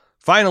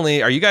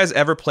 Finally, are you guys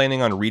ever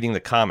planning on reading the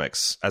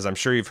comics? As I'm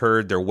sure you've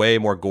heard, they're way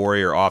more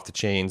gory or off the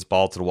chains,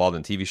 ball to the wall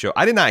than TV show.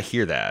 I did not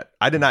hear that.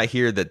 I did not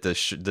hear that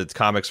the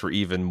comics were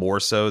even more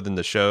so than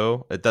the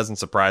show. It doesn't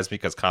surprise me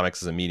because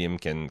comics as a medium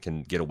can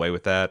get away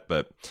with that.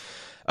 But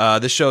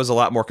this show is a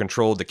lot more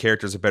controlled. The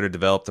characters are better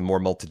developed and more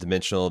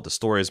multidimensional. The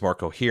story is more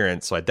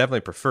coherent, so I definitely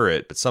prefer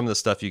it. But some of the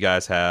stuff you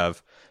guys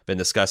have been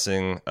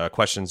discussing,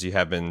 questions you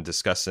have been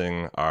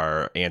discussing,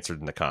 are answered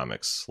in the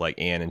comics, like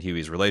Anne and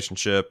Hughie's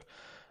relationship.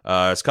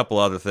 There's a couple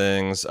other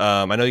things.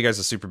 I know you guys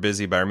are super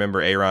busy, but I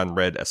remember Aaron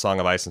read A Song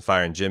of Ice and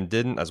Fire and Jim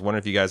didn't. I was wondering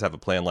if you guys have a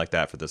plan like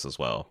that for this as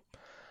well.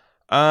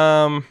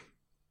 I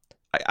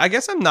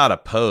guess I'm not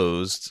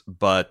opposed,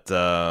 but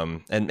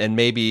and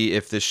maybe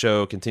if this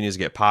show continues to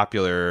get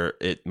popular,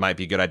 it might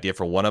be a good idea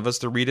for one of us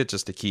to read it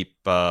just to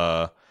keep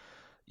accidental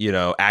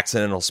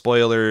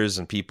spoilers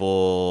and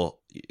people,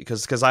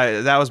 because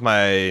that was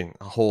my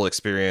whole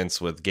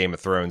experience with Game of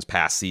Thrones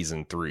past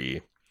season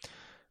 3.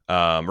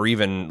 Or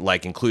even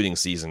like including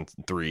season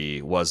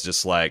 3, was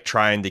just like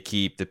trying to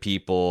keep the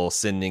people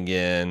sending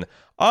in,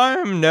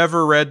 I've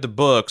never read the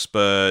books,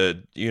 but,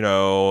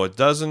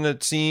 doesn't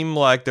it seem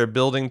like they're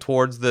building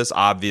towards this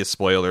obvious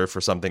spoiler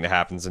for something that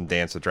happens in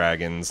Dance with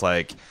Dragons?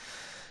 Like,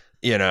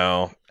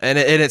 and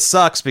it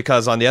sucks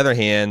because on the other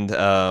hand,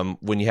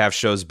 when you have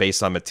shows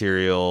based on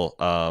material,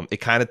 it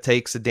kind of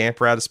takes a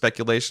damper out of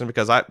speculation,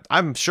 because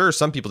I'm sure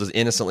some people just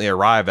innocently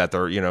arrive at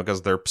their,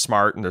 because they're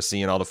smart and they're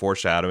seeing all the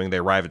foreshadowing, they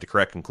arrive at the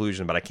correct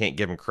conclusion, but I can't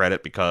give them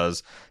credit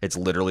because it's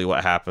literally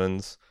what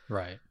happens.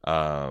 Right.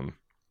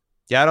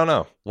 Yeah, I don't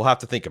know. We'll have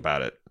to think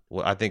about it.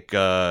 I think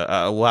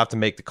we'll have to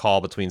make the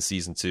call between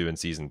season 2 and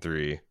season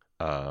 3.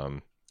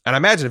 And I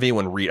imagine if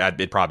anyone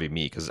it'd probably be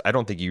me, because I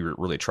don't think you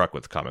really truck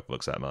with comic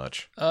books that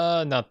much.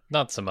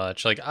 Not so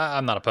much. Like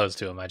I'm not opposed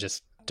to them. I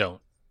just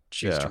don't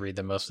choose to read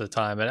them most of the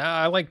time. And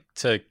I like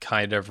to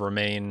kind of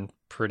remain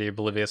pretty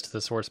oblivious to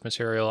the source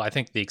material. I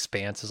think The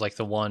Expanse is like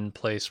the one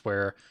place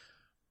where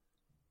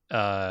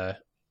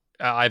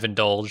I've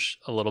indulged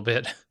a little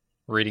bit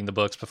reading the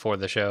books before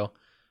the show.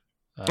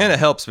 And it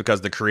helps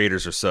because the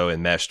creators are so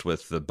enmeshed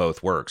with the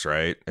both works,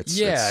 right?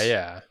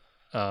 Yeah.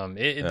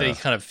 They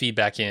kind of feed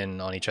back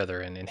in on each other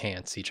and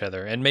enhance each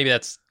other, and maybe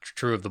that's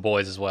true of The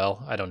Boys as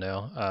well. I don't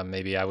know.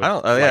 Maybe I would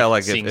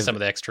like seeing some of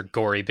the extra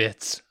gory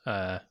bits.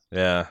 But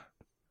yeah,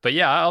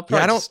 I'll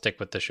probably stick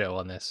with the show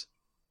on this.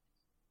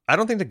 I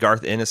don't think that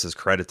Garth Ennis is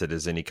credited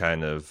as any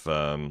kind of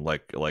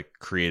like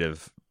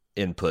creative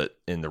input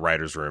in the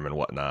writer's room and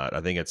whatnot. I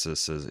think it's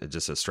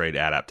just a straight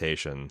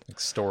adaptation, like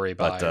story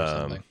by or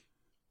something.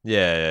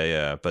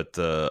 Yeah. But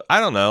I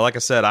don't know. Like I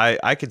said,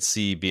 I could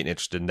see being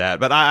interested in that.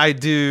 But I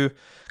do,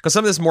 because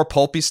some of this more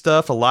pulpy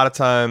stuff, a lot of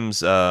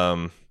times,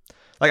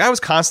 like I was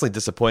constantly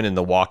disappointed in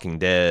The Walking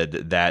Dead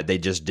that they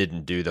just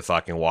didn't do the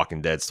fucking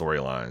Walking Dead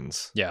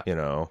storylines. Yeah.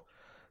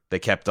 They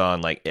kept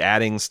on like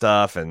adding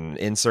stuff and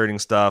inserting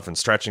stuff and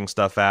stretching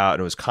stuff out, and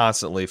it was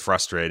constantly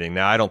frustrating.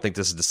 Now, I don't think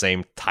this is the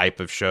same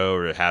type of show,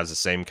 or it has the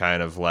same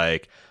kind of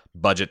like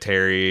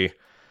budgetary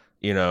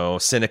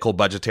cynical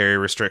budgetary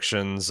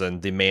restrictions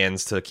and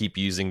demands to keep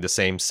using the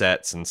same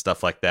sets and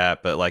stuff like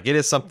that. But like, it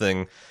is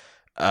something.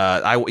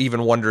 I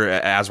even wonder,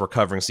 as we're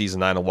covering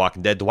season 9 of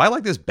Walking Dead, do I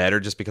like this better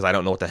just because I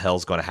don't know what the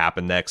hell's going to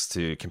happen next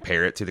to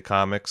compare it to the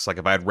comics? Like,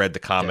 if I had read the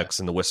comics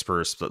and the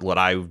whispers, would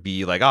I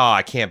be like, oh,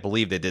 I can't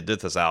believe they did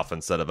this alpha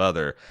instead of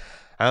other?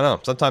 I don't know.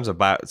 Sometimes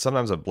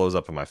it blows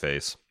up in my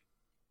face.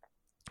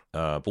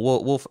 But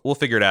we'll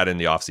figure it out in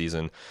the off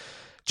season.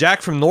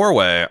 Jack from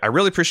Norway, I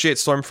really appreciate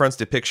Stormfront's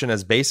depiction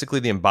as basically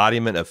the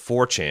embodiment of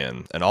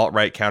 4chan, an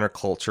alt-right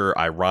counterculture,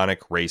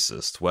 ironic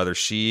racist. Whether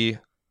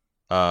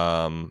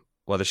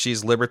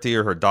she's Liberty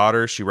or her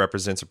daughter, she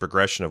represents a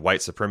progression of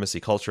white supremacy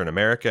culture in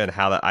America and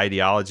how that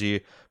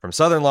ideology from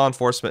Southern law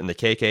enforcement in the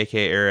KKK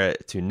era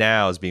to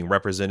now is being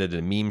represented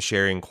in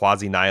meme-sharing,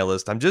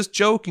 quasi-nihilist, I'm just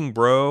joking,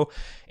 bro,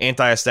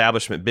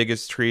 anti-establishment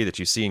bigotry that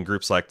you see in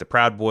groups like the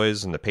Proud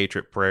Boys and the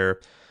Patriot Prayer.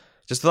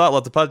 Just thought,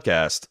 love the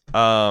podcast.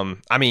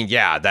 I mean,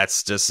 yeah,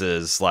 that's just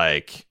as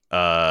like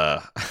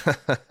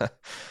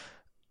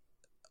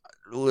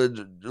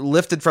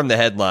lifted from the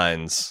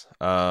headlines.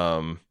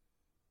 And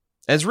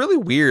it's really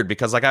weird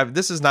because like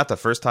this is not the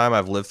first time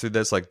I've lived through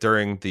this. Like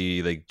during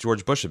the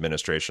George Bush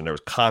administration, there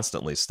was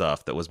constantly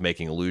stuff that was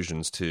making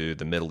allusions to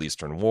the Middle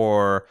Eastern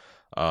War.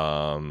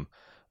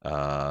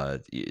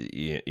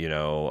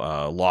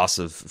 Loss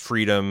of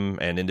freedom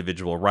and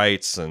individual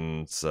rights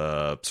and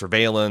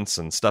surveillance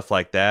and stuff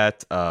like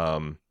that.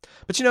 But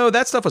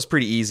that stuff was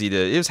pretty easy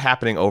it was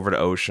happening over the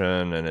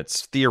ocean, and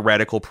it's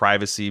theoretical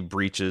privacy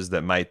breaches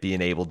that might be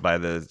enabled by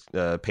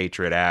the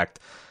Patriot Act.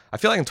 I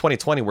feel like in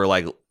 2020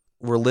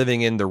 we're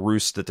living in the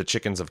roost that the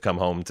chickens have come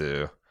home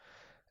to.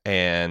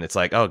 And it's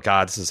like, oh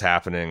God, this is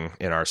happening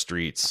in our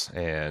streets,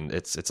 and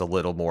it's a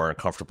little more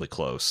uncomfortably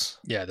close.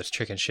 Yeah, there's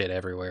chicken shit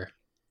everywhere.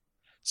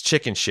 It's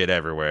chicken shit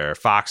everywhere.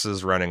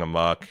 Foxes running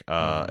amok.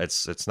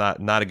 It's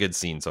not a good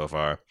scene so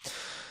far.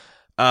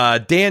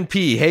 Dan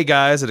P. Hey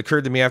guys, it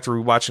occurred to me after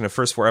rewatching the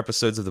first 4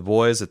 episodes of The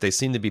Boys that they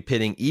seem to be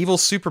pitting evil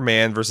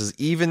Superman versus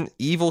even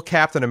evil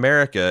Captain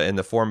America in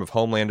the form of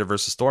Homelander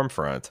versus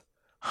Stormfront.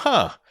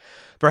 Huh.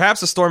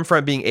 Perhaps the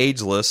Stormfront being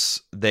ageless,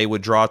 they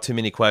would draw too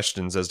many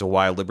questions as to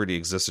why Liberty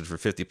existed for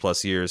 50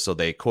 plus years, so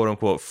they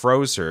quote-unquote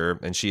froze her,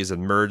 and she has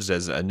emerged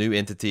as a new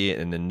entity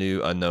in a new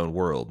unknown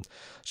world.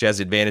 She has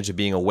the advantage of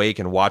being awake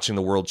and watching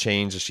the world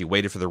change as she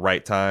waited for the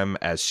right time.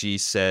 As she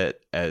said,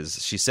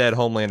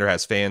 Homelander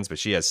has fans, but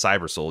she has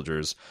cyber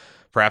soldiers.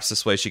 Perhaps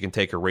this way she can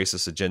take her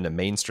racist agenda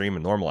mainstream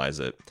and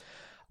normalize it.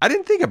 I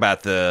didn't think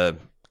about the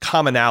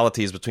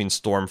commonalities between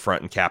Stormfront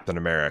and Captain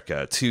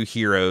America. 2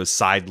 heroes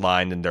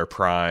sidelined in their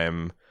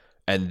prime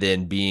and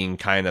then being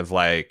kind of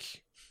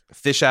like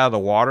fish out of the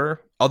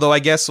water. Although I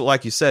guess,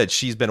 like you said,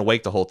 she's been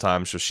awake the whole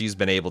time, so she's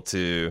been able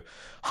to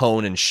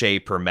hone and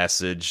shape her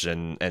message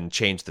and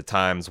change the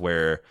times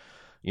where,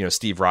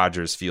 Steve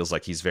Rogers feels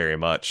like he's very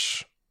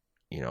much,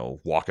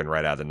 walking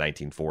right out of the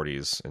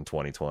 1940s in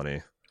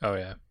 2020. Oh,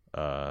 yeah.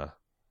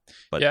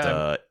 But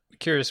I'm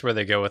curious where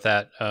they go with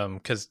that.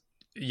 Because,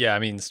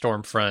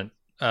 Stormfront,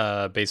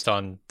 based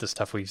on the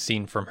stuff we've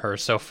seen from her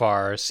so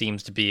far,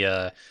 seems to be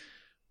a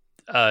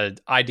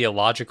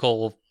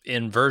ideological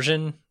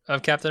inversion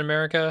of Captain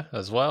America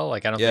as well.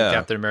 Like, I don't think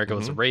Captain America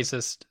was a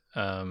racist.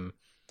 I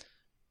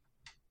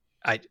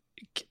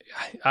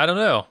don't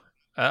know.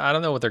 I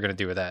don't know what they're going to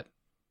do with that,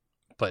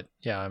 but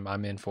yeah,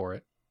 I'm in for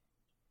it.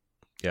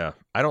 Yeah,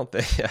 I don't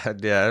think. I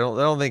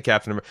don't think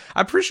Captain America.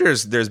 I'm pretty sure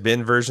there's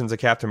been versions of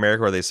Captain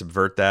America where they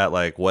subvert that.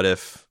 Like, what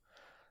if,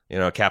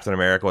 Captain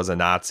America was a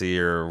Nazi?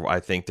 Or I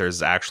think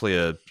there's actually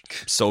a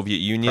Soviet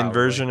Union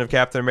version of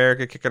Captain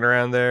America kicking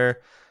around there.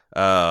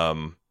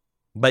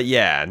 But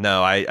yeah,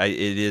 no,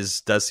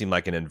 it does seem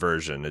like an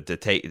inversion.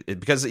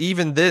 Because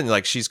even then,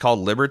 like, she's called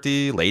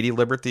Liberty, Lady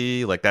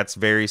Liberty, like that's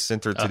very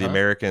centered to the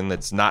American.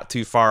 That's not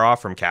too far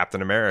off from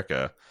Captain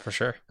America for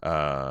sure.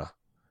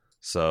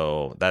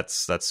 So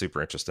that's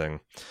super interesting.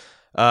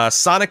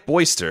 Sonic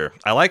Boyster,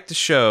 I like the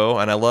show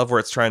and I love where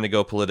it's trying to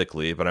go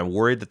politically, but I'm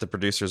worried that the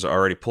producers are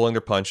already pulling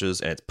their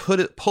punches and it's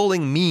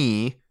pulling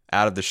me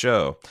out of the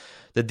show.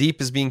 The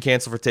Deep is being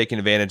canceled for taking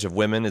advantage of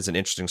women is an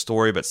interesting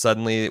story, but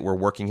suddenly we're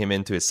working him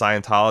into a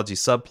Scientology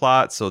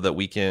subplot so that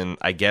we can,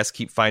 I guess,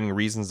 keep finding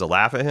reasons to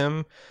laugh at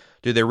him.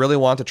 Do they really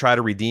want to try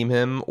to redeem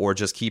him or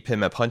just keep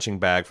him a punching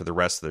bag for the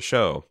rest of the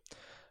show?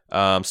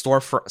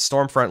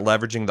 Stormfront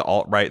leveraging the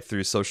alt-right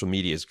through social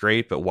media is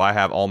great, but why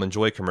have Almond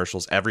Joy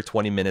commercials every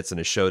 20 minutes in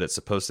a show that's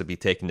supposed to be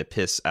taking the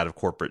piss out of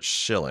corporate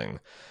shilling?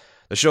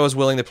 The show is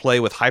willing to play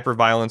with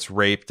hyperviolence,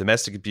 rape,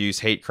 domestic abuse,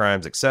 hate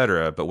crimes,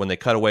 etc., but when they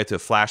cut away to a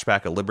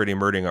flashback of Liberty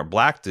murdering a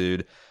black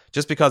dude,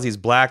 just because he's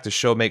black, the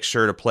show makes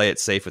sure to play it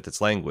safe with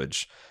its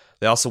language.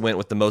 They also went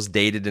with the most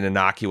dated and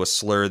innocuous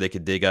slur they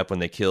could dig up when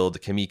they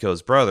killed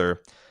Kimiko's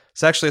brother.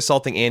 Sexually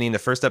assaulting Annie in the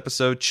first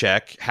episode,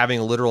 check. Having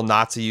a literal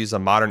Nazi use a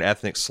modern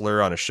ethnic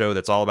slur on a show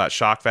that's all about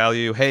shock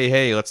value,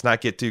 hey, let's not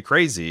get too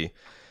crazy.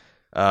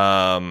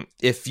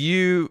 If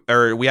you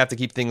or we have to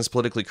keep things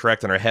politically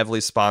correct on our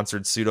heavily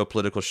sponsored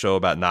pseudo-political show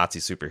about Nazi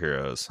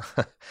superheroes.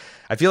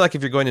 I feel like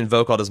if you're going to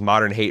invoke all this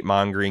modern hate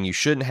mongering, you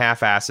shouldn't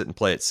half-ass it and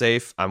play it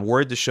safe. I'm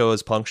worried the show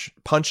is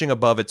punching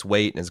above its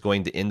weight and is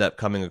going to end up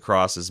coming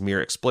across as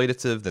mere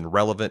exploitative than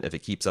relevant if it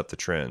keeps up the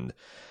trend.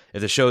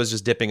 If the show is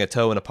just dipping a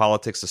toe into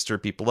politics to stir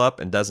people up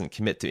and doesn't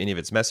commit to any of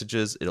its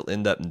messages, it'll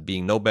end up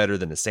being no better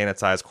than a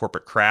sanitized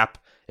corporate crap.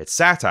 It's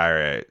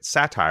satirizing.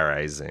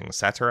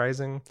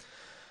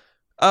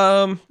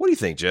 What do you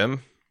think,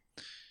 Jim?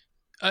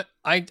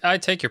 I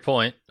take your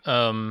point.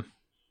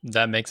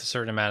 That makes a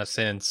certain amount of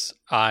sense.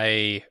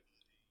 I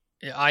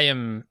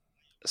am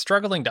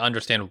struggling to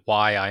understand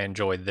why I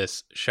enjoyed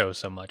this show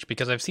so much,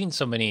 because I've seen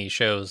so many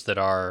shows that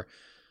are,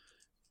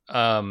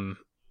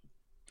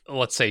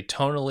 let's say,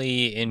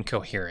 tonally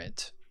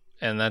incoherent,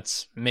 and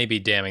that's maybe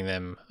damning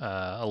them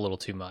a little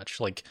too much.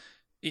 Like,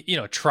 you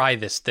know, try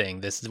this thing,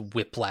 this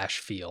whiplash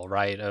feel,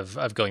 right?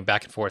 Of going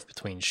back and forth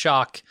between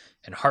shock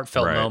and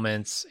heartfelt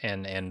moments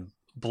and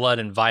blood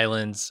and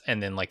violence,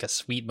 and then like a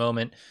sweet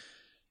moment.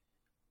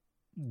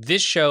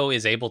 This show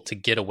is able to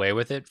get away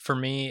with it for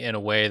me in a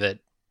way that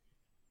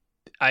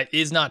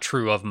is not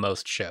true of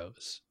most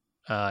shows.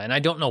 And I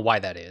don't know why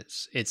that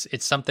is.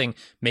 It's something,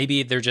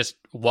 maybe they're just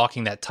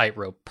walking that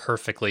tightrope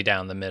perfectly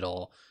down the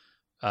middle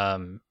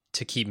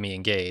to keep me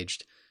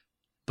engaged.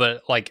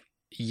 But like,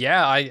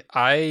 yeah,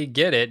 I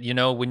get it. You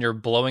know, when you're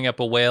blowing up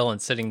a whale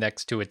and sitting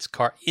next to its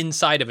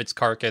inside of its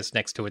carcass,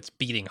 next to its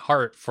beating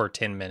heart for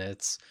 10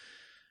 minutes,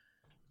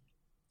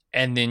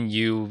 and then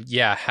you,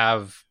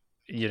 have,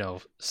 you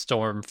know,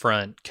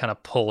 Stormfront kind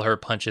of pull her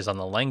punches on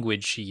the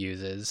language she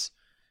uses.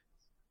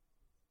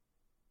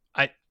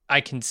 I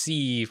can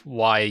see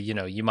why, you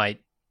know, you might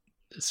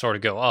sort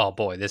of go, oh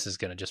boy, this is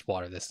going to just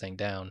water this thing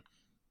down.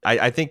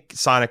 I think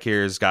Sonic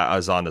here's got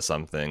us onto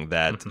something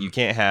that you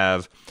can't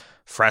have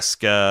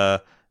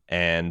Fresca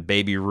and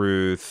Baby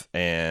Ruth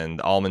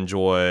and Almond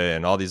Joy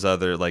and all these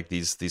other, like,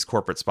 these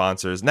corporate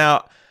sponsors.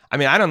 Now, I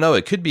mean, I don't know.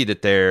 It could be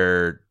that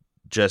they're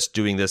just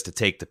doing this to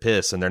take the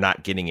piss and they're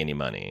not getting any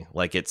money.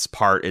 Like, it's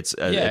part of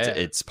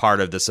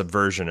the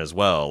subversion as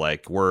well.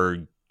 Like,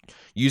 we're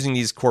using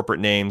these corporate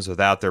names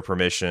without their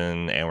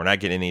permission and we're not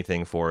getting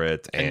anything for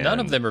it. And none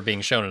of them are being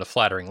shown in a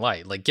flattering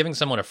light. Like, giving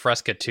someone a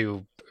Fresca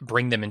to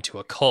bring them into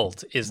a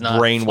cult is not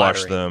brainwash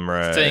flattering. them,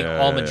 right? Saying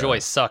Almond Joy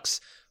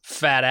sucks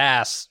fat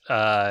ass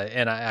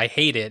and I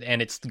hate it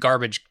and it's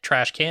garbage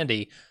trash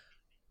candy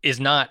is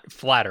not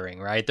flattering,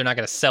 right? They're not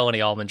going to sell any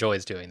Almond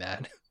Joys doing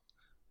that.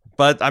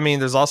 But I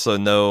mean, there's also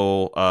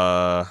no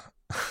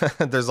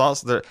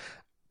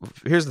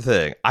here's the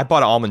thing. I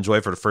bought an Almond Joy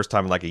for the first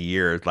time in like a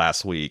year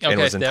last week, and it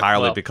was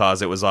entirely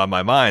because it was on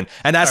my mind.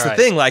 And that's the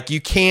thing. Like,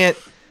 you can't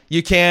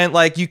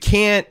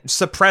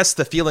suppress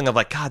the feeling of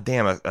like, God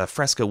damn, a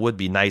Fresca would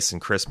be nice and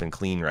crisp and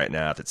clean right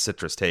now, that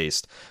citrus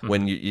taste.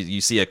 When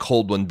you see a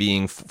cold one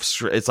being,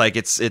 it's like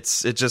it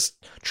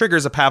just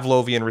triggers a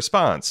Pavlovian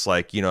response.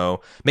 Like, you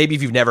know, maybe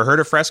if you've never heard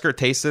of Fresca or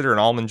tasted or an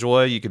Almond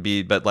Joy, you could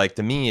be, but like,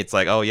 to me, it's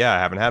like, oh yeah, I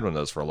haven't had one of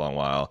those for a long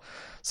while.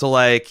 So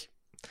like,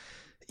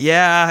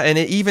 yeah, and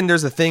even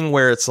there's a thing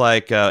where it's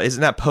like,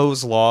 isn't that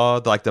Poe's law?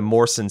 Like, the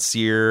more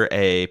sincere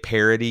a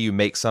parody you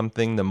make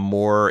something, the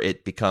more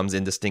it becomes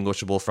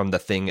indistinguishable from the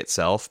thing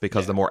itself,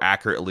 because the more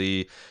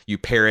accurately you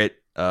parrot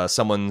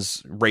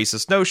someone's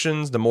racist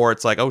notions, the more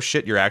it's like, oh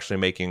shit, you're actually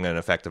making an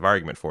effective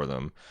argument for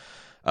them.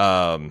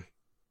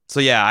 So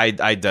yeah,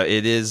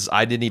 it is.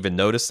 I didn't even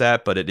notice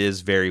that, but it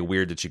is very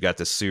weird that you got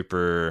this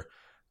super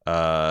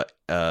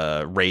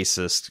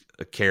racist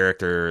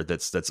character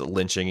that's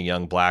lynching a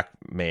young black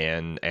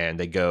man, and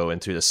they go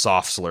into the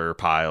soft slur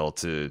pile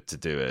to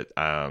do it.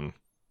 I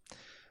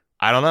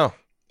don't know.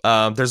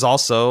 There's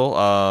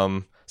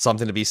also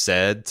something to be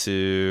said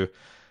to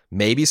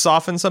maybe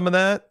soften some of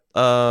that,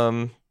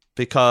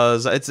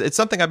 because it's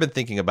something I've been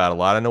thinking about a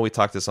lot. I know we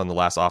talked this on the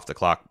last Off the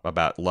Clock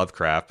about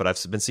Lovecraft, but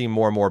I've been seeing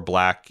more and more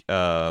black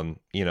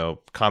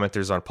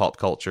commenters on pulp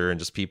culture and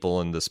just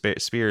people in the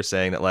sphere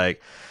saying that,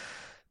 like,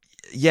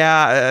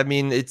 yeah, I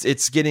mean,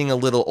 it's getting a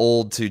little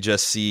old to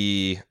just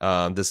see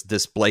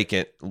this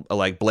blatant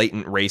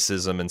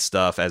racism and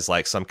stuff as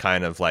like some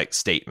kind of like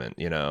statement.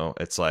 You know,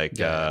 it's like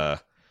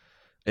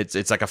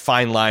it's like a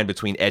fine line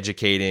between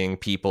educating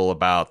people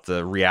about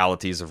the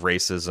realities of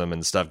racism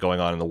and stuff going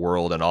on in the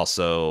world, and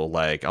also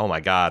like, oh my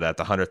God, at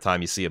the 100th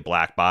time you see a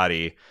black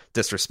body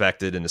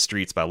disrespected in the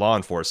streets by law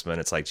enforcement,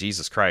 it's like,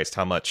 Jesus Christ,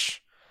 how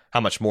much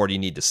more do you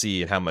need to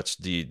see, and how much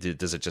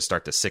does it just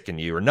start to sicken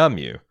you or numb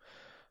you?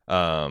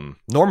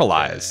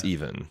 Normalize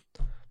even.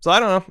 So I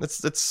don't know.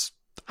 It's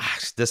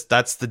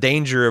that's the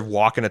danger of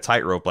walking a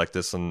tightrope like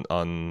this on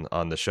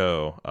the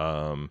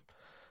show.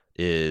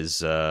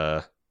 It's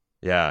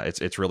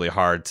really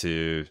hard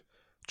to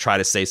try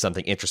to say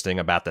something interesting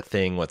about the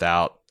thing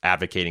without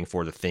advocating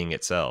for the thing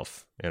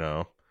itself. You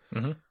know,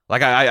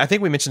 like I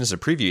think we mentioned this in a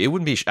preview.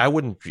 I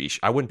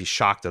wouldn't be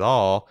shocked at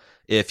all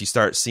if you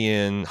start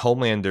seeing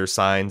Homelander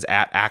signs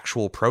at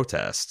actual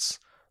protests.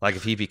 Like,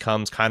 if he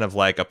becomes kind of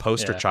like a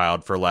poster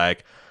child for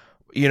like,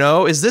 You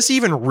know, is this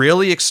even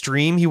really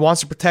extreme? He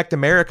wants to protect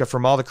America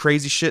from all the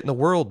crazy shit in the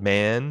world,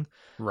 man.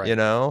 Right. You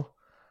know?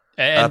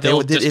 And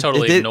they'll just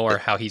totally ignore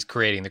how he's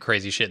creating the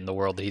crazy shit in the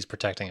world that he's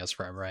protecting us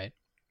from, right?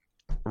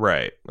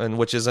 Right. And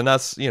which is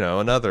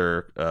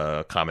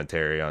another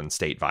commentary on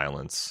state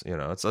violence. You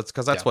know, it's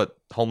because that's what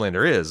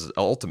Homelander is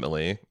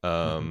ultimately.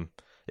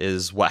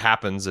 Is what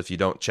happens if you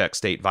don't check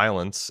state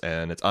violence,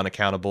 and it's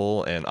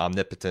unaccountable and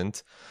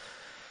omnipotent.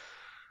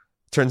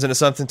 Turns into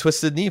something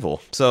twisted and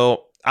evil.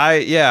 So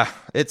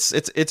it's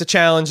a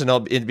challenge, and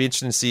it'd be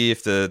interesting to see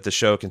if the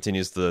show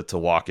continues to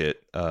walk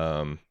it,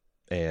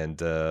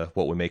 and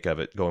what we make of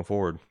it going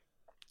forward.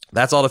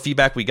 That's all the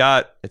feedback we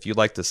got. If you'd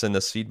like to send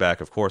us feedback,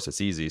 of course,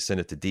 it's easy. Send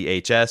it to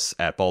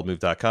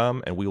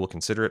dhs@baldmove.com, and we will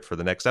consider it for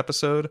the next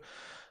episode.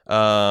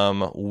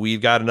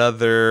 We've got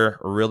another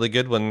really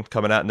good one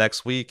coming out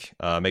next week.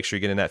 Make sure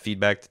you're getting that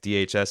feedback to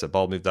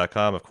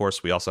dhs@baldmove.com. Of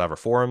course, we also have our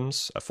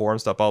forums,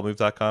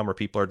 forums.baldmove.com, where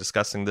people are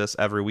discussing this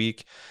every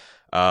week.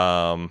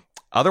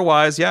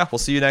 Otherwise, we'll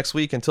see you next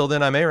week. Until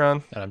then, I'm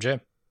Aaron. And I'm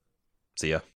Jim. See ya.